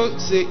 don't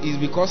say it's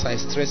because I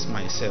stress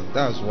myself.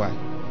 That's why.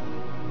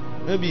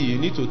 Maybe you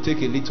need to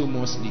take a little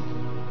more sleep.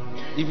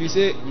 If you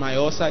say my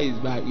ulcer is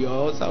back, your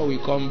ulcer will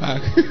come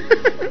back.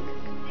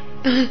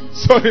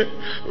 Sorry,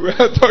 we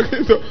are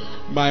talking to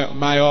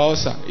my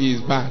ulcer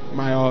is back.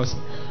 My ulcer.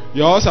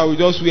 Your ulcer will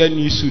just wear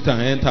new suit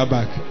and enter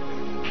back.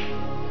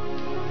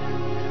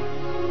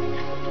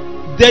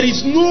 There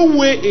is no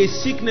way a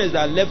sickness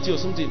that left you or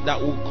something that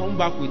will come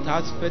back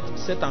without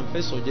Satan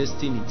first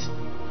suggesting it.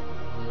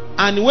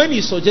 And when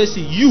he suggests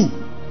it, you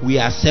will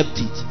accept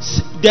it.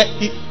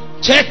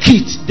 Check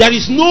it. There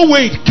is no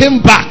way it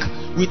came back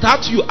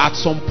without you at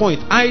some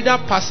point either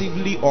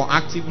passively or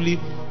actively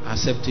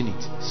accepting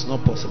it. It's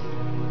not possible.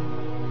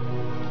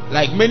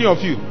 Like many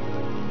of you,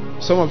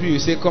 some of you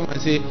say, come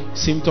and say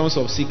symptoms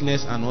of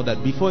sickness and all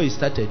that. Before it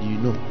started, you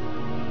know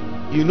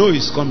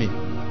it's coming,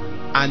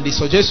 and the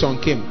suggestion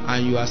came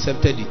and you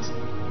accepted it.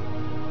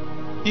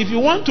 If you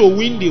want to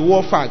win the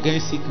warfare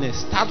against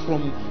sickness, start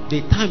from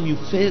the time you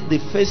felt the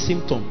first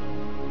symptom.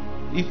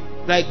 If,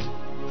 like,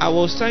 I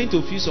was trying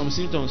to feel some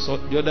symptoms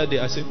the other day,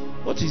 I said,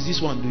 what is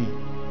this one doing?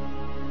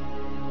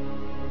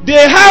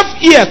 They have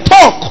ear.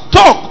 Talk.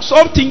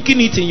 Stop thinking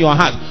it in your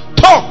heart.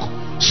 Talk.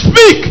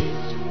 Speak.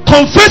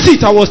 Confess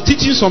it. I was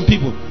teaching some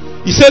people.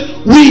 He said,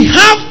 we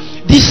have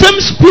the same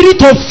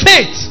spirit of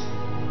faith.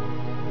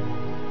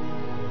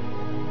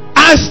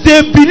 As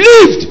they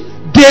believed,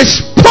 they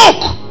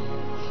spoke.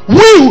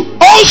 We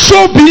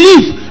also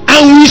believe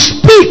and we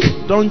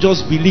speak. Don't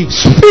just believe,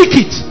 speak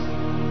it.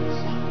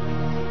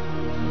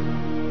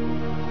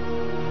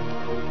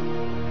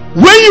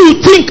 When you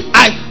think,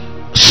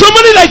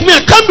 somebody like me,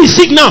 I can't be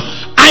sick now,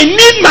 I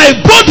need my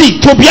body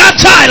to be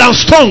agile and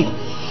strong.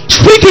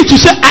 Speak it. To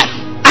say,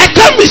 I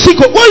can't be sick.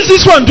 What is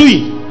this one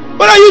doing?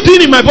 What are you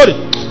doing in my body?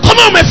 Come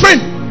on, my friend.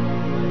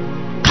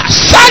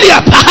 Kasalia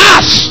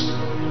Pahas.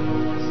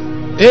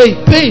 Hey,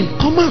 pain,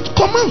 come out.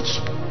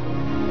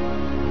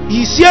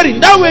 He's hearing.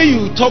 That way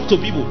you talk to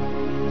people.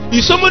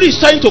 If somebody is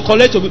trying to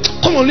collect your book,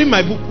 come on, read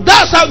my book.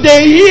 That's how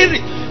they hear it.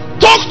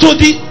 Talk to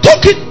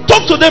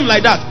them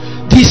like that.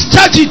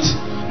 Discharge it.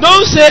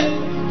 Don't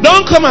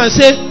come and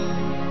say,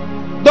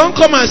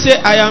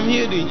 I am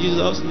healed in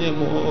Jesus'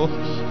 name. Oh,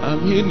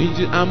 I'm healed in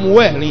Jesus. I'm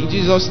well in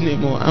Jesus'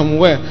 name. Oh, I'm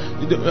well.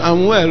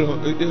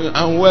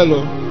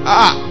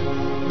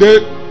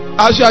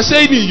 As you are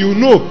saying it, you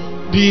know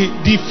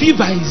the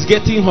fever is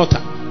getting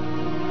hotter.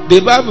 The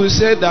Bible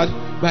said that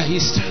by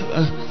his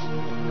time,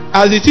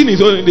 as the thing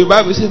is on, the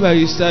Bible says by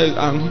his time,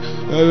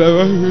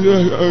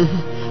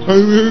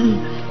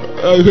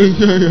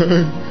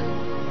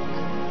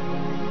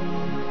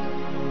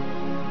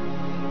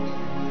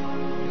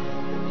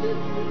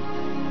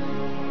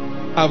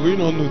 have you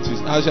not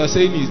noticed? As you are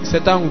saying it,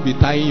 Satan will be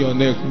tying your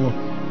neck more.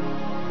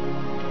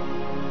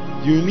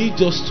 You need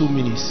just 2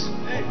 minutes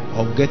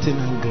of getting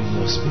angry in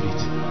your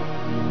spirit.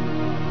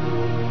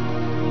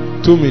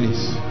 2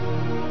 minutes.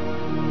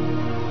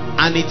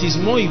 And it is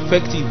more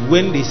effective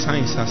when the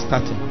signs are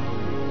starting.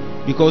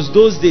 Because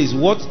those days,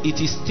 it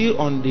is still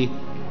on the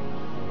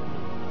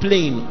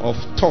plane of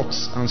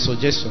thoughts and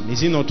suggestion.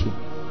 Is it not true?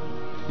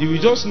 If you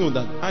just know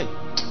that, it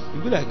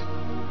be like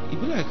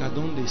I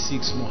done the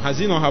 6 more. Has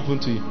it not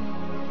happened to you?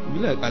 It be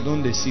like I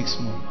done the 6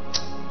 more.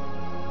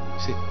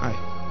 Say,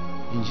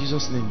 in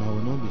Jesus' name I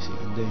will not be sick.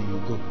 And then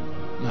you go.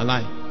 Now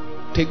lie.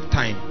 Take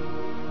time.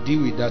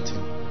 Deal with that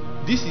thing.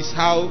 This is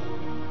how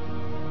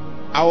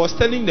I was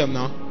telling them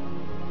now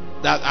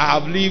that I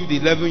have lived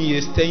 11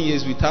 years, 10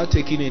 years without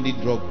taking any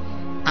drug.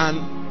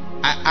 And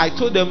I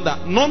told them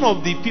that none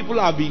of the people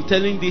I've been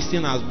telling this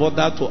thing has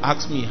bothered to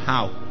ask me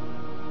how.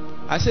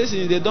 I said,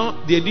 since they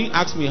didn't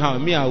ask me how,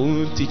 I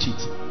won't teach it.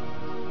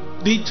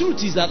 The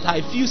truth is that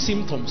I feel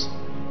symptoms.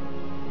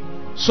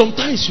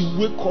 Sometimes you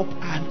wake up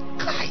and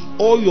cry,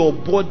 all your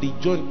body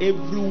joint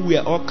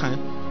everywhere, all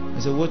kind. I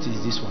said, what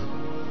is this one?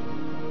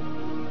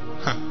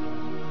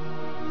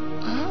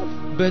 I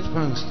have birth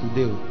pangs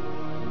today.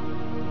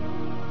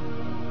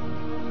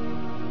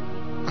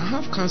 I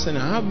have cancer and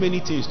I have many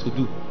things to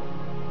do.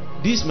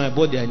 This my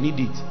body, I need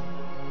it.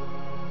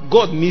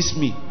 God needs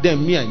me,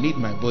 then me, I need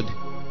my body.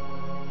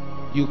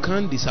 You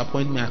can't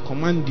disappoint me. I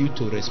command you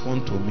to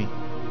respond to me.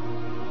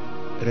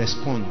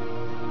 Respond.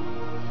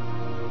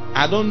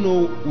 I don't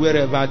know,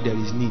 wherever there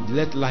is need,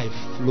 let life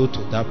flow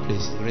to that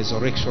place.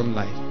 Resurrection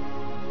life.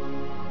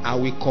 I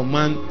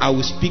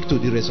will speak to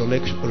the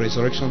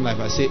resurrection life.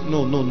 I say,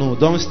 no,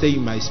 don't stay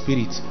in my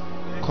spirit.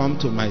 Come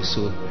to my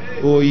soul.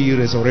 Oh, ye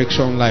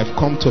resurrection life,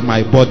 come to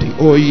my body.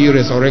 Oh, ye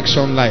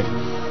resurrection life,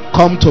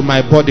 come to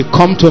my body.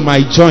 Come to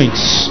my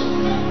joints.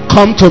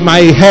 Come to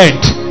my head.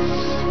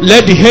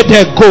 Let the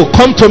headache go.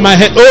 Come to my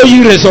head. Oh,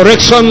 ye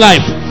resurrection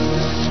life,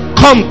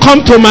 come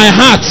to my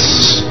heart.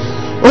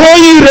 Oh,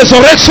 ye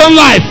resurrection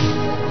life.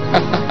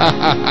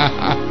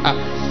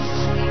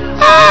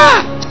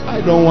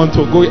 I don't want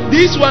to go.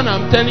 This one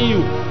I'm telling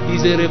you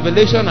is a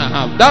revelation I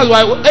have. That's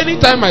why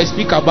anytime I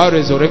speak about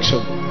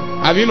resurrection,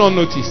 have you not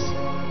noticed?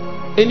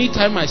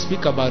 Anytime I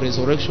speak about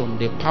resurrection,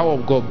 the power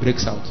of God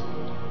breaks out.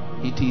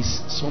 It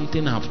is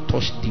something I've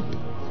touched deep.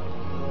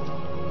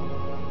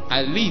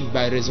 I live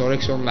by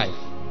resurrection life.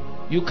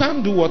 You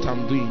can't do what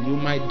I'm doing. You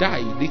might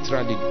die,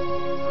 literally.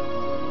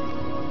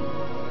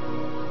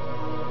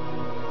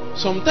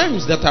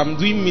 Sometimes that I'm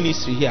doing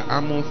ministry here,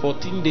 I'm on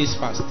 14 days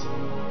fast,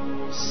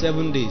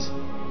 7 days,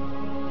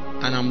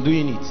 and I'm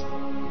doing it.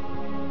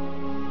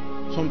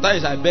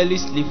 Sometimes I barely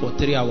sleep for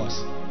 3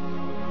 hours,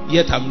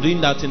 yet I'm doing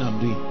that thing I'm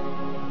doing.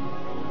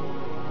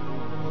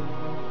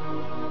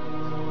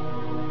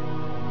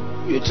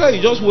 You try,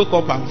 you just wake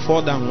up and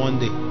fall down one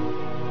day.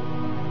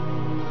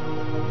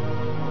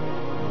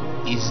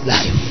 It's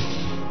life.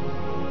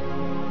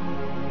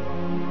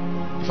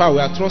 In fact, we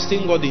are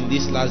trusting God in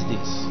these last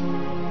days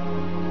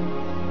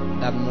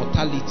that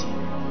mortality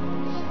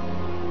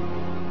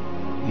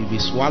You'll be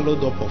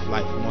swallowed up of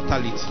life.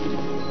 Mortality.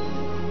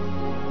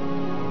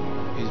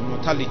 It's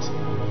mortality.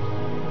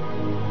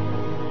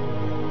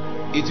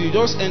 It will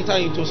just enter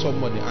into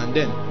somebody and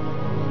then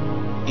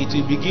it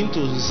will begin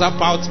to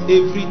zap out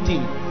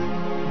everything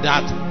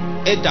that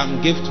Adam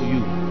gave to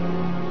you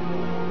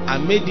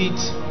and made it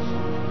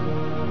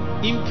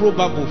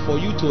improbable for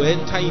you to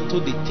enter into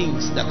the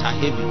things that are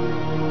heavy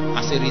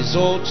as a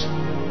result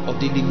of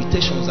the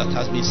limitations that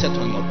has been set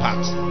on your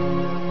path.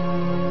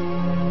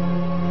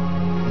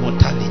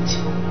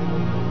 Mortality.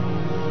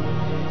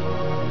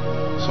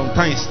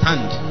 Sometimes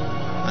stand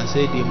and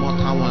say, the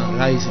mortal one,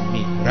 rise in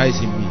me, rise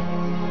in me.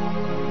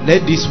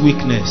 Let this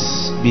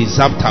weakness be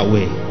zapped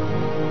away.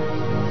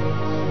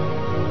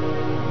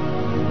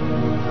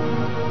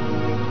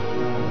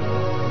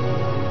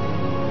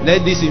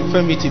 Let this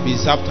infirmity be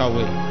zapped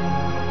away.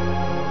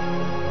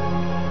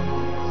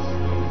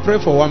 Pray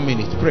for 1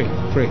 minute. Pray,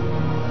 pray,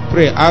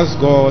 pray. Ask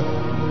God.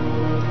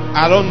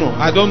 I don't know.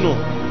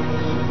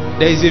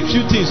 There is a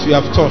few things you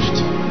have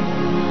touched.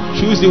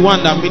 Choose the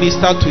one that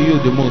ministered to you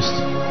the most.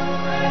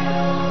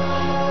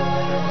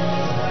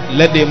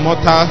 Let the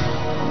immortal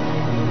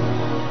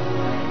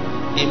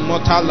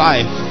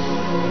life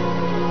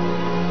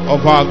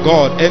of our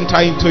God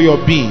enter into your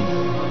being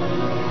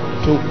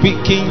to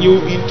quicken you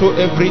into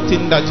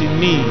everything that you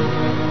need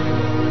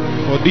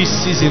for this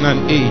season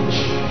and age.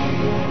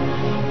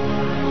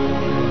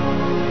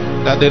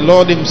 That the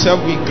Lord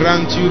himself will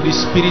grant you the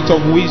spirit of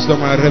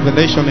wisdom and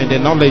revelation in the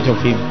knowledge of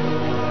him.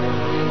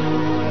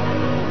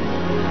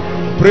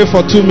 Pray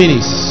for 2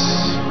 minutes.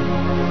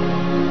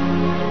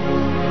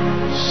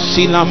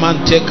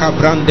 Silamante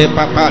cabrande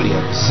papalia,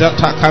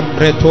 zata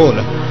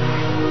cambretola,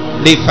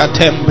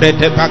 lifatembre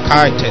de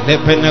bakaite, de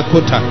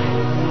penecuta.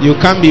 You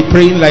can't be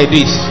praying like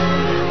this.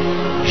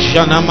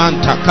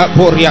 Shanamanta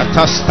kaporia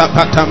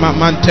tastapata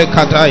mamante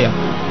kadaya.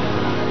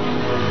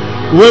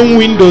 When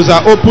windows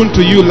are open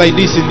to you like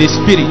this in the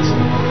spirit,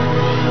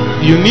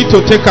 you need to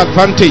take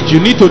advantage.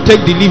 You need to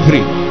take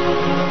delivery.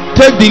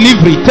 Take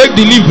delivery. Take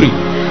delivery.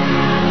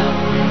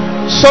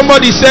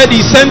 Somebody said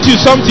he sent you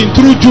something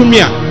through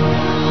Jumia.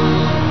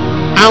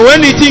 And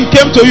when the thing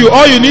came to you,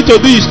 all you need to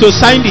do is to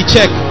sign the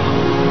check.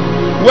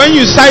 When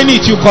you sign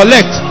it, you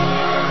collect.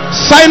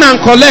 Sign and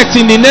collect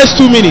in the next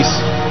 2 minutes.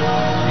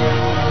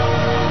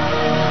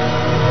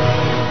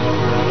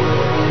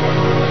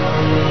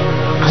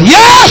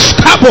 Yes,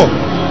 Cabo.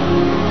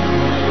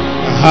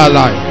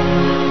 Halai.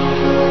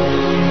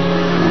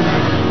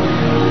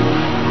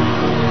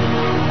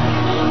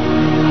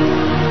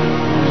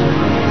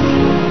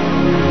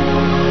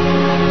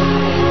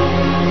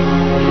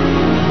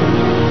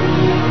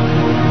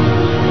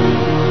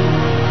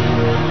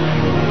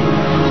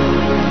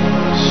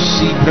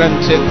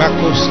 Brante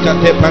bakoska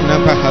de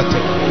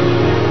panabahate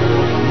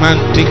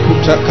manti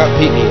kuta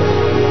kapini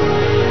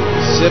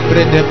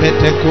sebre de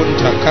bete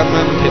kunta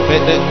kamante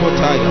bede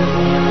kotaya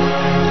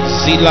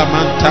sila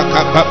manta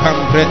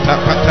kapapambreta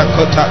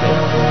patakotale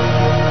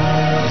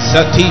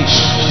zatish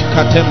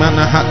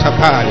katemana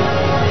hatapali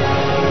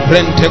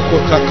brente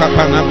kuta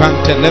kapana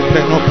bante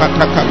lepreno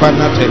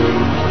patakabanate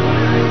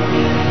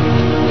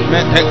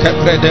mete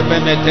kebre de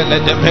benete le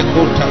de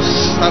pekuta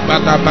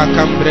sabada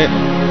bakambre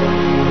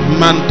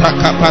Manta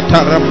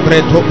kapataram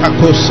breto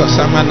pakosa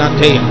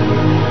samanate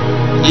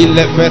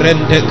ile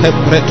verende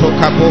kebreto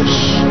kabos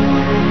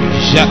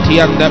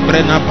jatianda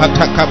brena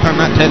pataka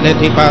panatele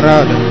di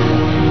barada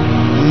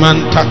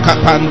manta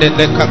kapande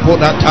de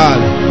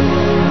kapodatale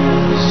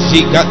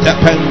zigata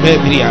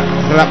pembebria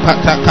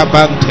rapata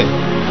kabante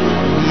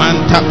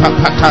manta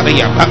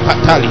papatalia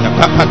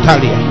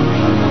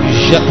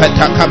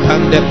japeta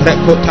kapande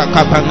prekota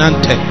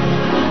kapanante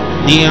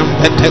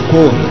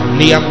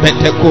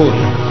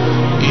niambetekoria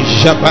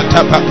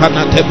Shabata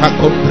papanate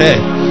pakombre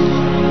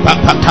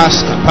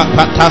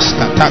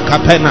papataska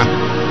takapena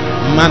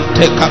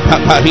manteka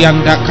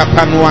paparianda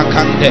kapanua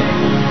kande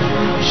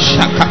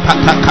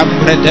shakapata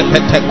kambre de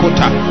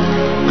petekuta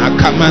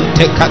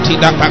akamante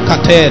katida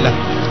pakatela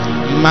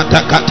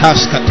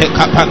matakataska te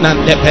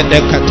kapanande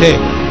pedekate.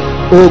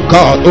 Oh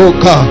God,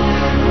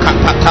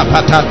 kapata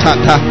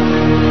patatata.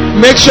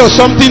 Make sure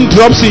something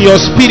drops in your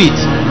spirit.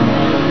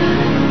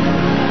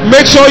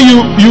 Make sure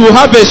you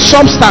have a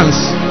substance.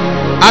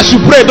 As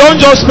you pray,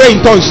 don't just pray in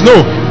tongues.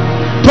 No.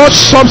 Touch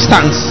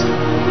substance.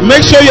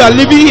 Make sure you are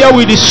living here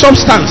with the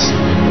substance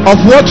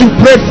of what you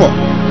prayed for.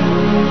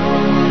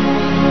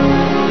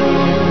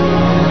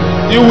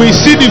 You will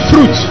see the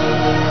fruit.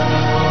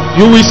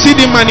 You will see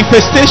the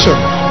manifestation.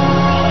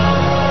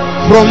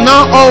 From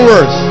now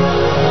onwards.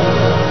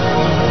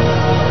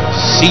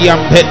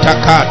 Siambeta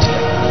katia.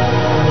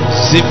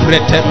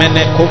 Zifrete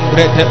mene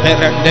kumbrete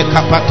berende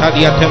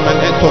kapatalia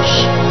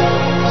temenetos.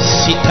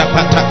 Sita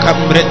pata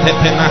kambrete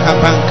pena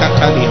habanka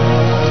talia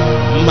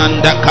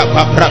manda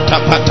kapa prata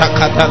pata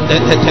katande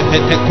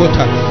tepete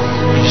kota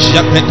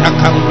japeta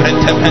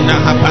kambrete pena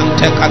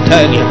habante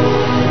katalia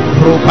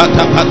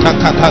rubata pata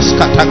katas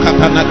kata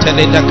kapana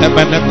teleda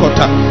kabana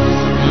kota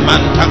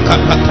manta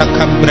kapata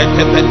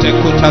kambrete pete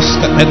kotas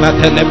kapana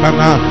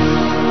telebana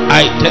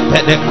aite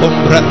pede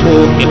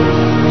kombratoria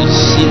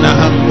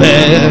Sinahambe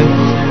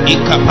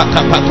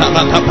ikapata pata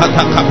lata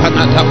pata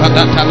kapanata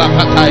pata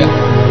talapataya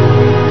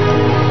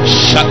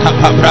shaka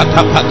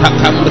pabrata pata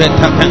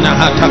kambreta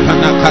penahata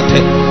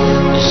panakate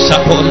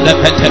saponde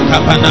pete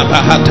kapana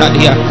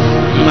bahatadia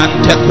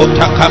mante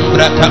kota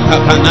kambrata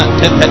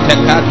papanate pete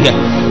kadia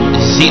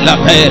zila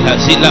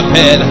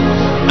pela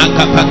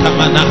akapata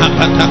manaha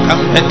pata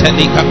kampete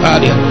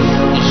likapadia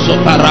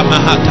zopara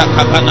mahata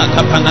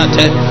kapanata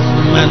panate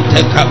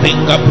mante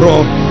kapinga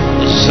bro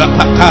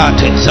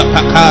zapakate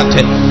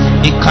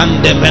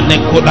ikande bene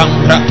kulam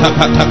rata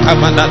pata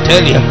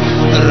kamanatelia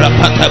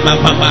rapata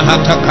mama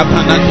mahata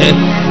kapanate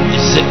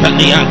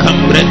zipania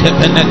kambrete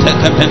penete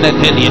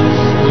kapenetelia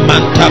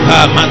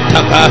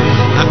mantaba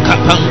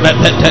akapambe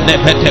petene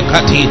pete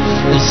kati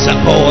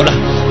zapola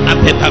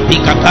apepa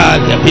pika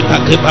palia pipa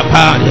kipa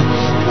palia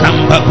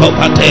kamba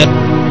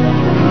popate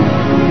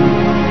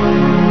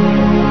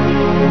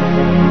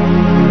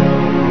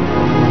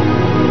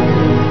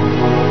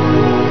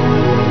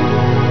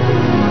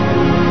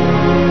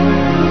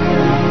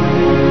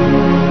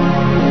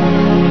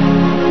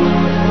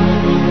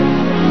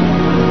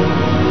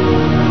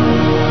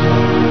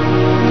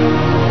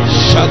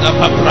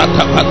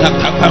papraka pada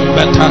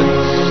kapambeta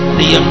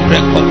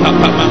liambreko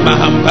papa mama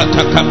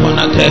hambata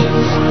kaponate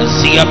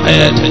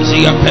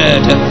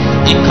ziapete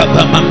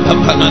ikapa mampa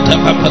panata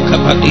papa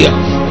kapadia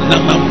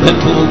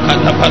namampetu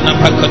katapana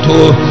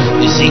pakato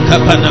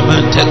zikapana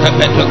mante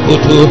kapeta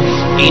kutu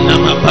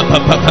inama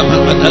papa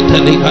mama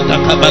tateli pada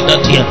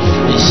kabadatia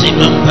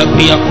simampa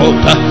pia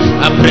kota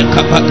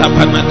abreka pata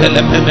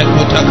panadele peme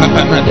kota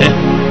kapanade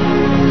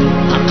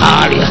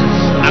akalia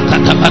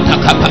akatapata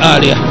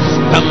kapalia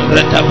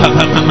ambreta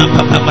papa mama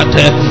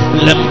mate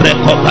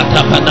lembreko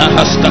pata pada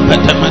haska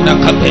pete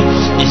manakape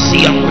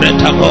isi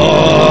ambreta bo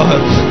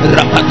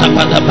rapata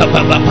pada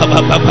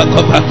papa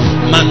kopa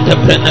mante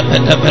prene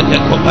pete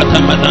kopata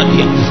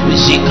manadi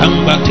isi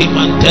kambati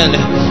mantele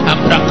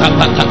abraka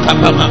pata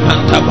kapa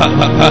mamanta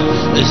papa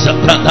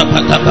zabrata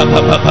pata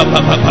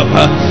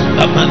papa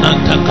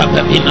amananta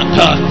kape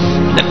binata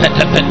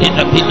lepete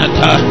penina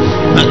binata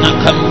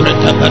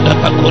manakambreta pada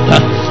pakuta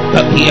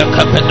papia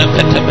kapena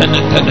pete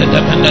benekade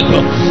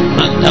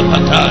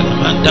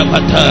manda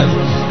batal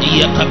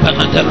iya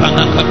kapanata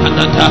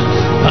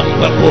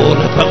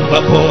pamba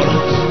bora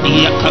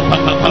iya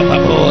kapapa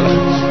bora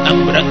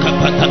ambra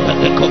kapata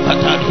pate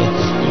kopatali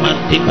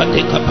mandi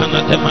pate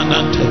kapanate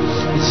manante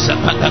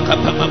zapata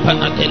kapama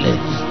panatele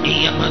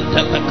iya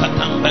manta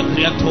pakatamba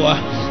briatoa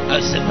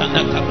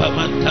asepana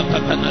kapamanta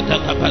papanata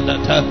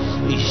kapadata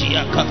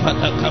iya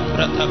kapata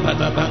kambrata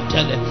pada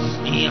bantele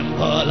iya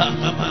mbola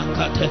mama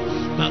kate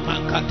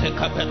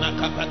kapena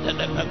kapata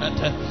de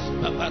panate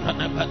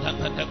paparana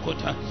pada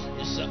kota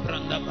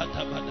sabranda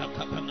pada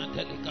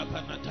kapanate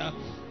kapanata